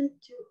important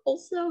to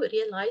also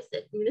realize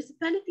that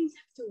municipalities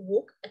have to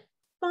walk a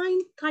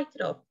fine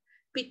tightrope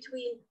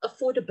between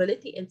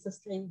affordability and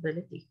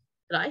sustainability,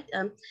 right?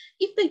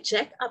 If they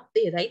jack up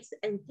their rates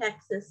and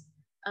taxes,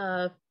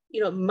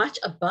 you know, much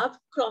above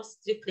cost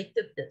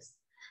reflectiveness,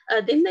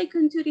 then they're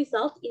going to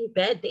result in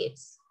bad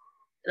debts,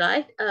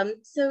 right?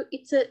 So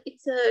it's a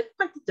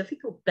quite a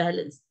difficult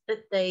balance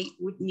that they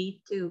would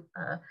need to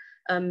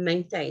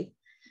maintain.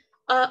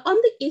 On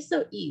the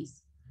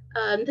SOEs,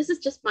 this is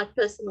just my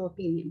personal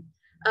opinion,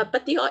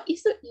 but there are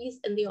SOEs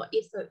and there are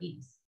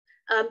SOEs.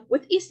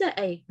 With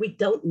SAA, we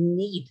don't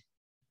need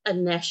a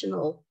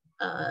national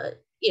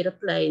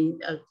airplane,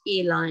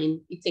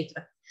 airline,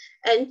 etc.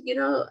 And, you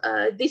know,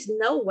 there's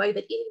no way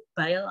that any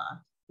bailout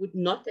would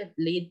not have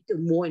led to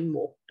more and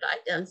more,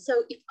 right? And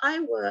so if I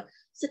were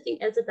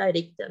sitting as a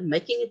director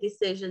making a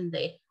decision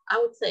there, I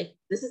would say,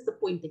 this is the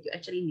point that you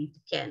actually need to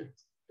can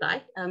it,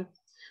 right? On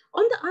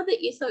the other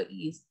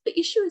SOEs, the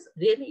issue is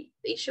really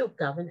the issue of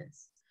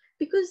governance.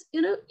 Because,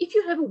 you know, if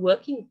you have a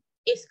working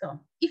ESCOM,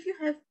 if you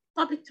have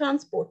public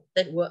transport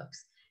that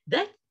works,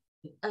 that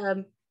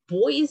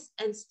buoys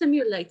and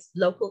stimulates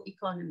local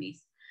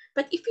economies.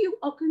 But if you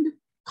are going to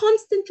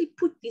constantly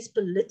put these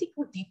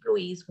political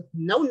deployees with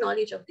no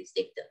knowledge of the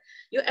sector,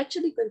 you're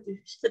actually going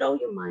to throw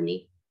your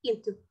money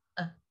into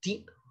a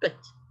deep pit,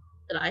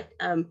 right?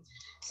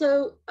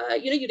 So,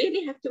 you know, you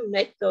really have to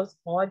make those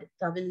hard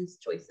governance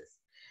choices.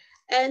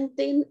 And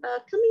then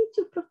coming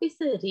to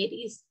Professor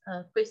Reddy's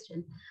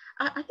question,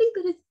 I think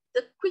that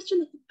the question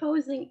that you're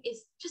posing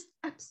is just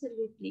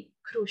absolutely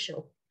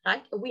crucial,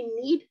 right? We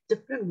need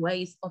different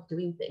ways of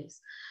doing things.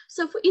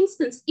 So for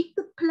instance, if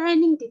the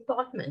planning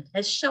department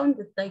has shown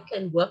that they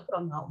can work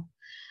from home,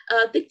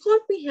 they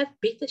can't we have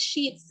better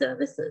shared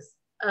services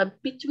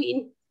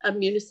between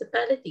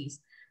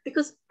municipalities?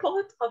 Because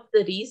part of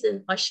the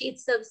reason why shared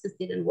services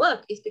didn't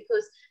work is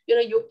because, you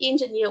know, your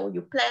engineer or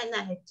your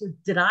planner had to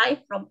drive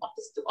from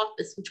office to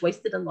office, which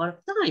wasted a lot of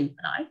time,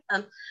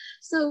 right?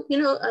 So,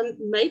 you know,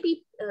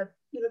 maybe,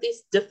 you know,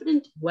 there's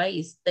different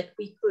ways that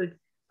we could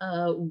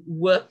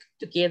work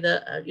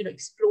together, you know,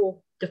 explore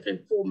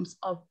different forms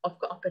of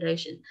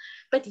cooperation.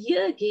 But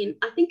here again,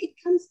 I think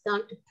it comes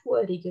down to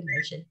poor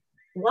regulation.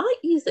 Why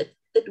is it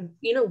that,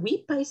 you know,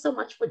 we pay so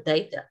much for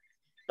data,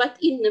 but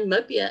in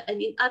Namibia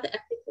and in other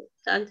African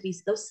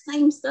countries, those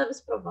same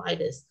service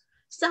providers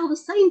sell the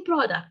same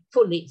product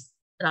for less,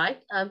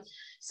 right?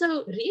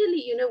 So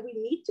really, you know, we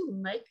need to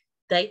make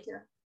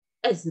data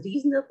as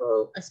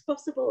reasonable as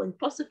possible and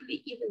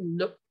possibly even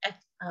look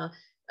at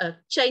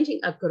changing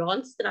a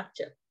grant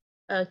structure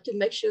to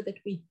make sure that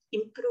we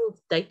improve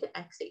data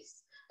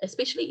access,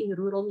 especially in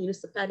rural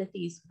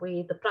municipalities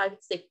where the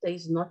private sector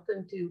is not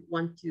going to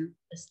want to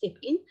step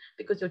in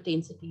because your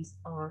densities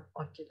are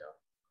too low.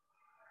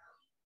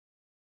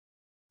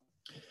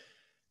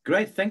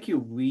 Great, thank you.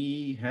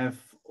 We have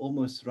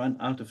almost run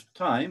out of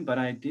time, but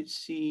I did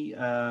see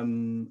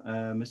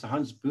Mr.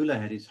 Hans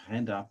Bühler had his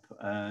hand up.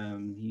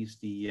 He's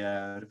the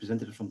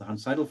representative from the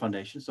Hans Seidel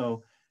Foundation.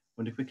 So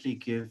I want to quickly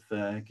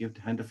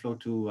hand the floor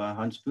to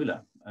Hans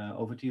Bühler.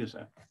 Over to you,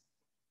 sir.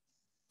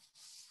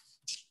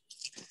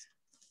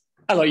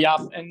 Hello,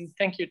 Jaap, and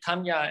thank you,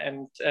 Tania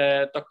and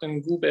Dr.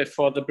 Ncube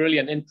for the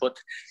brilliant input.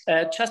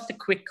 Just a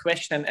quick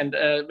question and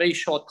a very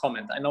short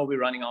comment. I know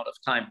we're running out of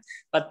time,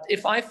 but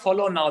if I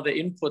follow now the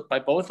input by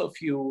both of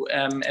you,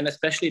 and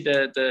especially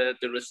the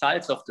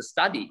results of the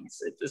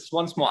studies, it is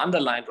once more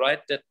underlined, right,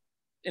 that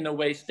in a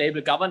way,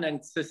 stable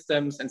governance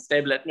systems and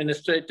stable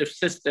administrative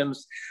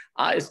systems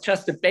is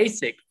just a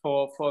basic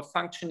for a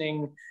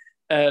functioning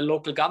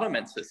local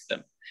government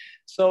system.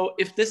 So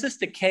if this is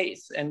the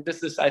case, and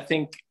this is, I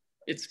think,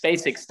 it's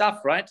basic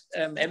stuff, right?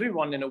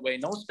 Everyone in a way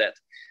knows that.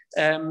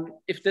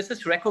 If this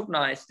is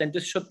recognized, then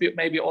this should be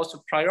maybe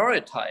also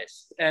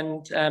prioritized.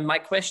 And my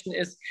question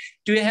is,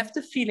 do you have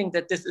the feeling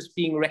that this is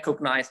being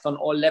recognized on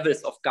all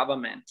levels of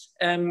government?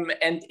 And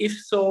if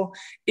so,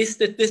 is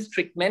the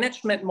district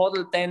management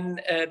model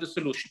then the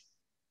solution?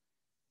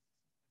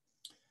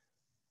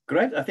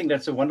 Great. I think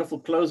that's a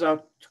wonderful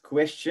closeout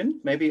question.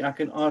 Maybe I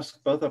can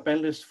ask both our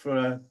panelists for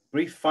a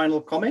brief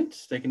final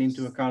comment, taking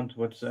into account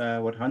what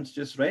Hans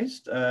just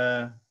raised.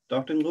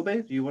 Dr.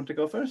 Ncube, do you want to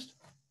go first?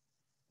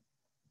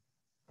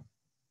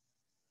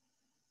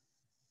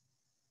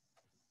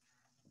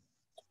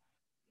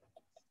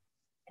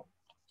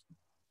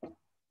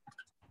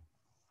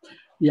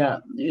 Yeah,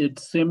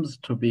 this seems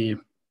to be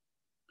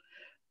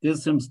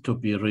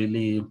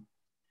really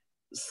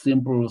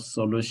simple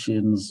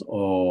solutions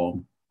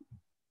or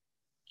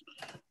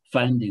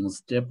finding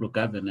stable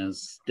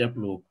governance,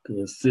 stable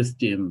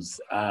systems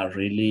are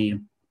really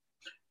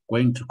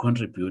going to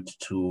contribute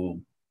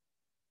to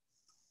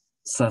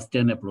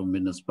sustainable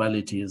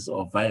municipalities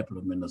or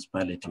viable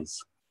municipalities.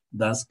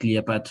 That's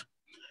clear, but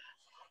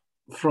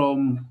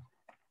from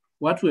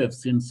what we have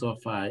seen so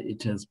far,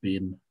 it has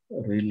been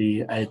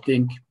really, I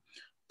think,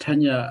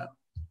 Tania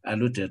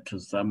alluded to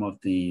some of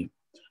the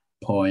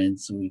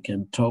points. We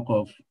can talk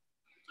of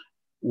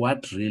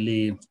what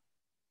really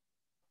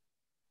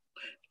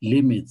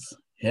limits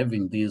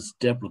having these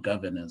stable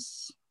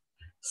governance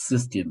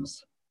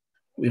systems.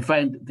 We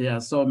find there are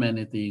so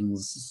many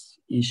things,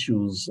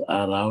 issues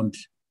around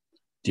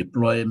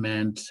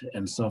deployment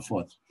and so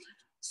forth.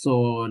 So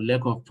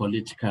lack of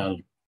political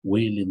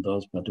will in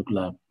those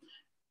particular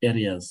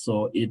areas.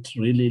 So it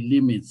really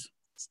limits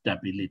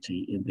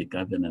stability in the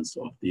governance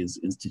of these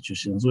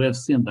institutions. We have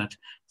seen that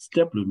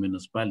stable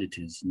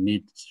municipalities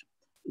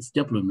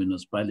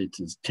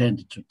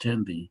tend to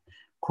turn the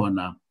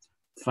corner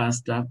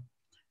faster,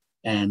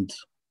 and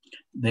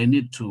they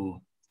need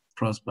to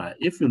prosper.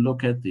 If you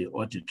look at the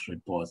audit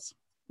reports,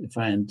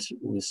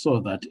 we saw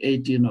that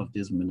 18 of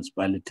these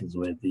municipalities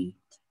were in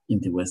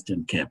the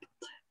Western Cape.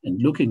 And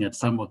looking at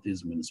some of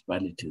these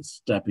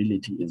municipalities,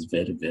 stability is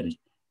very, very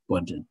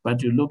important.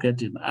 But you look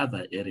at in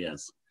other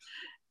areas,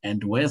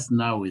 and worse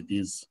now with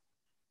these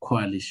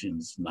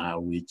coalitions now,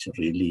 which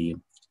really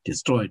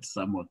destroyed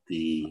some of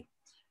the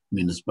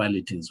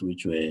municipalities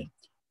which were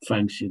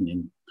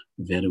functioning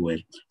very well.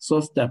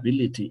 So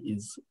stability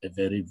is a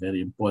very,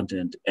 very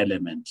important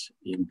element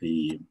in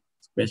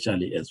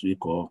especially as we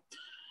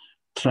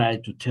try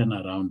to turn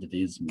around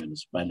these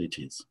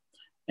municipalities.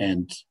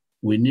 And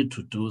we need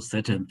to do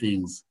certain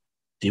things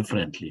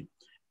differently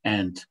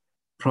and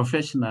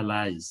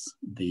professionalize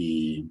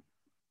the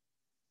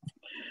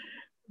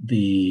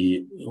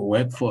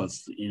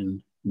workforce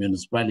in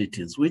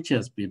municipalities, which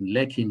has been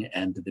lacking,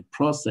 and the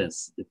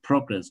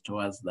progress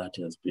towards that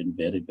has been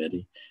very,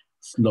 very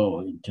slow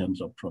in terms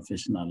of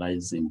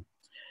professionalizing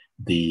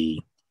the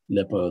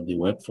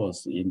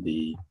workforce in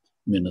the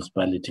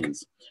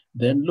municipalities.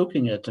 Then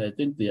looking at, I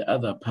think the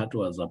other part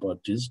was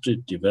about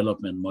district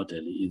development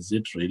model. Is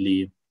it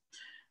really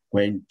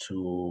going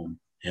to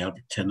help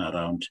turn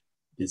around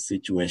the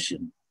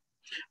situation?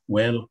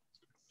 Well,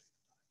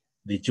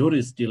 the jury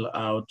is still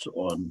out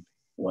on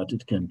what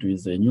it can do.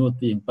 Is a new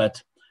thing,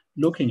 but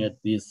looking at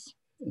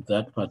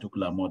that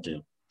particular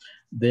model,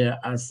 there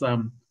are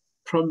some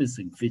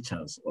promising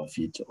features of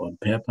it on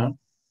paper,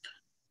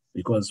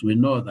 because we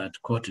know that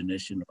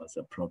coordination was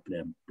a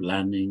problem,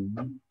 planning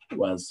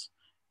was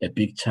a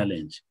big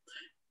challenge.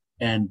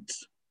 And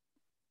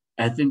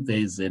I think there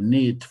is a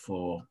need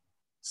for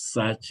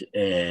such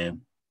a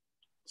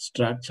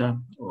structure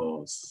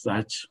or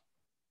such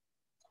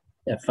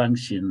a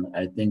function,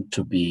 I think,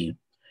 to be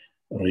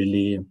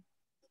really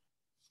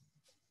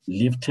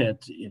lifted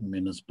in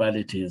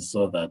municipalities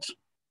so that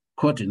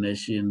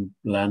coordination,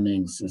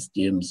 planning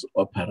systems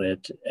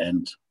operate.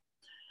 And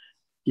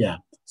yeah,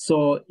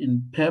 so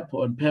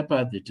on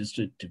paper, the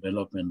district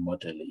development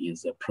model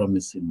is a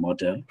promising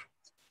model.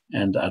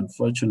 And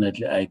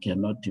unfortunately, I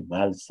cannot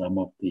divulge some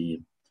of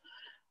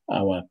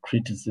our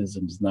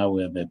criticisms. Now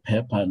we have a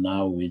paper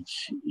now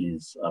which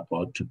is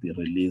about to be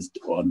released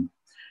on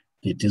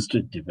the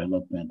district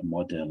development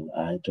model.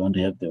 I don't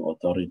have the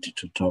authority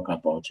to talk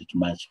about it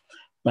much,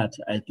 but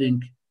I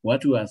think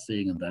what we are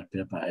saying in that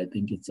paper, I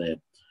think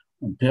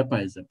on paper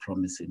is a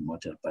promising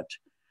model, but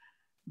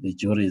the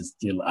jury is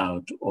still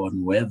out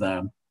on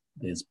whether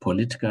there's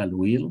political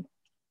will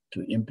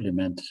to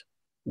implement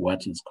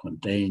what is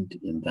contained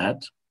in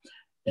that,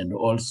 and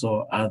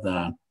also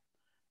other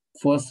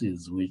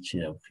forces which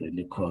have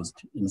really caused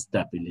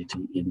instability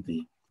in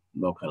the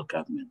local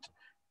government.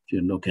 If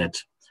you look at,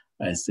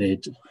 I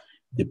said,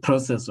 the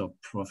process of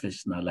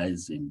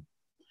professionalizing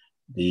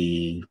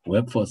the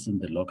workforce in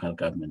the local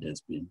government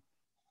has been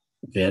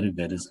very,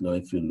 very slow.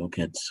 If you look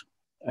at,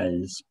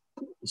 I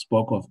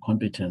spoke of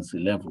competency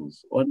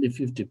levels, only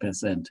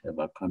 50% have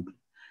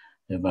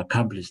have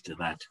accomplished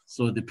that.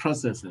 So the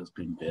process has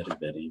been very,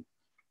 very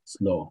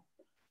slow.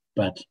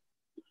 But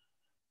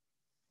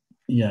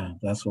yeah,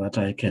 that's what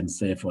I can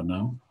say for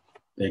now.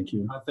 Thank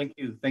you. Thank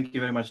you. Thank you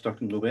very much,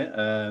 Dr.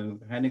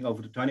 Ncube. Handing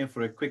over to Tania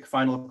for a quick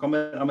final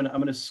comment. I'm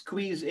gonna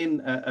squeeze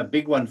in a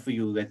big one for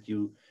you that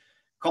you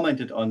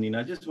commented on.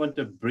 I just want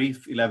a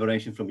brief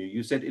elaboration from you.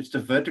 You said it's the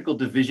vertical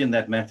division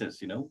that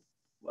matters,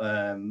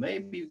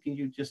 Maybe can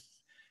you just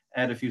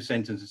add a few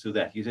sentences to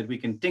that? You said we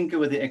can tinker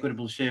with the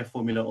equitable share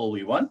formula all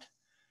we want,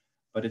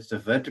 but it's the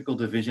vertical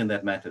division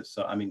that matters.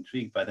 So I'm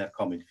intrigued by that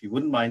comment. If you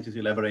wouldn't mind just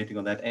elaborating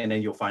on that, and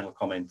then your final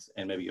comment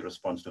and maybe your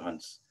response to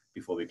Hans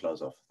before we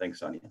close off. Thanks,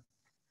 Tania.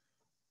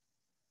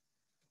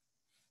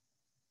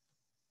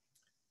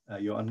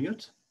 You're on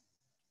mute.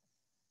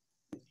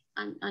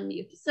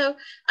 Unmute. So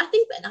I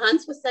think that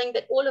Hans was saying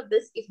that all of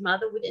this is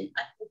motherhood and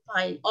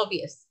fine,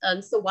 obvious.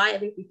 So why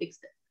haven't we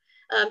fixed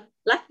it?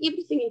 Like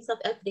everything in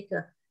South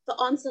Africa,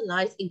 the answer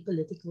lies in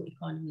political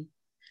economy.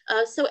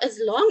 So as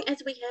long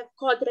as we have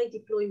cadre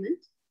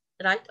deployment,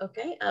 right,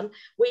 okay,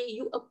 where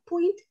you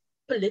appoint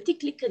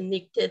politically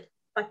connected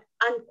but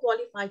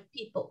unqualified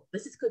people,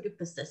 this is going to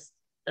persist,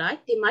 right?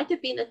 There might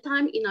have been a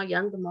time in our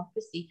young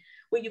democracy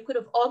where you could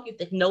have argued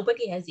that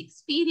nobody has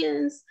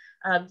experience,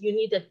 you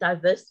need a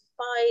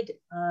diversified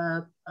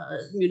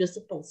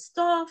municipal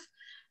staff,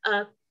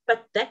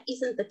 but that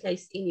isn't the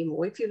case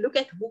anymore. If you look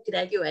at who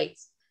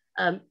graduates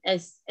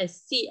as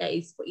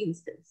CAs, for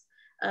instance,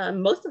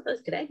 most of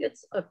those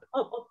graduates are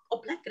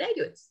Black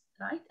graduates,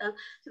 right?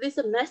 So there's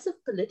a massive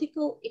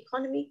political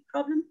economy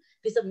problem.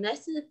 There's a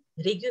massive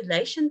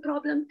regulation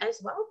problem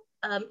as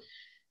well.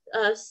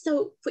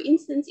 So for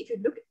instance, if you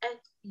look at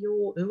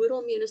your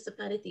rural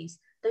municipalities,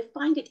 they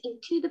find it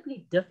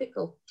incredibly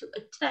difficult to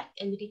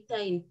attract and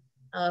retain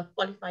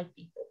qualified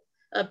people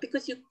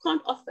because you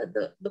can't offer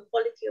the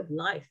quality of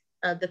life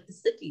that the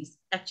cities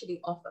actually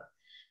offer.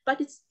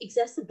 But it's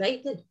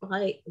exacerbated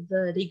by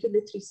the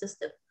regulatory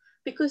system.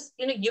 Because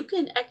you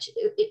can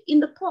actually, in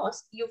the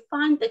past, you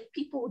find that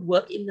people would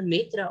work in the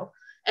metro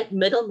at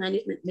middle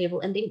management level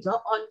and then go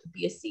on to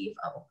be a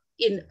CFO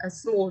in a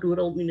small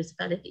rural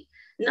municipality.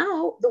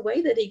 Now, the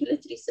way the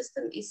regulatory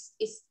system is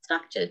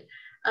structured,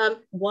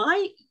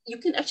 why you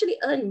can actually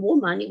earn more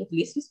money with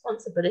less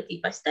responsibility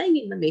by staying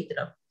in the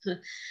metro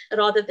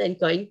rather than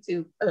going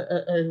to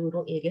a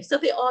rural area. So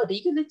there are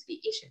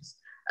regulatory issues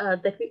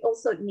that we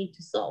also need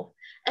to solve.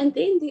 And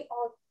then there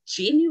are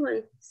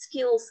genuine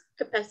skills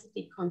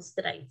capacity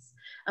constraints.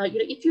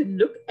 If you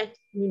look at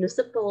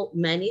municipal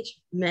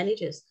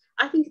managers,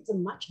 I think it's a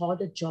much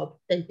harder job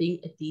than being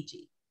a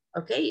DG.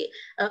 Okay,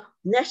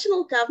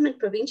 national government,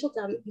 provincial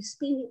government, you're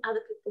spending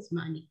other people's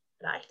money,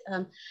 right?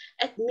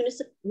 At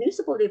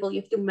municipal level,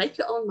 you have to make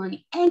your own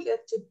money and you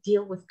have to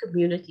deal with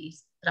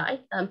communities,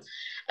 right?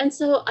 And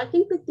so I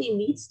think that there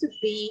needs to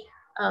be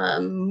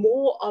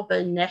more of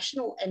a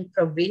national and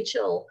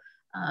provincial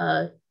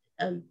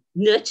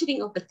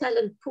nurturing of the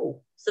talent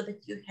pool so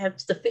that you have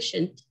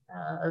sufficient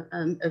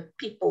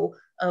people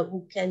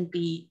who can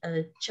be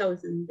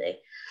chosen there.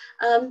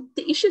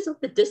 The issues of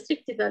the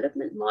district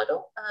development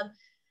model,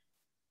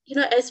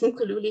 as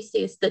Mkhululi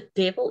says, the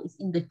devil is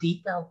in the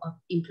detail of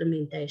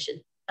implementation.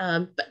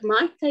 But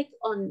my take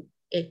on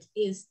it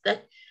is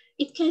that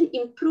it can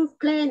improve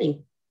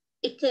planning.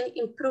 It can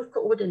improve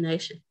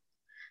coordination.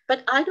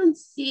 But I don't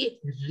see it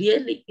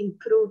really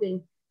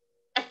improving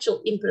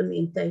actual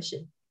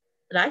implementation,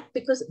 right?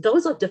 Because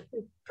those are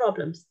different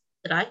problems,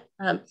 right?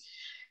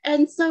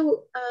 And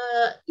so,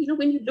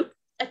 when you look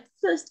at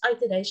first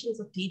iterations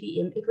of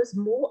DDM, it was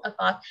more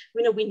about,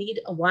 we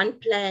need a one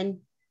plan,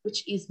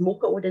 which is more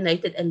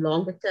coordinated and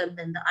longer term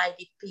than the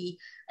IDP.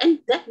 And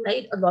that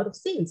made a lot of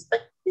sense.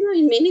 But,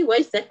 in many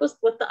ways, that was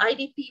what the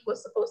IDP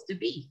was supposed to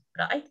be,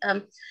 right?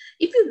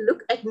 If you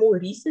look at more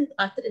recent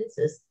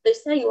utterances, they're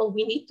saying, well,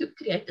 we need to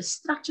create a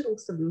structural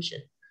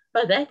solution.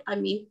 By that, I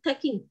mean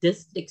taking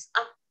districts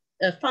up,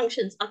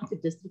 functions up to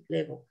district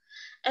level.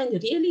 And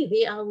really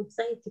there, I would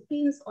say it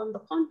depends on the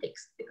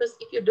context, because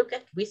if you look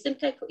at Western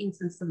Cape, for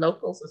instance, the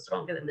locals are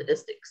stronger than the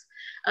districts,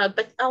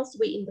 but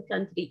elsewhere in the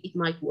country, it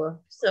might work.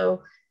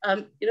 So,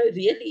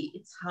 really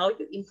it's how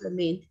you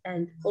implement,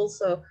 and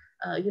also,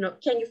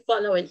 can you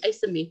follow an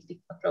asymmetric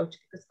approach?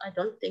 Because I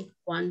don't think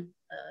one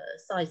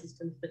size is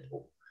going to fit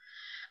all.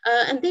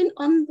 And then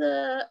on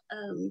the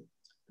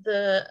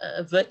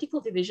vertical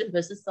division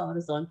versus the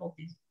horizontal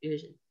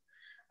division.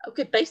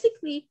 Okay,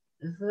 basically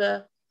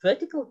the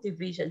vertical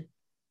division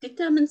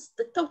determines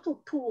the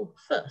total pool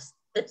first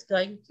that's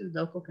going to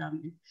local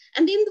government.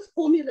 And then the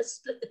formula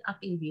split it up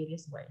in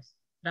various ways,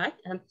 right?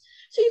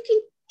 So you can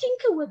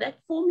tinker with that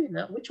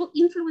formula, which will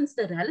influence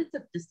the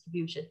relative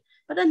distribution.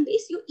 But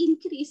unless you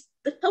increase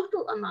the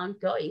total amount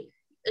going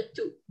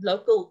to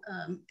local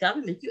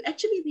government, you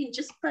actually then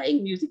just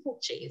paying musical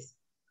chairs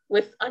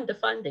with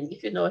underfunding,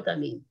 if you know what I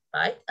mean,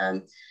 right?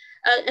 And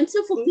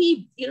so for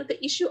me,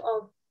 the issue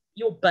of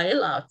your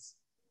bailouts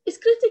is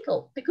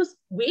critical, because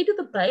where do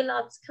the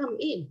bailouts come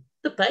in?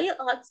 The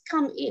bailouts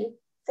come in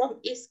from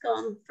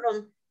Eskom,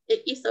 from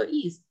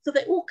SOEs. So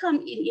they all come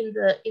in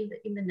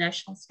the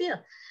national sphere.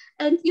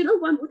 And you know,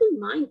 one wouldn't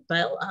mind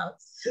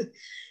bailouts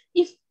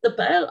if the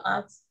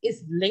bailouts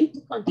is linked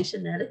to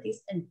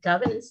conditionalities and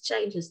governance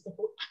changes that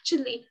will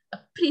actually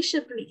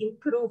appreciably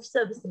improve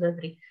service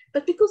delivery.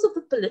 But because of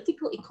the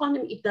political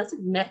economy, it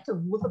doesn't matter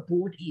who the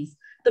board is.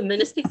 The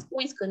minister is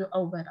always going to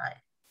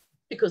override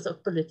because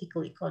of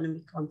political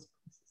economy consequences.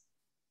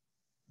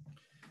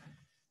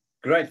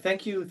 Great,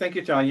 thank you,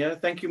 Tania.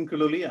 Thank you,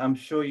 Mkhululi. I'm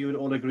sure you would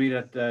all agree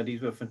that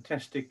these were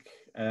fantastic,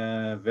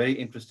 very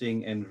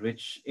interesting and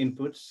rich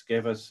inputs,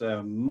 gave us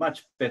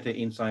much better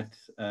insight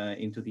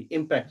into the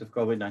impact of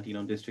COVID-19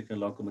 on district and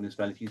local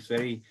municipalities.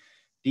 Very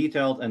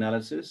detailed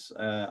analysis.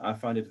 I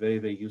find it very,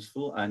 very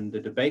useful, and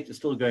the debate is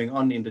still going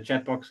on in the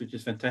chat box, which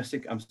is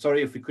fantastic. I'm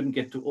sorry if we couldn't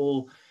get to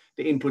all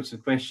the inputs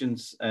and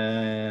questions,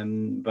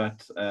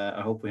 but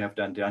I hope we have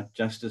done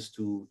justice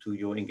to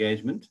your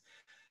engagement.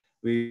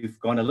 We've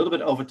gone a little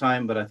bit over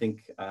time, but I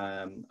think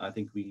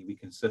we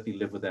can certainly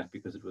live with that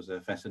because it was a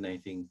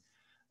fascinating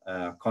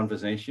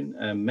conversation.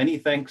 Many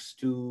thanks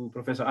to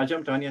Professor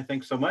Ajam. Tania,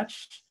 thanks so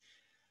much.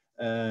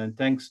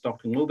 Thanks,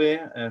 Dr.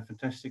 Ncube.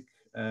 Fantastic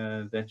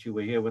that you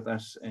were here with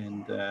us,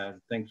 and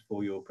thanks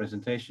for your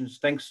presentations.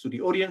 Thanks to the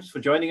audience for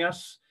joining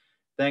us.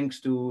 Thanks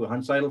to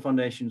Seidel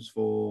Foundations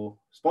for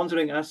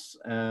sponsoring us.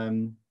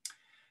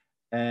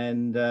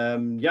 Have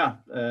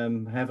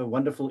a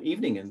wonderful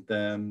evening,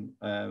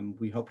 and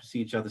we hope to see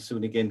each other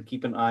soon again.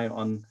 Keep an eye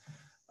on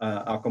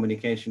our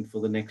communication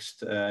for the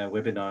next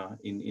webinar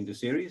in the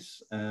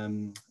series,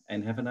 and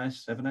have a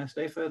nice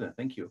day further.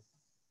 Thank you.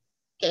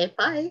 Okay,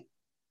 bye.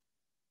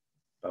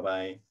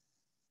 Bye-bye.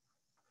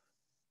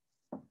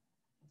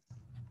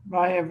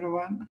 Bye,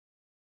 everyone.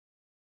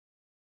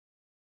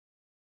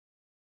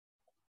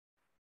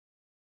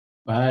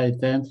 Bye,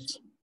 thanks.